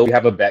deal, we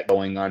have a bet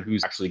going on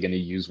who's actually going to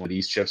use one of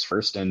these chips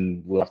first,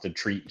 and we'll have to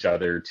treat each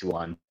other to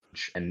lunch.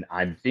 And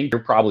I think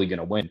you're probably going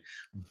to win.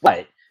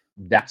 But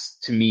that's,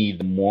 to me,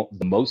 the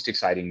most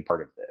exciting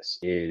part of this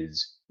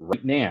is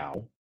right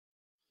now,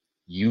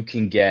 you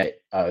can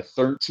get a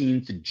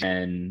 13th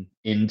gen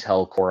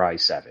Intel Core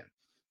i7.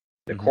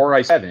 The Core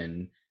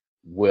i7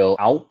 will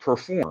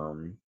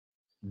outperform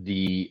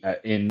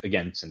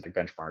synthetic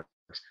benchmarks,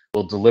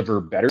 will deliver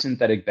better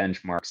synthetic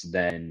benchmarks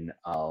than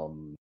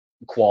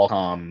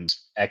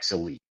Qualcomm's X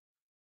Elite.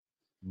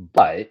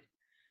 But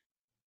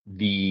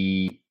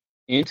the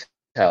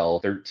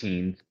Intel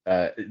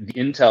the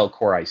Intel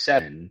Core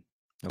i7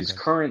 is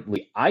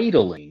currently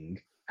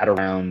idling at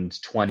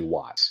around 20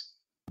 watts,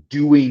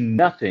 doing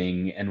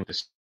nothing, and with the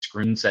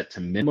screen set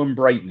to minimum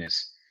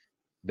brightness,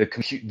 the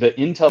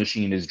Intel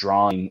machine is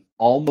drawing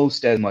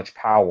almost as much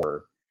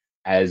power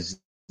as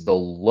the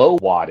low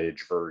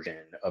wattage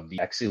version of the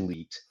X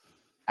Elite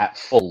at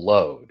full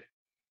load.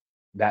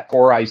 That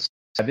Core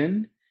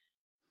i7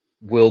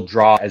 will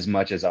draw as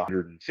much as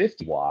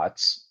 150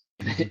 watts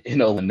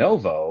in a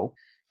Lenovo,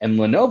 and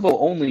Lenovo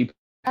only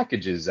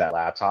packages that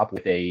laptop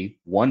with a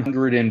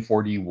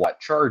 140 watt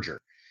charger.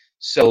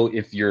 So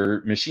if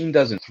your machine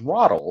doesn't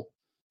throttle,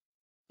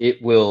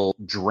 it will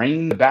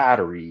drain the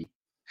battery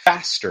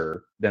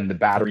faster than the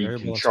battery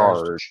can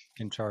charge.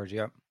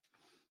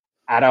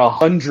 At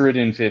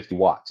 150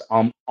 watts,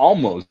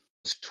 almost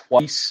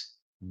twice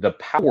the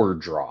power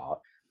draw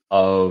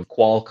of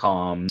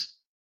Qualcomm's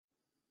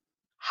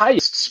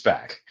highest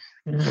spec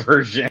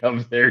version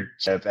of their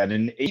chip at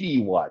an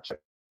 80 watt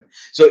chip.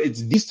 So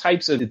it's these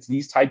types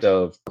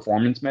of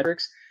performance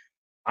metrics.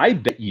 I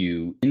bet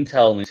you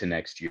Intel into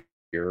next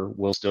year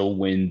will still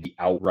win the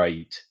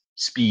outright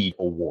speed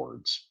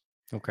awards.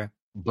 Okay.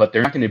 But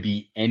they're not going to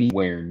be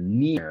anywhere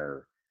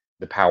near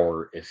the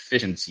power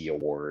efficiency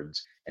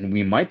awards. And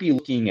we might be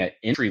looking at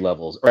entry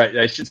levels, or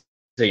I should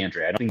say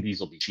entry. I don't think these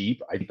will be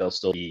cheap. I think they'll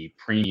still be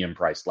premium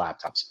priced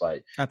laptops,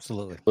 but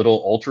absolutely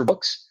little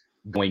Ultrabooks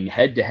going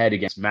head to head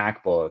against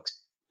MacBooks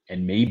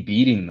and maybe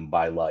beating them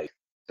by like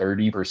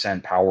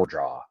 30% power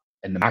draw.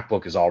 And the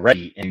MacBook is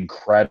already an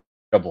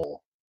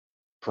incredible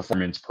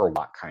performance per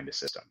watt kind of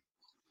system.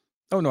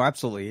 Oh no,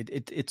 absolutely.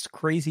 It's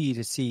crazy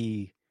to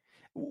see.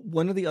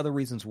 One of the other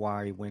reasons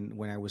why,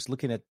 when I was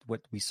looking at what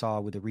we saw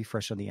with the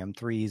refresh on the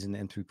M3s and the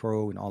M3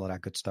 Pro and all of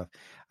that good stuff,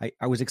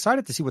 I was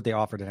excited to see what they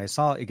offered. And I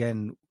saw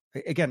again,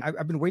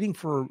 I've been waiting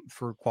for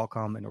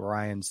Qualcomm and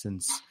Orion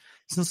since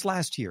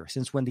last year,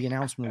 since when the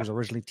announcement was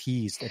originally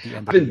teased at the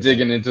end. I've been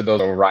digging into those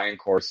Orion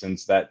cores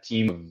since that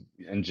team of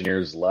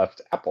engineers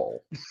left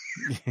Apple.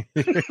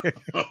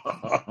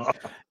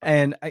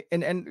 and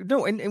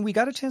we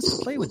got a chance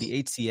to play with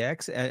the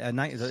 8CX,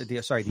 the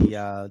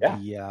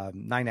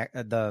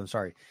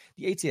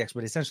 8CX,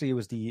 but essentially it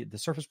was the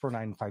Surface Pro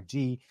 9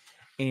 5G,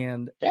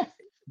 and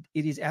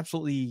it is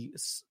absolutely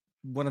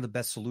one of the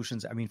best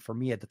solutions. I mean, for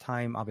me at the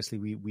time, obviously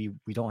we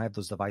don't have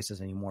those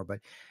devices anymore, but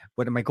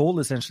my goal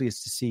essentially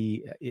is to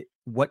see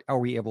what are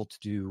we able to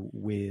do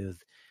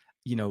with,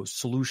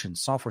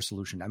 software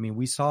solution. I mean,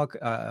 we saw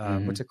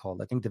what's it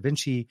called? I think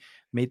DaVinci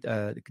made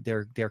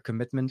their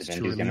commitment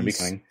to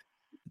release.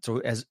 So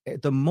as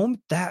at the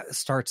moment that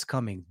starts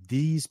coming,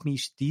 these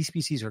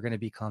PCs are going to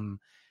become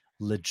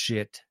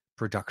legit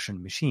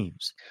production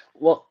machines.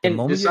 Well, the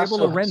moment you're able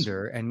to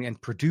render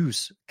and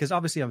produce, because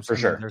obviously I'm sure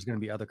there's going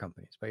to be other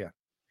companies, but yeah.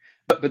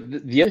 But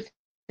the other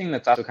thing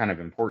that's also kind of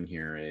important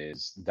here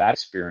is that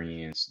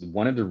experience.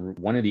 One of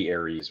the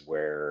areas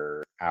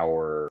where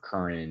our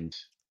current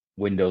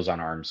Windows on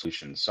ARM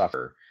solutions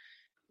suffer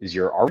is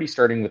you're already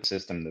starting with a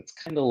system that's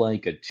kind of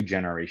like a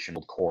 2-generation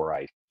old Core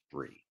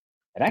i3,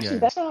 and actually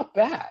that's not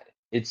bad.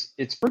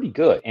 It's pretty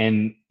good,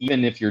 and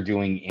even if you're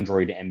doing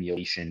Android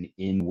emulation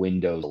in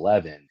Windows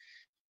 11.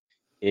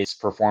 It's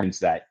performance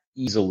that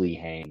easily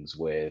hangs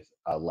with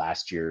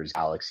last year's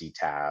Galaxy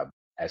Tab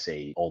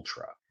S8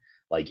 Ultra.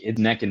 Like, it's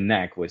neck and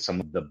neck with some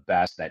of the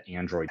best that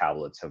Android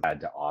tablets have had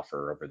to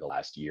offer over the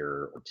last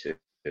year or two.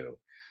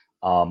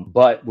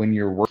 But when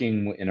you're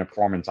working in a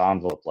performance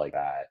envelope like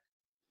that,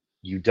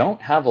 you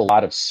don't have a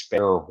lot of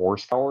spare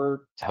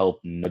horsepower to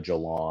help nudge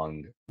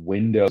along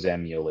Windows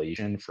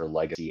emulation for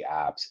legacy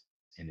apps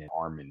in an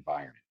ARM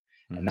environment.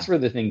 And that's where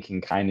the thing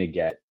can kind of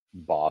get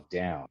bogged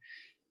down.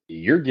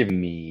 You're giving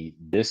me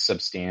this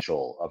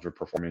substantial of a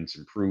performance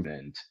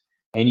improvement,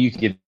 and you can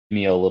give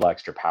me a little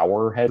extra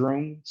power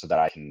headroom so that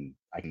I can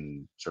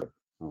sort of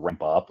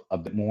ramp up a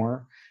bit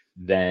more,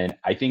 then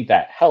I think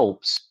that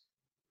helps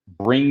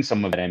bring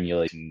some of that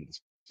emulation.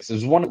 This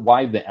is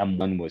why the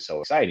M1 was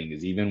so exciting,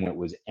 is even when it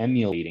was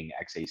emulating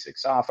x86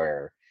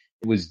 software,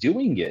 it was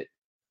doing it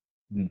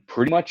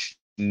pretty much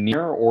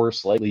near or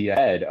slightly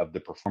ahead of the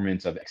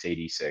performance of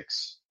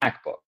x86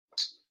 MacBooks.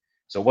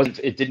 So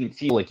it didn't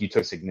feel like you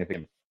took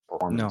significant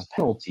performance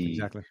penalty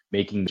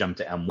making the jump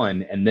to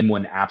M1. And then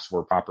when apps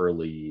were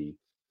properly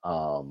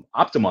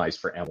optimized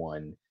for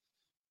M1,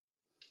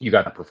 you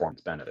got the performance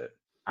benefit.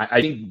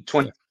 I think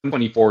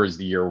 2024 is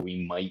the year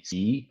we might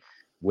see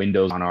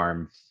Windows on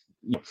ARM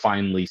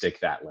finally stick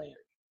that landing.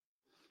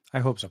 I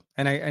hope so,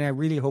 and I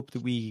really hope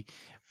that we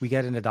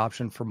get an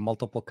adoption from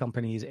multiple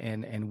companies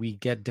and we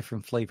get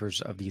different flavors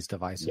of these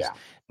devices,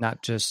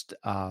 not just.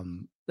 I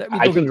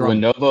think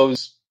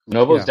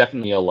Lenovo's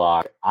definitely a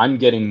lot. I'm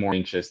getting more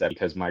anxious that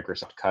because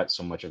Microsoft cut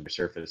so much of the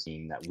Surface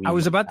team that we. I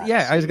was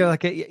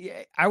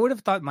I would have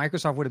thought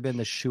Microsoft would have been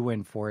the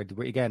shoe-in for it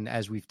again,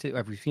 as we've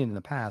seen in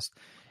the past.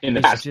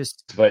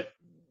 But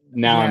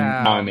now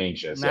I'm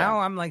anxious. Now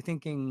I'm like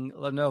thinking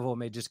Lenovo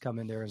may just come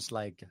in there and it's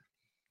like,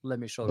 let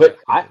me show. But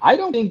I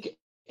don't think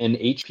an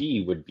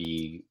HP would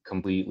be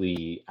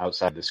completely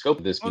outside the scope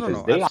of this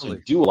because they also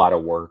do a lot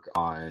of work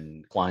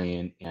on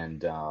client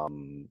and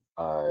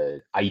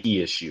IT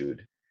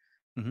issued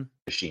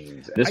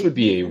machines. This would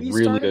be a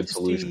really good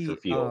solution for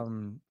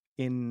field.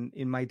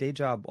 In my day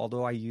job,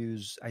 although I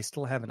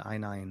still have an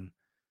i9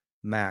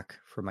 Mac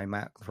for my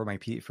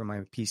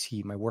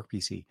PC, my work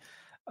PC.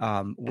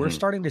 We're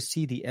starting to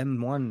see the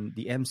M1,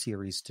 the M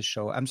series to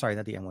show. I'm sorry,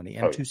 not the M1, the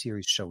M2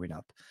 series showing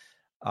up.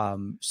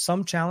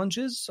 Some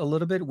challenges a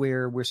little bit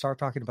where we start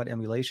talking about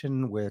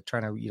emulation. We're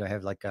trying to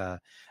have like a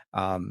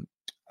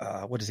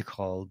what is it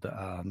called?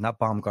 Not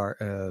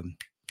BoMGuard.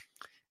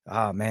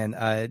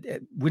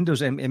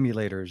 Windows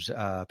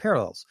emulators,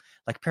 parallels,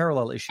 like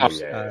parallel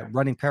issues,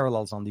 running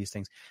parallels on these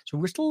things. So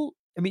we're still,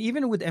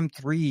 even with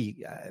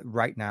M3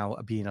 right now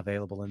being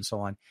available and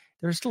so on,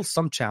 there's still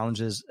some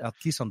challenges, at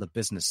least on the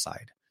business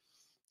side.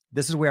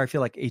 This is where I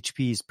feel like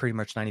HP is pretty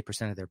much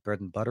 90% of their bread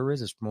and butter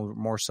is. It's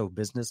more so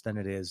business than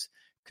it is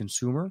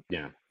consumer.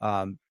 Yeah.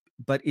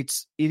 But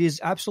it is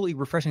absolutely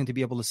refreshing to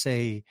be able to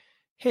say,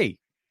 hey,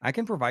 I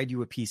can provide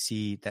you a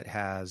PC that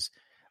has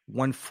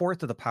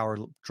 1/4 of the power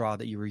draw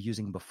that you were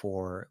using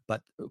before,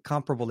 but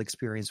comparable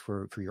experience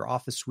for your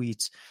office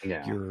suites,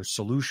 your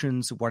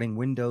solutions, running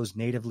Windows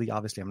natively.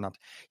 Obviously, I'm not,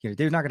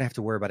 they're not going to have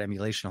to worry about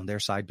emulation on their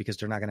side because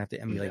they're not going to have to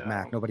emulate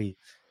Mac. We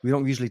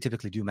don't usually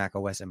typically do Mac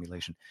OS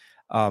emulation.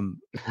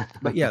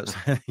 But yeah,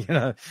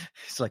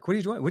 it's like, what are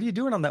you doing? What are you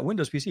doing on that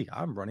Windows PC?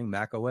 I'm running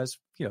Mac OS,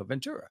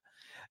 Ventura.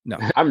 No,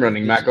 I'm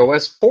running Mac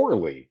OS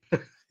poorly.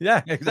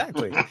 Yeah,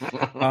 exactly.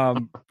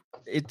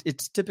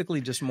 It's typically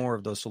just more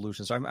of those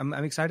solutions. So I'm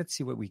excited to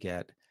see what we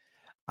get.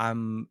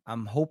 I'm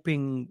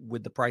hoping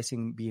with the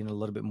pricing being a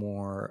little bit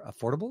more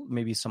affordable,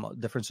 maybe some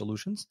different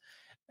solutions.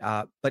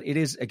 But it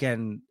is,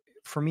 again,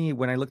 for me,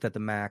 when I looked at the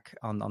Mac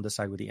on the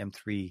side with the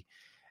M3,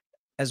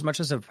 as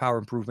much as a power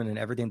improvement and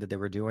everything that they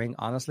were doing,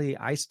 honestly,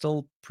 I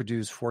still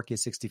produce 4K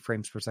 60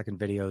 frames per second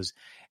videos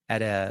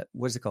at a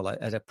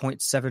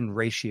 0.7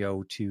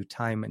 ratio to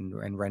time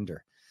and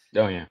render.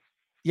 Oh yeah.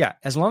 Yeah,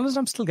 as long as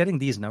I'm still getting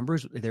these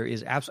numbers, there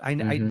is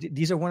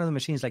these are one of the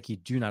machines like you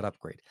do not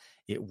upgrade.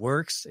 It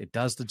works, it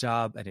does the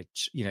job, and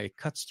it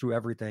cuts through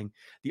everything.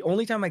 The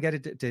only time I get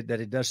it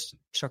that it does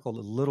chuckle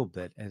a little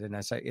bit, and then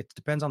it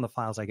depends on the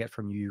files I get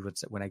from you.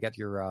 When I get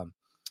your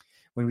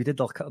when we did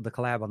the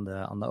collab on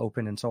the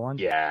Open and so on.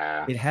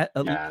 Yeah, it had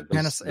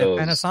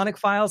Panasonic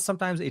files.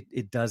 Sometimes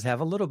it does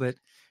have a little bit,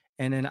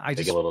 and then I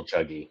just get a little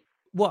chuggy.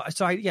 Well,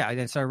 so I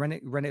run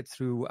it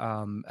through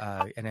and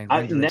then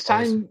next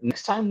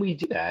time we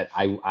do that,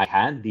 I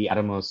had the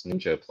Atomos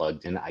Ninja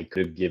plugged in. I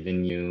could have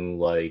given you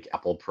like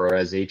Apple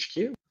ProRes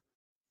HQ,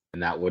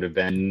 and that would have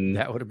been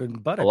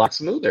butter. A lot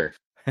smoother.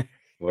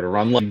 Would have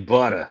run like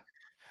butter.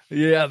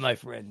 Yeah, my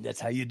friend, that's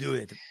how you do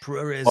it.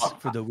 ProRes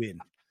for the win.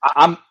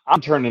 I'm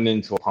turning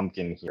into a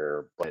pumpkin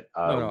here, but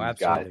we've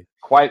got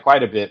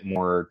quite a bit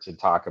more to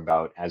talk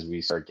about as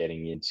we start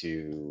getting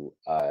into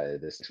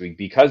this week.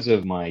 Because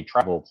of my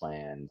travel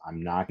plan,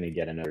 I'm not going to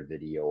get another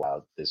video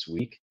out this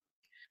week,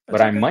 but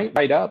I might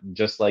write up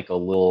just like a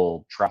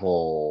little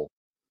travel.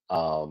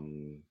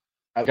 I'm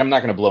not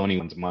going to blow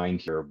anyone's mind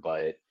here,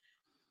 but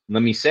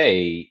let me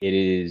say it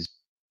is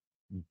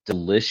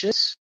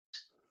delicious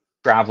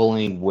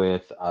traveling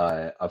with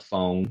a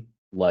phone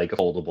like a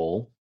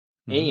foldable.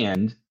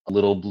 And a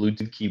little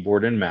Bluetooth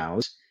keyboard and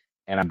mouse,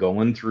 and I'm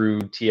going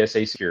through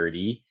TSA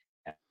security,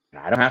 and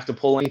I don't have to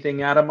pull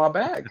anything out of my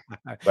bag.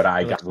 But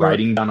I got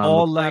writing down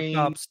on the plane.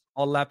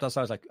 All laptops.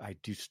 I was like, I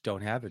just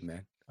don't have it,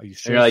 man. Are you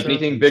sure? And you're like,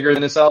 anything bigger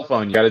than a cell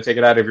phone, you got to take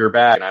it out of your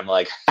bag. And I'm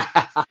like,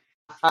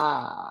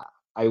 I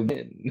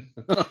win.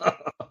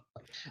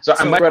 So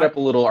I might write up a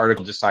little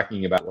article just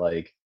talking about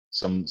like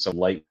some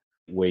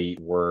lightweight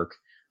work.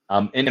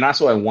 And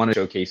also I want to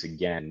showcase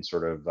again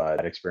sort of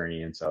that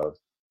experience of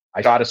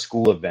I shot a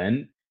school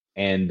event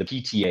and the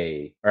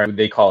PTA, or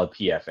they call it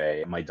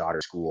PFA, at my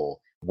daughter's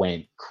school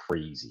went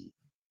crazy.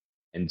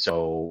 And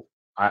so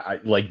I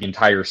like the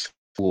entire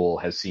school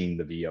has seen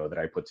the video that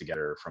I put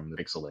together from the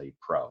Pixel 8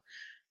 Pro.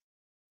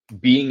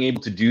 Being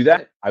able to do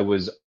that, I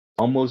was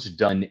almost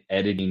done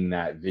editing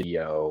that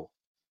video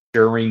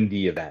during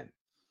the event.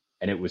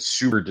 And it was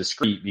super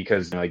discreet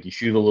because like you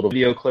shoot a little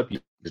video clip, you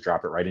just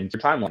drop it right into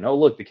your timeline. Oh,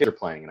 look, the kids are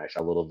playing. And I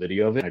shot a little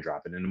video of it and I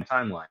drop it into my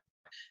timeline.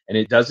 And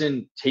it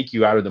doesn't take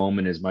you out of the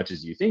moment as much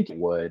as you think it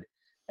would.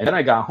 And then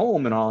I got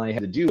home and all I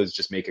had to do was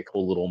just make a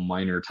couple little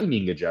minor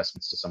timing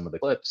adjustments to some of the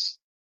clips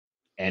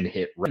and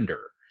hit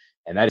render.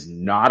 And that is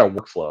not a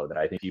workflow that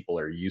I think people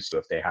are used to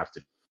if they have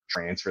to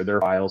transfer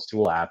their files to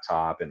a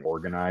laptop and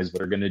organize what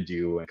they're going to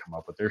do and come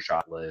up with their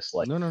shot list.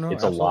 Like, no, it's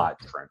absolutely a lot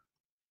different.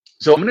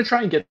 So I'm going to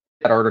try and get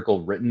that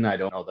article written. I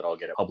don't know that I'll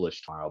get it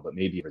published tomorrow, but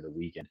maybe over the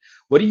weekend.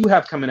 What do you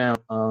have coming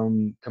out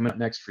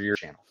next for your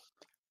channel?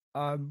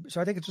 So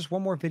I think it's just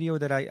one more video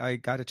that I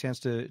got a chance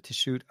to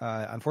shoot.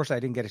 Unfortunately, I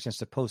didn't get a chance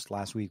to post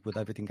last week with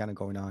everything kind of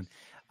going on.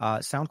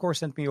 Soundcore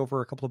sent me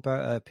over a couple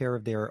of pair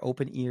of their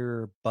open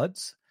ear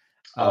buds.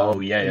 Those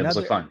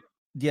look fun.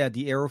 Yeah,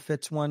 the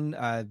AeroFits one.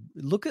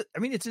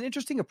 It's an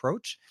interesting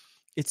approach.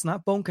 It's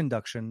not bone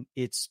conduction.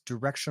 It's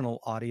directional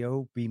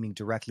audio beaming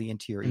directly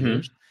into your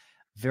ears.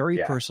 Very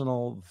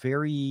personal,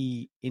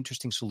 very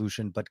interesting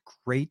solution, but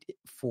great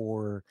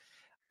for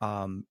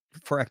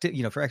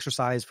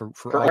exercise, for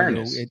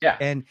audio.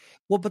 Okay.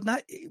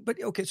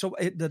 So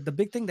the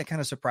big thing that kind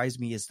of surprised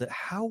me is that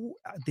how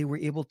they were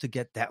able to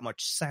get that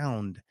much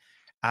sound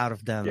out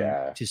of them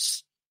to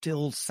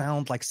still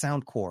sound like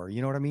Soundcore.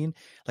 You know what I mean?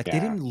 Like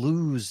they didn't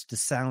lose the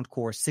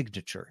Soundcore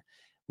signature,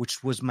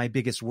 which was my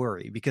biggest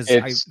worry because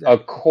it's a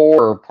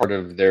core part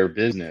of their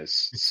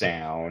business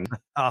sound.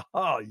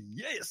 Oh,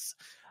 yes.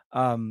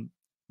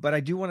 But I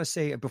do want to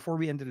say before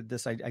we ended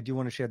this, I do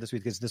want to share this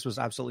with you because this was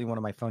absolutely one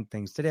of my fun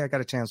things. Today, I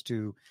got a chance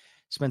to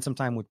spend some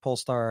time with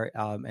Polestar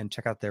and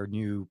check out their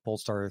new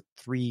Polestar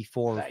 3,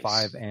 4,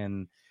 5,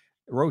 and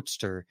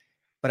Roadster.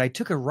 But I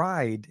took a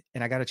ride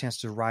and I got a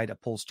chance to ride a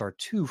Polestar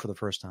 2 for the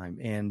first time.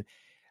 And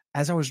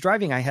as I was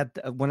driving, I had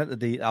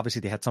obviously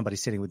they had somebody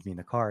sitting with me in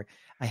the car.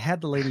 I had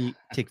the lady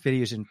take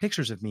videos and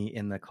pictures of me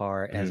in the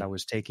car as I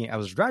was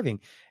driving.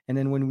 And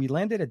then when we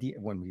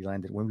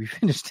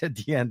finished at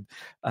the end,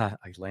 I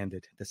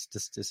landed. This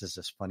is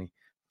just funny.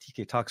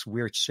 TK talks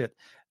weird shit.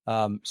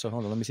 So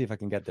hold on, let me see if I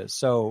can get this.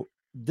 So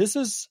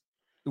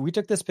we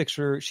took this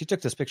picture. She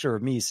took this picture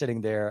of me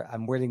sitting there.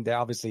 I'm waiting there,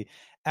 obviously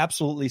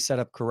absolutely set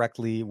up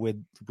correctly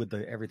with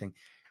the everything.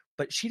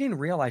 But she didn't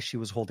realize she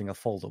was holding a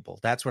foldable.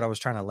 That's what I was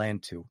trying to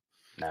land to.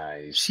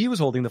 Nice. She was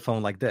holding the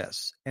phone like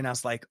this. And I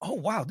was like, oh,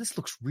 wow, this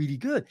looks really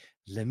good.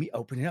 Let me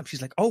open it up.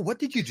 She's like, oh, what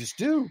did you just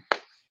do?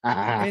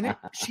 And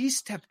she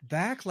stepped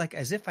back like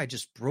as if I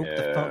just broke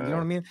the phone. You know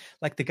what I mean?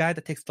 Like the guy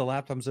that takes the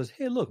laptop and says,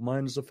 hey, look,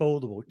 mine is a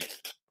foldable.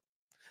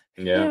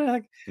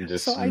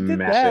 So I did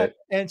that. It.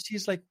 And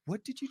she's like,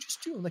 what did you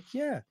just do? I'm like,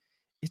 yeah,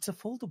 it's a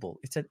foldable.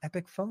 It's an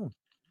Epic phone.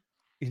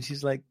 And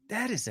she's like,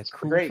 that is a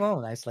cool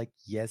phone. I was like,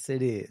 yes,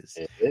 it is.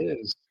 It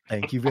is.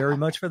 Thank you very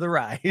much for the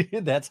ride.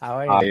 That's how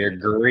I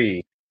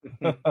agree.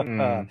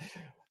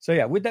 So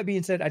yeah, with that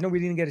being said, I know we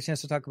didn't get a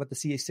chance to talk about the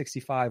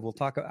C65. We'll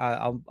talk.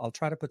 I'll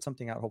try to put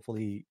something out,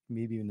 hopefully,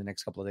 maybe in the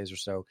next couple of days or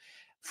so.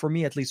 For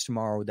me, at least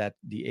tomorrow, that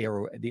the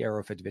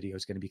AeroFit video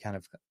is going to be kind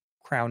of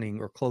crowning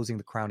or closing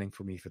the crowning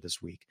for me for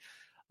this week.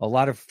 A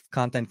lot of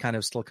content kind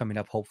of still coming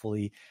up.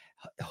 Hopefully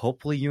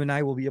you and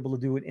I will be able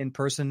to do an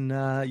in-person,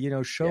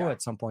 show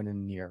at some point in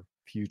the near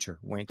future.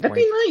 Wink, That'd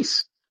wink. be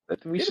nice.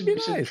 We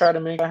should try to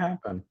make that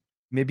happen.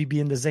 Maybe be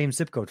in the same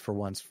zip code for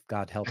once.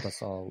 God help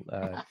us all.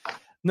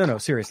 No,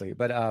 seriously.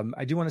 But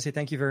I do want to say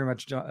thank you very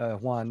much,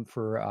 Juan,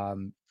 for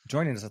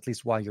joining us, at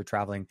least while you're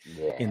traveling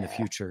in the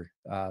future.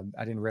 I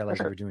didn't realize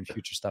you were doing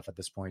future stuff at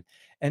this point.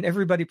 And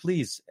everybody,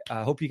 please,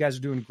 hope you guys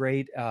are doing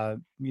great.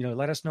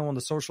 Let us know on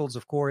the socials,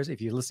 of course.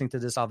 If you're listening to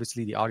this,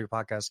 obviously the audio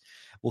podcast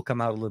will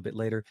come out a little bit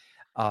later.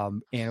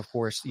 And of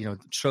course,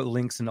 show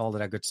links and all of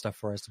that good stuff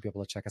for us to be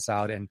able to check us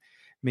out. And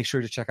make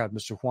sure to check out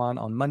Mr. Juan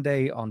on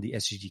Monday on the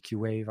SGGQ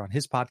Wave on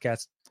his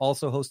podcast,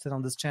 also hosted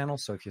on this channel.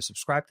 So if you're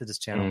subscribed to this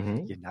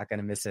channel, you're not going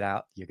to miss it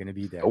out. You're going to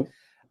be there. Nope.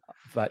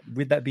 But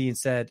with that being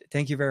said,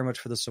 thank you very much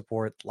for the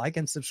support. Like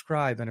and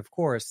subscribe. And of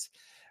course,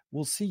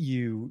 we'll see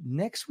you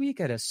next week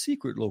at a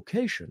secret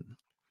location.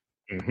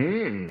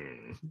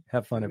 Mm-hmm.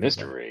 Have fun, everybody.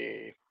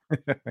 Mystery.